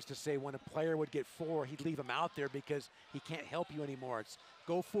McGuire, used to say when a player would get 4, he'd leave him out there because he can't help you anymore. It's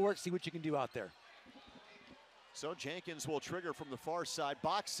go for it, see what you can do out there. So Jenkins will trigger from the far side.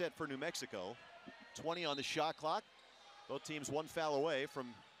 Box set for New Mexico. 20 on the shot clock. Both teams 1 foul away from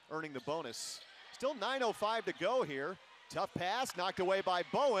earning the bonus. Still 9:05 to go here. Tough pass, knocked away by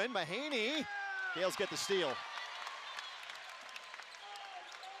Bowen. Mahaney, Gales get the steal.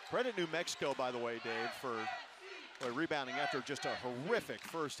 Credit New Mexico, by the way, Dave, for rebounding after just a horrific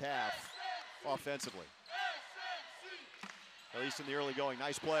first half offensively. At least in the early going.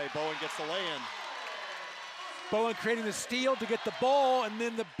 Nice play. Bowen gets the lay-in. Bowen creating the steal to get the ball, and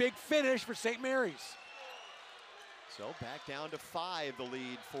then the big finish for St. Mary's. So back down to 5, the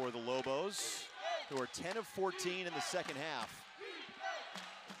lead for the Lobos, who are 10 of 14 in the second half.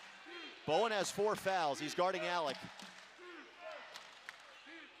 Bowen has 4 fouls. He's guarding Alec.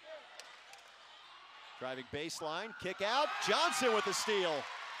 Driving baseline, kick out. Johnson with the steal.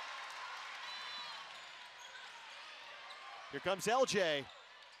 Here comes LJ.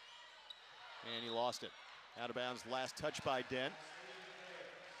 And he lost it. Out of bounds, last touch by Dent.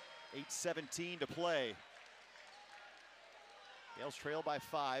 8:17 to play. Gales trail by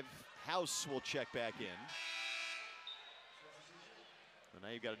 5. House will check back in. now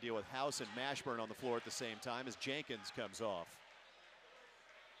you've got to deal with House and Mashburn on the floor at the same time as Jenkins comes off.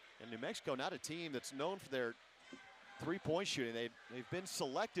 And New Mexico, not a team that's known for their three-point shooting. They've been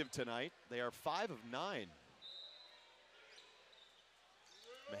selective tonight. They are 5 of 9.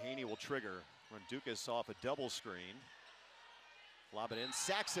 Mahaney will trigger. Rundukas off a double screen. Lob it in.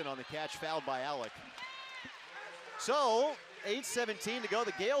 Saxon on the catch, fouled by Alec. So, 8:17 to go.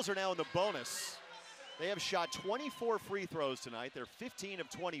 The Gales are now in the bonus. They have shot 24 free throws tonight. They're 15 of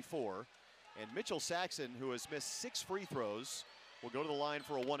 24. And Mitchell Saxon, who has missed 6 free throws, will go to the line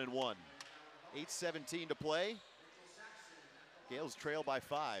for a 1-and-1. 8:17 to play. Gales trail by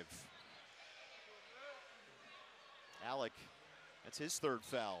 5. Alec, that's his 3rd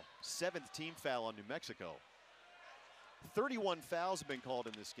foul. 7th team foul on New Mexico. 31 fouls have been called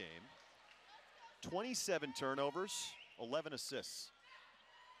in this game. 27 turnovers, 11 assists.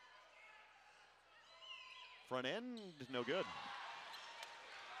 Front end, no good.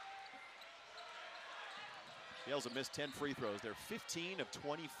 Gales have missed 10 free throws. They're 15 of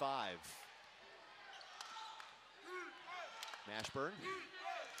 25. Mashburn.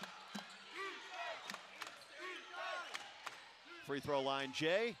 Free throw line,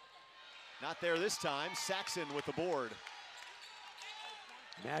 Jay. Not there this time. Saxon with the board.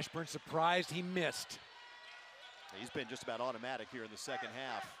 Mashburn surprised he missed. He's been just about automatic here in the second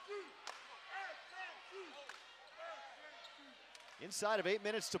half. Inside of 8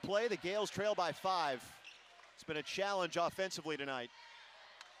 minutes to play, the Gales trail by 5. It's been a challenge offensively tonight.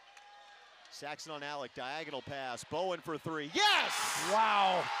 Saxon on Alec, diagonal pass. Bowen for 3. Yes!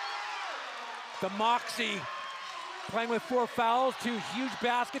 Wow. The Moxie playing with 4 fouls, 2 huge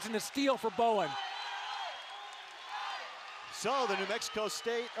baskets, and a steal for Bowen. So the New Mexico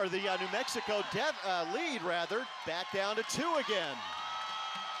State, or the New Mexico lead rather, back down to 2 again.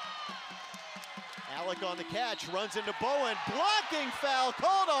 Alec on the catch, runs into Bowen. Blocking foul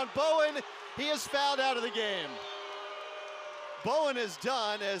called on Bowen. He is fouled out of the game. Bowen is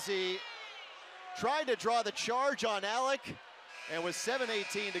done as he tried to draw the charge on Alec. And with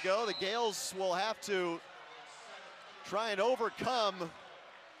 7:18 to go, the Gales will have to try and overcome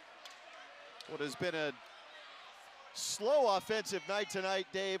what has been a slow offensive night tonight,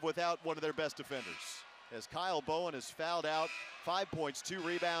 Dave, without one of their best defenders. As Kyle Bowen is fouled out, 5 points, 2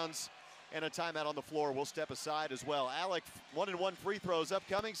 rebounds, and a timeout on the floor. We'll step aside as well. Alec, 1-and-1 free throws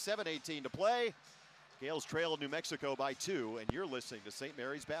upcoming, 7:18 to play. Gales trail New Mexico by 2, and you're listening to St.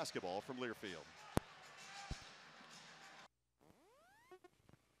 Mary's basketball from Learfield.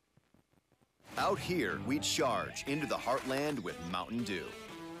 Out here, we charge into the heartland with Mountain Dew.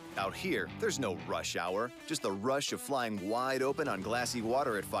 Out here, there's no rush hour, just the rush of flying wide open on glassy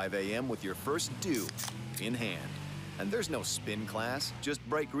water at 5 a.m. with your first dew in hand. And there's no spin class, just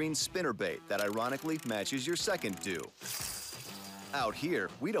bright green spinnerbait that ironically matches your second dew. Out here,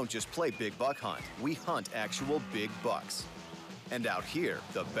 we don't just play big buck hunt, we hunt actual big bucks. And out here,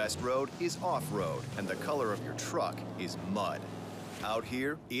 the best road is off-road, and the color of your truck is mud. Out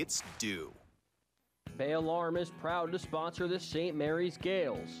here, it's dew. Bay Alarm is proud to sponsor the St. Mary's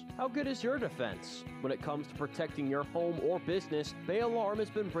Gales. How good is your defense? When it comes to protecting your home or business, Bay Alarm has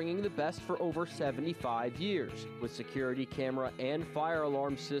been bringing the best for over 75 years, with security camera and fire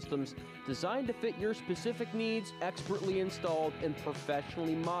alarm systems designed to fit your specific needs, expertly installed and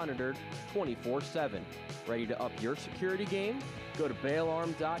professionally monitored 24/7. Ready to up your security game? Go to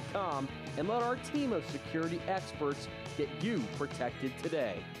bayalarm.com and let our team of security experts get you protected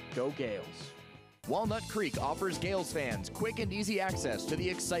today. Go Gales. Walnut Creek offers Gales fans quick and easy access to the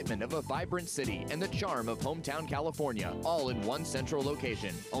excitement of a vibrant city and the charm of hometown California, all in one central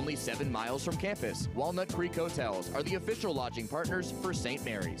location. Only 7 miles from campus, Walnut Creek Hotels are the official lodging partners for St.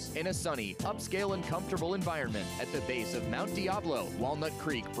 Mary's. In a sunny, upscale, and comfortable environment at the base of Mount Diablo, Walnut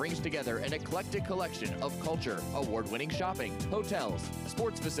Creek brings together an eclectic collection of culture, award-winning shopping, hotels,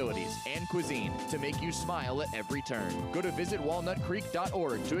 sports facilities, and cuisine to make you smile at every turn. Go to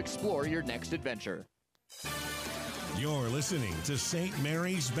visitwalnutcreek.org to explore your next adventure. You're listening to St.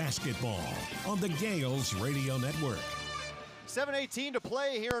 Mary's basketball on the Gales Radio Network. 7:18 to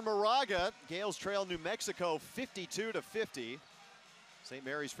play here in Moraga. Gales trail New Mexico 52-50. St.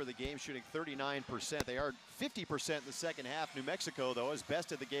 Mary's for the game shooting 39%. They are 50% in the second half. New Mexico, though, has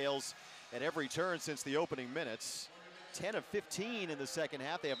bested the Gales at every turn since the opening minutes. 10 of 15 in the second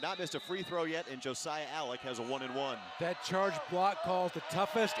half. They have not missed a free throw yet, and Josiah Alec has a 1-and-1. That charge block call is the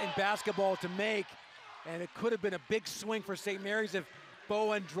toughest in basketball to make, and it could have been a big swing for St. Mary's if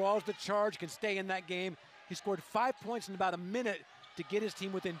Bowen draws the charge, can stay in that game. He scored 5 points in about a minute to get his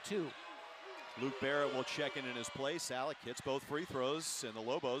team within 2. Luke Barrett will check in his place. Alec hits both free throws, and the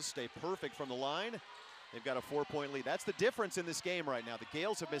Lobos stay perfect from the line. They've got a 4-point lead. That's the difference in this game right now. The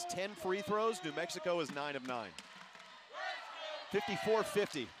Gales have missed 10 free throws. New Mexico is 9 of 9.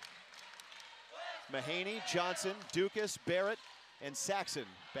 54-50. Mahaney, Johnson, Dukas, Barrett, and Saxon.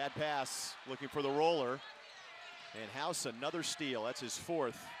 Bad pass, looking for the roller. And House, another steal. That's his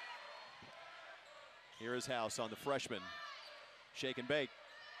 4th. Here is House on the freshman. Shake and bake.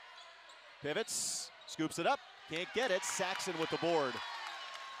 Pivots, scoops it up, can't get it. Saxon with the board.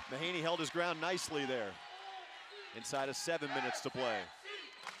 Mahaney held his ground nicely there. Inside of 7 minutes to play.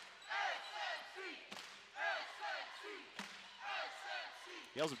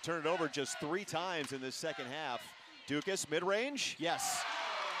 Gales have turned it over just 3 times in this second half. Dukas, mid-range, yes.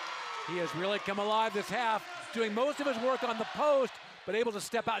 He has really come alive this half, doing most of his work on the post, but able to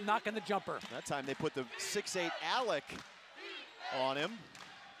step out and knock in the jumper. That time they put the 6'8" Alec on him.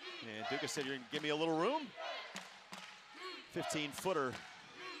 And Dukas said, "You're gonna give me a little room?" 15-footer.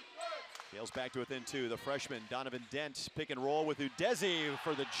 Gales back to within 2. The freshman, Donovan Dent, pick and roll with Udeze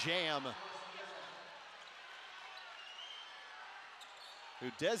for the jam.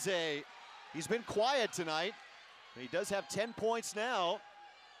 Udeze, he's been quiet tonight. He does have 10 points now.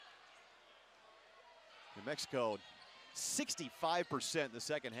 New Mexico, 65% in the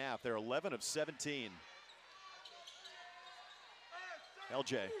second half. They're 11 of 17.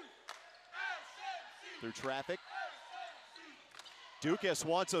 LJ through traffic. Dukas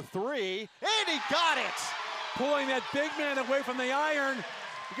wants a 3, and he got it! Pulling that big man away from the iron.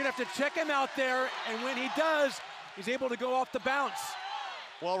 You're gonna have to check him out there, and when he does, he's able to go off the bounce.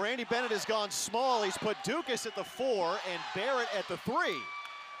 Well, Randy Bennett has gone small. He's put Dukas at the 4 and Barrett at the 3.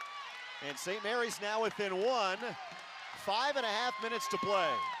 And St. Mary's now within 1. 5.5 minutes to play.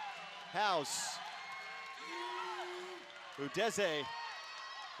 House. Udeze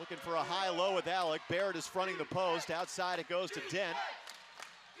looking for a high-low with Alec. Barrett is fronting the post. Outside it goes to Dent.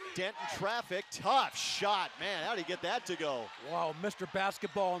 Dent in traffic. Tough shot. Man, how did he get that to go? Wow, Mr.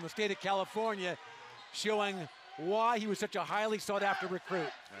 Basketball in the state of California showing why he was such a highly sought-after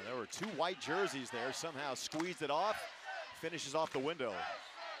recruit. And there were 2 white jerseys there. Somehow squeezed it off. Finishes off the window.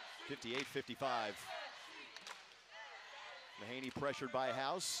 58-55. Mahaney pressured by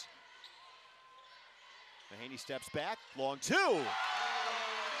House. Mahaney steps back. Long 2.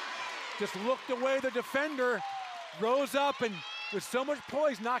 Just looked away the defender. Rose up and with so much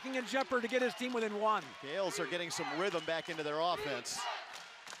poise, knocking a jumper to get his team within 1. Gales are getting some rhythm back into their offense.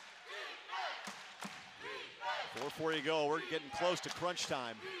 4:40 to go. We're getting close to crunch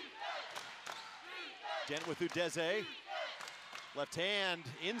time. Dent with Udeze. Left hand,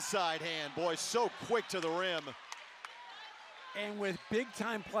 inside hand. Boy, so quick to the rim. And with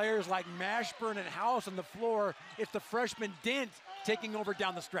big-time players like Mashburn and House on the floor, it's the freshman Dent taking over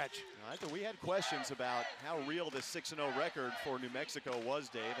down the stretch. I think we had questions about how real this 6-0 record for New Mexico was,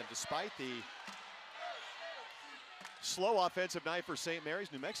 Dave. And despite the slow offensive night for St.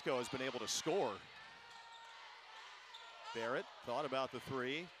 Mary's, New Mexico has been able to score. Barrett thought about the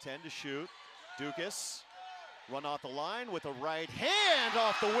 3, 10 to shoot. Dukas run off the line with a right hand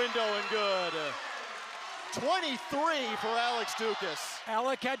off the window and good. 23 for Alex Dukas.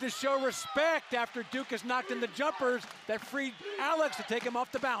 Alec had to show respect after Dukas knocked in the jumpers that freed Alex to take him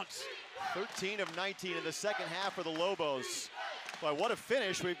off the bounce. 13 of 19 in the second half for the Lobos. Boy, what a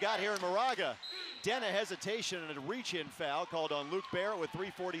finish we've got here in Moraga. Dent a hesitation and a reach-in foul called on Luke Barrett with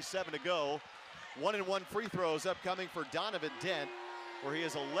 3:47 to go. 1-and-1 free throws upcoming for Donovan Dent, where he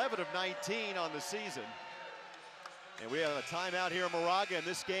is 11 of 19 on the season. And we have a timeout here in Moraga, and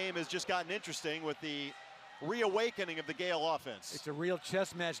this game has just gotten interesting with the reawakening of the Gale offense. It's a real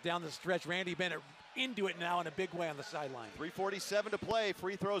chess match down the stretch. Randy Bennett into it now in a big way on the sideline. 3:47 to play.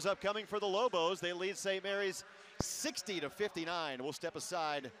 Free throws upcoming for the Lobos. They lead St. Mary's 60-59. We'll step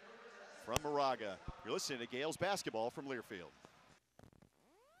aside from Moraga. You're listening to Gales basketball from Learfield.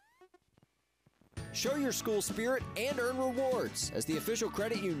 Show your school spirit and earn rewards. As the official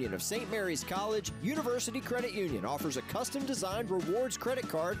credit union of St. Mary's College, University Credit Union offers a custom-designed rewards credit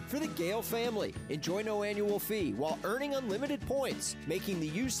card for the Gale family. Enjoy no annual fee while earning unlimited points, making the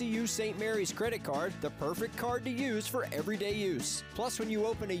UCU St. Mary's credit card the perfect card to use for everyday use. Plus, when you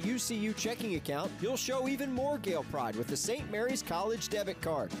open a UCU checking account, you'll show even more Gale pride with the St. Mary's College debit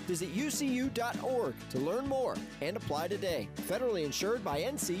card. Visit ucu.org to learn more and apply today. Federally insured by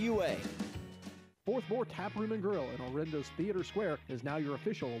NCUA. Fourth Board Tap Room and Grill in Orinda's Theater Square is now your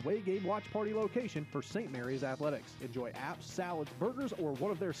official away game watch party location for St. Mary's Athletics. Enjoy apps, salads, burgers, or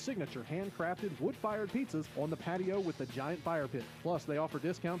one of their signature handcrafted wood-fired pizzas on the patio with the giant fire pit. Plus, they offer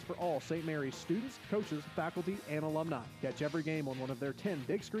discounts for all St. Mary's students, coaches, faculty, and alumni. Catch every game on one of their 10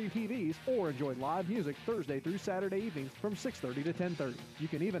 big screen TVs or enjoy live music Thursday through Saturday evenings from 6:30 to 10:30. You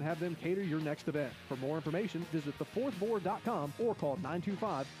can even have them cater your next event. For more information, visit thefourthboard.com or call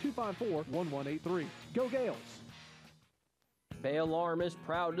 925-254-1183. Go Gales! Bay Alarm is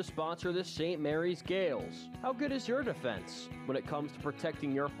proud to sponsor the St. Mary's Gales. How good is your defense? When it comes to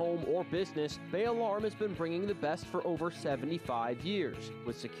protecting your home or business, Bay Alarm has been bringing the best for over 75 years,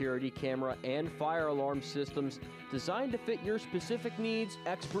 with security camera and fire alarm systems designed to fit your specific needs,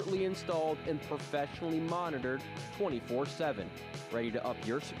 expertly installed and professionally monitored 24/7. Ready to up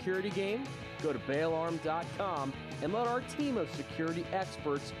your security game? Go to bayalarm.com and let our team of security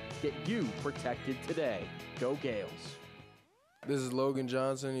experts get you protected today. Go Gales. This is Logan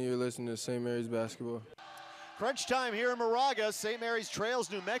Johnson, and you're listening to St. Mary's Basketball. Crunch time here in Moraga. St. Mary's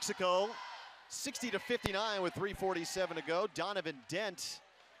trails New Mexico 60-59 with 3:47 to go. Donovan Dent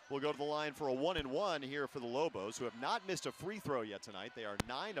will go to the line for a 1-and-1 here for the Lobos, who have not missed a free throw yet tonight. They are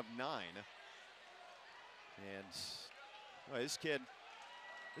 9 of 9. And well, this kid,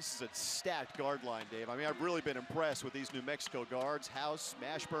 this is a stacked guard line, Dave. I mean, I've really been impressed with these New Mexico guards. House,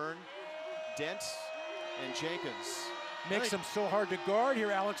 Mashburn, Dent, and Jenkins. Makes them so hard to guard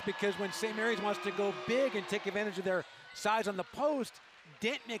here, Alex, because when St. Mary's wants to go big and take advantage of their size on the post,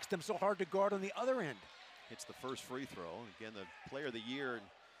 Dent makes them so hard to guard on the other end. Hits the first free throw. Again, the player of the year in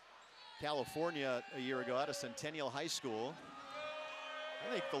California a year ago out of Centennial High School.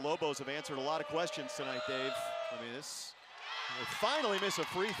 I think the Lobos have answered a lot of questions tonight, Dave. I mean, they finally miss a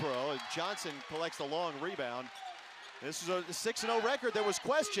free throw, and Johnson collects the long rebound. This is a 6-0 record that was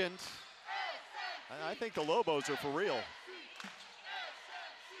questioned. I think the Lobos are for real.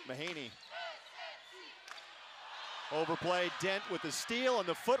 Mahaney. Overplay, Dent with the steal and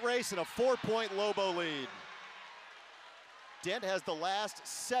the foot race and a 4-point Lobo lead. Dent has the last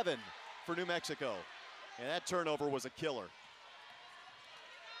 7 for New Mexico, and that turnover was a killer.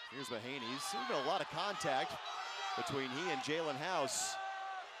 Here's Mahaney. There's been a lot of contact between he and Jalen House.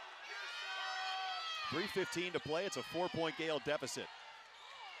 3:15 to play. It's a 4-point Gale deficit.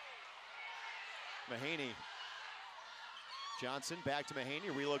 Mahaney. Johnson back to Mahaney,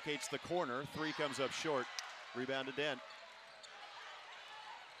 relocates the corner. 3 comes up short. Rebound to Dent.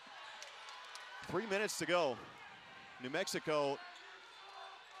 3 minutes to go. New Mexico,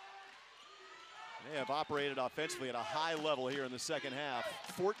 they have operated offensively at a high level here in the second half.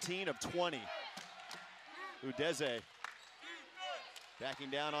 14 of 20. Udeze backing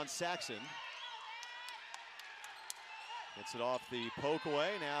down on Saxon. Gets it off the poke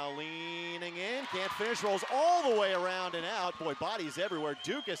away, now leaning in, can't finish, rolls all the way around and out. Boy, bodies everywhere.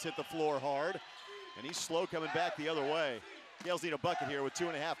 Dukas hit the floor hard, and he's slow coming back the other way. Gales need a bucket here with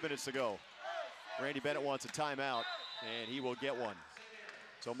 2.5 minutes to go. Randy Bennett wants a timeout, and he will get one.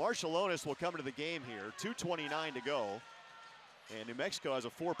 So Marshallonis will come into the game here, 2:29 to go, and New Mexico has a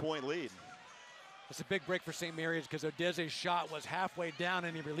 4-point lead. It's a big break for St. Mary's because Odeze's shot was halfway down,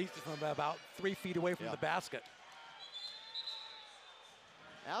 and he released it from about 3 feet away from the basket.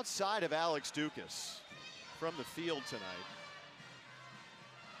 Outside of Alex Dukas from the field tonight.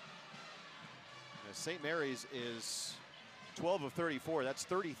 St. Mary's is 12 of 34. That's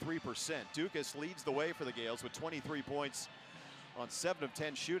 33%. Dukas leads the way for the Gales with 23 points on 7 of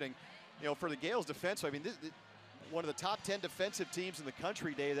 10 shooting. You know, for the Gales defense, I mean, one of the top 10 defensive teams in the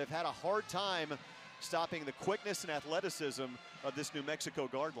country, Dave. They've had a hard time stopping the quickness and athleticism of this New Mexico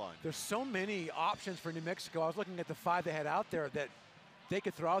guard line. There's so many options for New Mexico. I was looking at the 5 they had out there that they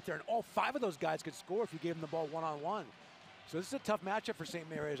could throw out there, and all 5 of those guys could score if you gave them the ball one-on-one. So this is a tough matchup for St.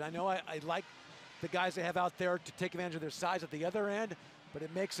 Mary's. I know I like the guys they have out there to take advantage of their size at the other end, but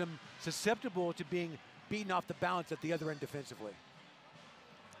it makes them susceptible to being beaten off the bounce at the other end defensively.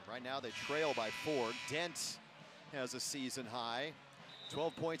 Right now they trail by 4. Dent has a season high.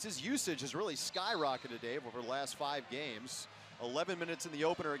 12 points. His usage has really skyrocketed, Dave, over the last 5 games. 11 minutes in the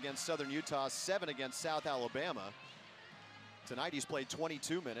opener against Southern Utah, 7 against South Alabama. Tonight he's played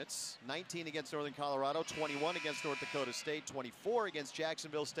 22 minutes, 19 against Northern Colorado, 21 against North Dakota State, 24 against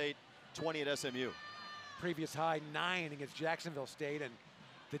Jacksonville State, 20 at SMU. Previous high 9 against Jacksonville State, and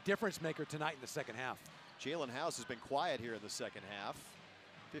the difference maker tonight in the second half. Jalen House has been quiet here in the second half.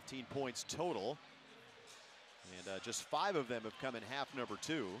 15 points total. And just 5 of them have come in half number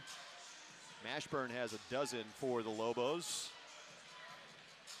 2. Mashburn has a dozen for the Lobos.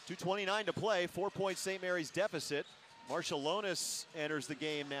 2:29 to play, 4-point St. Mary's deficit. Marshallonis enters the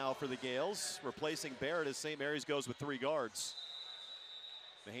game now for the Gales, replacing Barrett as St. Mary's goes with 3 guards.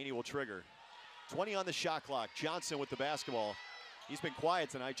 Mahaney will trigger. 20 on the shot clock. Johnson with the basketball. He's been quiet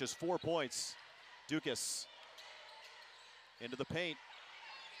tonight, just 4 points. Dukas into the paint.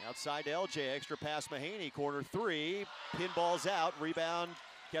 Outside to LJ, extra pass Mahaney, corner 3. Pinballs out, rebound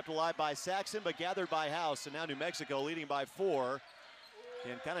kept alive by Saxon, but gathered by House. And now New Mexico leading by 4.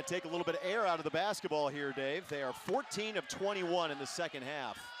 And kind of take a little bit of air out of the basketball here, Dave. They are 14 of 21 in the second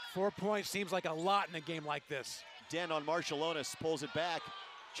half. 4 points seems like a lot in a game like this. Dent on Marshallonis, pulls it back,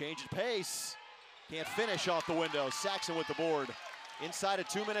 changes pace. Can't finish off the window. Saxon with the board. Inside of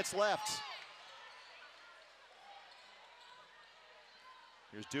 2 minutes left.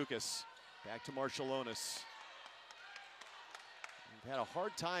 Here's Dukas, back to Marshallonis. Had a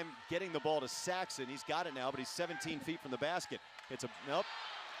hard time getting the ball to Saxon. He's got it now, but he's 17 feet from the basket. It's a, nope,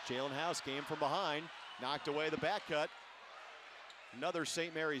 Jalen House came from behind, knocked away the back cut. Another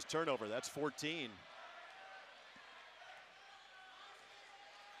St. Mary's turnover, that's 14.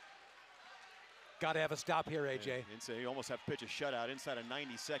 Got to have a stop here, AJ. Yeah, you almost have to pitch a shutout inside of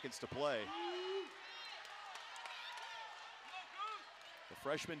 90 seconds to play. The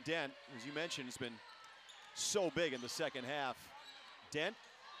freshman Dent, as you mentioned, has been so big in the second half. Dent,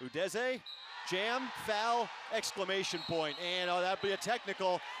 Udeze, jam, foul, exclamation point. And oh, that'd be a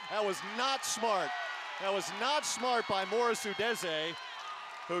technical. That was not smart. That was not smart by Morris Udeze,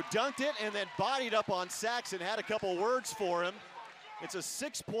 who dunked it and then bodied up on Saxon, had a couple words for him. It's a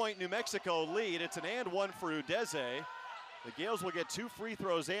 6-point New Mexico lead. It's an and one for Udeze. The Gales will get 2 free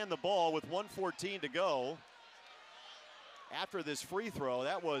throws and the ball with 1:14 to go. After this free throw,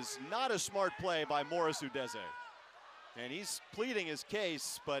 that was not a smart play by Morris Udeze. And he's pleading his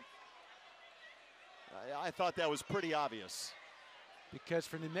case, but I thought that was pretty obvious. Because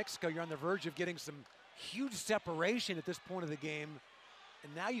for New Mexico, you're on the verge of getting some huge separation at this point of the game.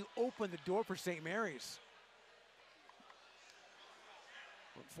 And now you open the door for St. Mary's.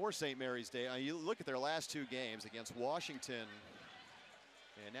 For St. Mary's Day, you look at their last 2 games against Washington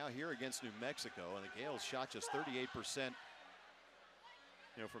and now here against New Mexico, and the Gales shot just 38%.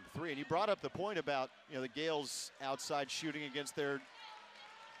 From 3, and you brought up the point about the Gales outside shooting against their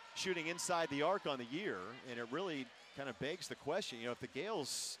shooting inside the arc on the year, and it really kind of begs the question, if the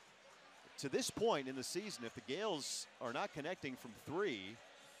Gales, to this point in the season, if the Gales are not connecting from 3,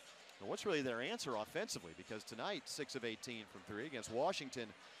 what's really their answer offensively? Because tonight, 6 of 18 from 3 against Washington,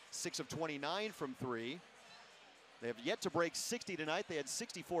 6 of 29 from 3. They have yet to break 60 tonight. They had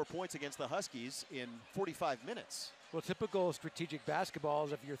 64 points against the Huskies in 45 minutes. Well, typical strategic basketball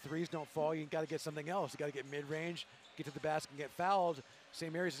is if your threes don't fall, you got to get something else. You got to get mid-range, get to the basket, and get fouled.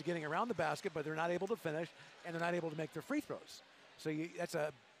 St. Mary's is getting around the basket, but they're not able to finish, and they're not able to make their free throws. So that's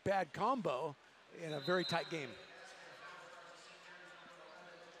a bad combo in a very tight game.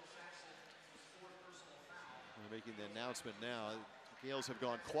 We're making the announcement now. The Gales have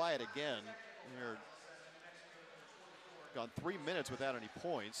gone quiet again. They're gone 3 minutes without any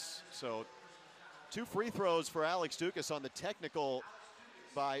points. So 2 free throws for Alex Dukas on the technical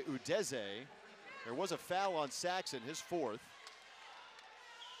by Udeze. There was a foul on Saxon, his 4th.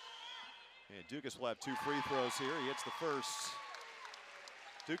 And Dukas will have 2 free throws here. He hits the first.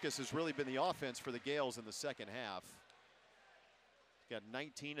 Dukas has really been the offense for the Gales in the second half. Got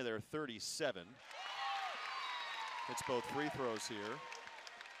 19 of their 37. Hits both free throws here.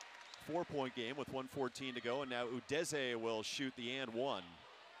 4-point game with 1:14 to go, and now Udeze will shoot the and one.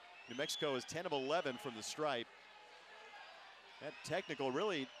 New Mexico is 10 of 11 from the stripe. That technical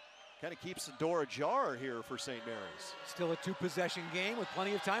really kind of keeps the door ajar here for St. Mary's. Still a 2-possession game with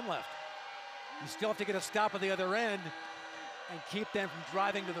plenty of time left. You still have to get a stop at the other end and keep them from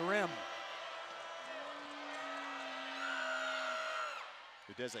driving to the rim.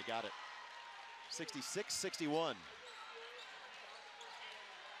 Udeze got it. 66-61.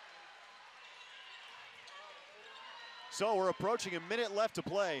 So we're approaching a minute left to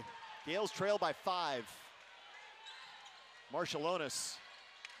play. Gales trail by 5. Marshallonis.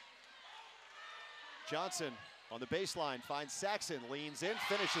 Johnson on the baseline finds Saxon, leans in,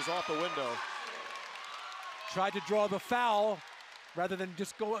 finishes off the window. Tried to draw the foul rather than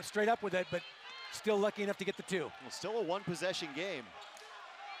just go straight up with it, but still lucky enough to get the 2. Well, still a 1-possession game.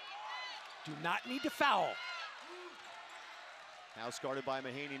 Do not need to foul. House guarded by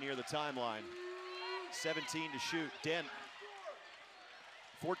Mahaney near the timeline. 17 to shoot. Dent,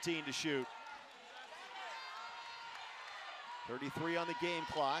 14 to shoot. 33 on the game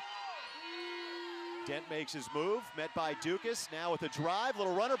clock. Dent makes his move, met by Dukas. Now with a drive,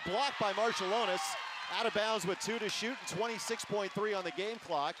 little runner blocked by Marshallonis. Out of bounds with 2 to shoot and 26.3 on the game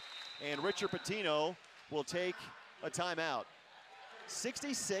clock. And Richard Pitino will take a timeout.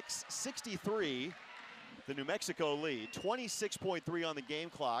 66-63, the New Mexico lead. 26.3 on the game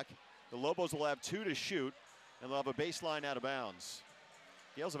clock. The Lobos will have 2 to shoot, and they'll have a baseline out of bounds.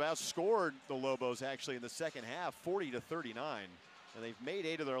 Gales have outscored the Lobos actually in the second half, 40-39, and they've made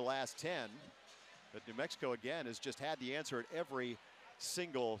 8 of their last 10. But New Mexico, again, has just had the answer at every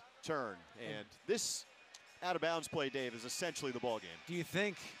single turn. And this out-of-bounds play, Dave, is essentially the ballgame. Do you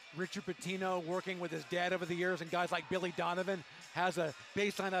think Richard Pitino, working with his dad over the years and guys like Billy Donovan, has a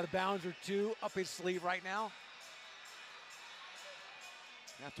baseline out of bounds or 2 up his sleeve right now?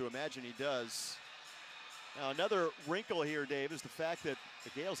 I have to imagine he does. Now, another wrinkle here, Dave, is the fact that the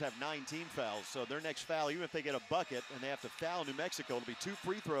Gales have 19 fouls. So their next foul, even if they get a bucket and they have to foul New Mexico, it'll be 2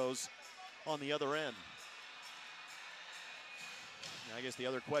 free throws on the other end. Now, I guess the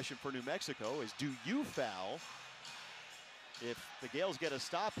other question for New Mexico is, do you foul if the Gales get a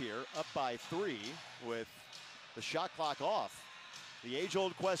stop here, up by 3 with the shot clock off? The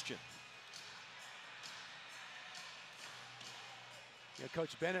age-old question. You know,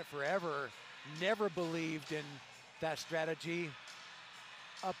 Coach Bennett forever never believed in that strategy.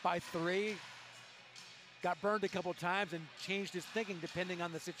 Up by 3, got burned a couple times and changed his thinking depending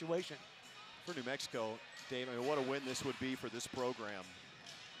on the situation. For New Mexico, Dave, I mean, what a win this would be for this program.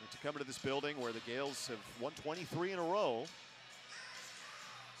 And to come into this building where the Gales have won 23 in a row.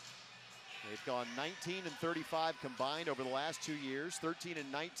 They've gone 19-35 combined over the last 2 years,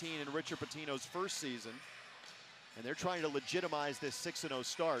 13-19 in Richard Pitino's first season. And they're trying to legitimize this 6-0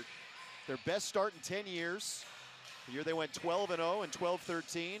 start. Their best start in 10 years. The year they went 12-0 and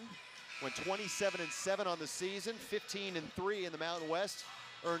 12-13. Went 27-7 on the season, 15-3 in the Mountain West.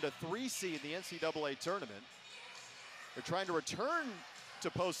 Earned a 3 seed in the NCAA tournament. They're trying to return to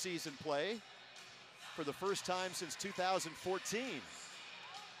postseason play for the first time since 2014.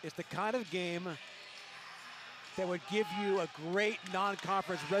 It's the kind of game that would give you a great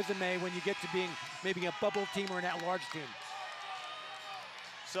non-conference resume when you get to being maybe a bubble team or an at-large team.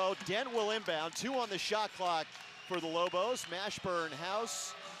 So Dent will inbound, 2 on the shot clock for the Lobos. Mashburn,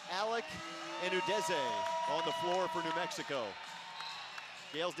 House, Alec, and Udeze on the floor for New Mexico.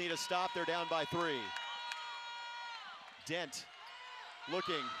 Gales need a stop, they're down by 3. Dent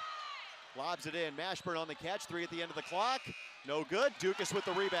looking, lobs it in. Mashburn on the catch, 3 at the end of the clock. No good, Dukas with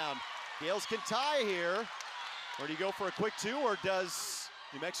the rebound. Gales can tie here. Or do you go for a quick 2, or does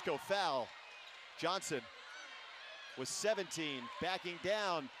New Mexico foul? Johnson with 17, backing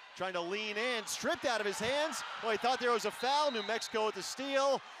down, trying to lean in, stripped out of his hands. Well, he thought there was a foul. New Mexico with the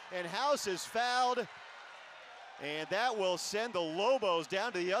steal, and House is fouled. And that will send the Lobos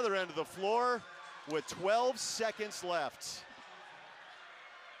down to the other end of the floor with 12 seconds left.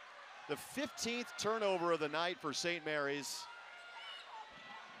 The 15th turnover of the night for St. Mary's.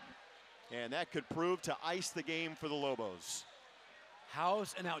 And that could prove to ice the game for the Lobos.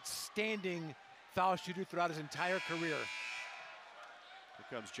 House, an outstanding foul shooter throughout his entire career. Here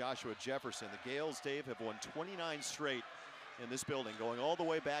comes Joshua Jefferson. The Gales, Dave, have won 29 straight in this building, going all the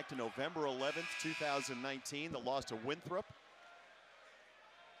way back to November 11th, 2019, the loss to Winthrop.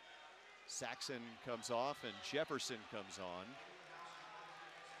 Saxon comes off and Jefferson comes on.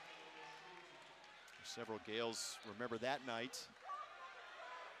 Several Gales remember that night.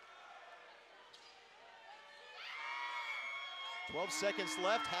 "12 seconds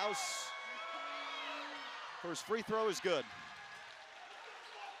left. House, first free throw is good.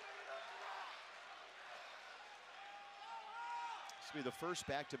 This will be the first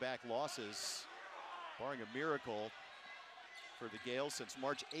back-to-back losses, barring a miracle, for the Gales since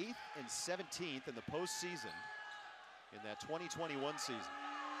March 8th and 17th in the postseason in that 2021 season.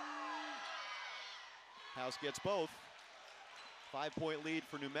 House gets both. 5-point lead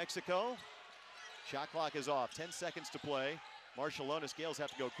for New Mexico. Shot clock is off, 10 seconds to play. Marshallonis, Gales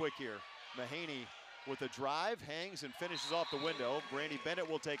have to go quick here. Mahaney with a drive, hangs and finishes off the window. Brandy Bennett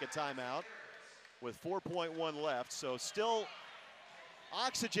will take a timeout with 4.1 left. So still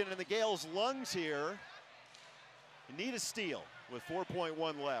oxygen in the Gales' lungs here. You need a steal with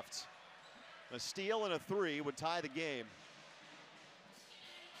 4.1 left. A steal and a 3 would tie the game.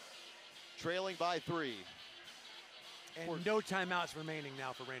 Trailing by 3. And no timeouts remaining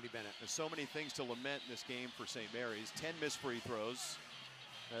now for Randy Bennett. There's so many things to lament in this game for St. Mary's. 10 missed free throws.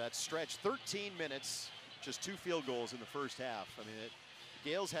 Now that stretch, 13 minutes, just 2 field goals in the first half. I mean, the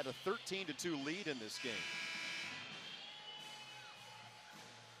Gales had a 13-2 lead in this game.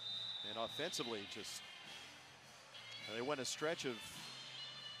 And offensively, just they went a stretch of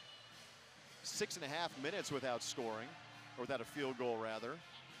 6.5 minutes without scoring, or without a field goal rather.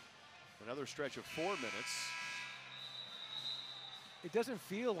 Another stretch of 4 minutes. it doesn't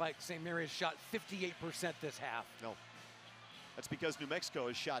feel like St. Mary's shot 58% this half. No. That's because New Mexico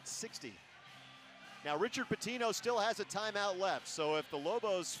has shot 60. Now, Richard Pitino still has a timeout left, so if the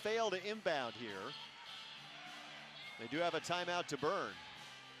Lobos fail to inbound here, they do have a timeout to burn.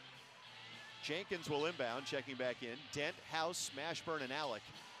 Jenkins will inbound, checking back in. Dent, House, Mashburn, and Alec.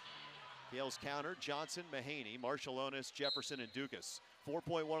 Gales counter, Johnson, Mahaney, Marshallonis, Jefferson, and Dukas.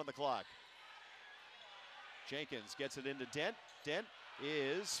 4.1 on the clock. Jenkins gets it into Dent. Dent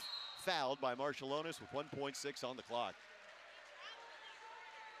is fouled by Marshallonis with 1.6 on the clock.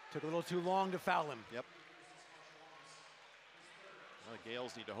 Took a little too long to foul him. Yep. Well, the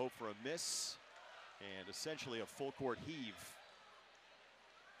Gales need to hope for a miss and essentially a full court heave.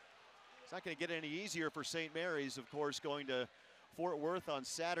 It's not going to get any easier for St. Mary's, of course, going to Fort Worth on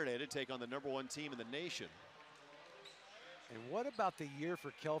Saturday to take on the #1 team in the nation. And what about the year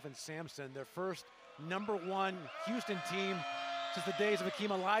for Kelvin Sampson, their first #1 Houston team since the days of Akeem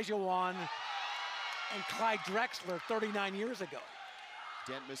Olajuwon and Clyde Drexler 39 years ago.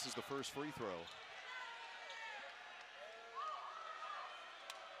 Dent misses the first free throw.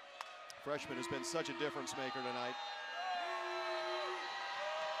 Freshman has been such a difference maker tonight.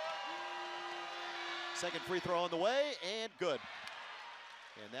 Second free throw on the way, and good.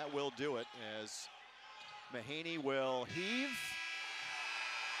 And that will do it as Mahaney will heave.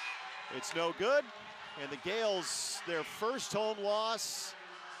 It's no good. And the Gales, their first home loss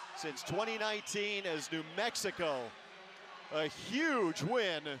since 2019 as New Mexico. A huge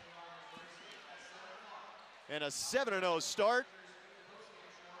win. And a 7-0 start.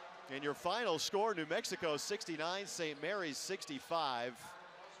 And your final score, New Mexico 69, St. Mary's 65.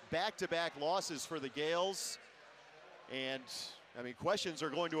 Back-to-back losses for the Gales. And, I mean, questions are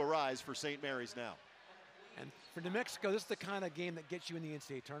going to arise for St. Mary's now. And for New Mexico, this is the kind of game that gets you in the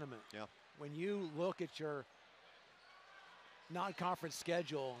NCAA tournament. Yeah. When you look at your non-conference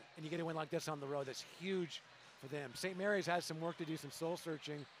schedule and you get a win like this on the road, that's huge for them. St. Mary's has some work to do, some soul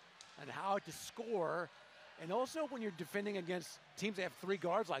searching on how to score. And also when you're defending against teams that have 3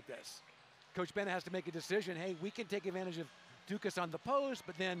 guards like this, Coach Bennett has to make a decision. Hey, we can take advantage of Dukas on the post,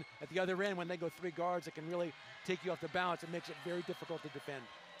 but then at the other end, when they go 3 guards, it can really take you off the bounce. It makes it very difficult to defend.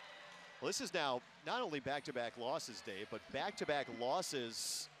 Well, this is now not only back-to-back losses, Dave, but back-to-back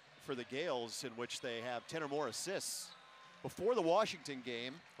losses for the Gales in which they have 10 or more assists. Before the Washington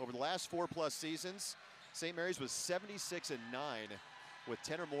game, over the last 4+ seasons, St. Mary's was 76-9 with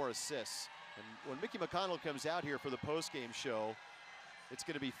 10 or more assists. And when Mickey McConnell comes out here for the post-game show, it's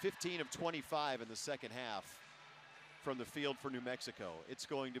going to be 15 of 25 in the second half from the field for New Mexico. It's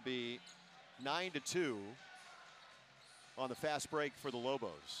going to be 9-2 on the fast break for the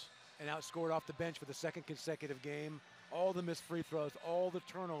Lobos. And outscored off the bench for the second consecutive game. All the missed free throws, all the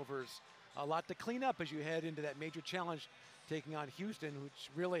turnovers. A lot to clean up as you head into that major challenge taking on Houston, which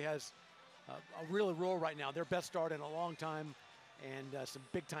really has a real role right now. Their best start in a long time, and some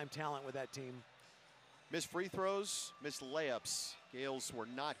big-time talent with that team. Missed free throws, missed layups. Gales were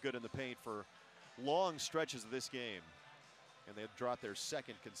not good in the paint for long stretches of this game. And they've dropped their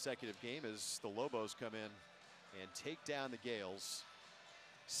second consecutive game as the Lobos come in and take down the Gales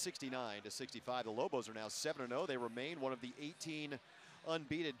 69-65. The Lobos are now 7-0. They remain one of the 18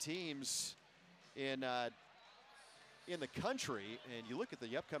 unbeaten teams in the country. And you look at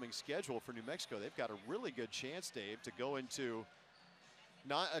the upcoming schedule for New Mexico, they've got a really good chance, Dave, to go into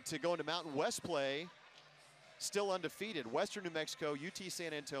Mountain West play still undefeated. Western New Mexico, UT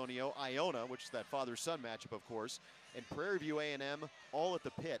San Antonio, Iona, which is that father-son matchup, of course, and Prairie View A&M all at the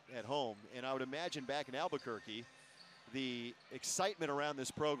pit at home. And I would imagine back in Albuquerque, the excitement around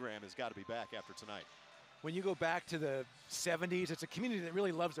this program has got to be back after tonight. When you go back to the 70s, it's a community that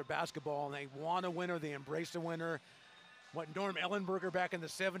really loves their basketball, and they want a winner, they embrace a winner. What, Norm Ellenberger back in the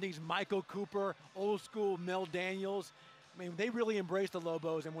 70s, Michael Cooper, old school Mel Daniels. I mean, they really embrace the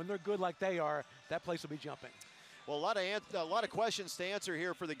Lobos, and when they're good like they are, that place will be jumping. Well, a lot of questions to answer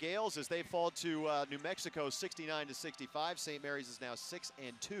here for the Gales as they fall to New Mexico 69-65. St. Mary's is now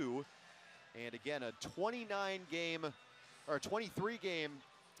 6-2. And again, a 23-game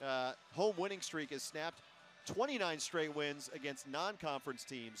home winning streak is snapped. 29 straight wins against non-conference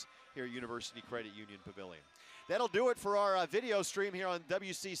teams here at University Credit Union Pavilion. That'll do it for our video stream here on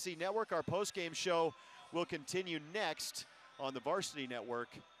WCC Network. Our post-game show will continue next on the Varsity Network.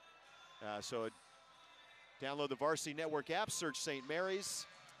 So download the Varsity Network app, search St. Mary's,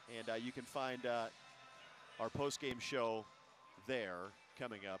 and you can find our post-game show there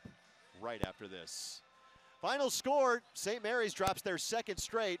coming up right after this. Final score, St. Mary's drops their second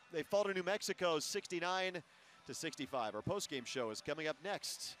straight. They fall to New Mexico 69-65. Our post-game show is coming up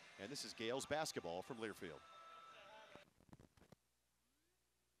next, and this is Gales basketball from Learfield.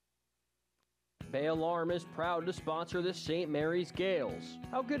 Bay Alarm is proud to sponsor the St. Mary's Gales.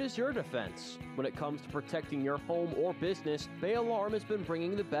 How good is your defense? When it comes to protecting your home or business, Bay Alarm has been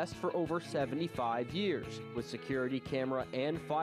bringing the best for over 75 years. With security camera and fire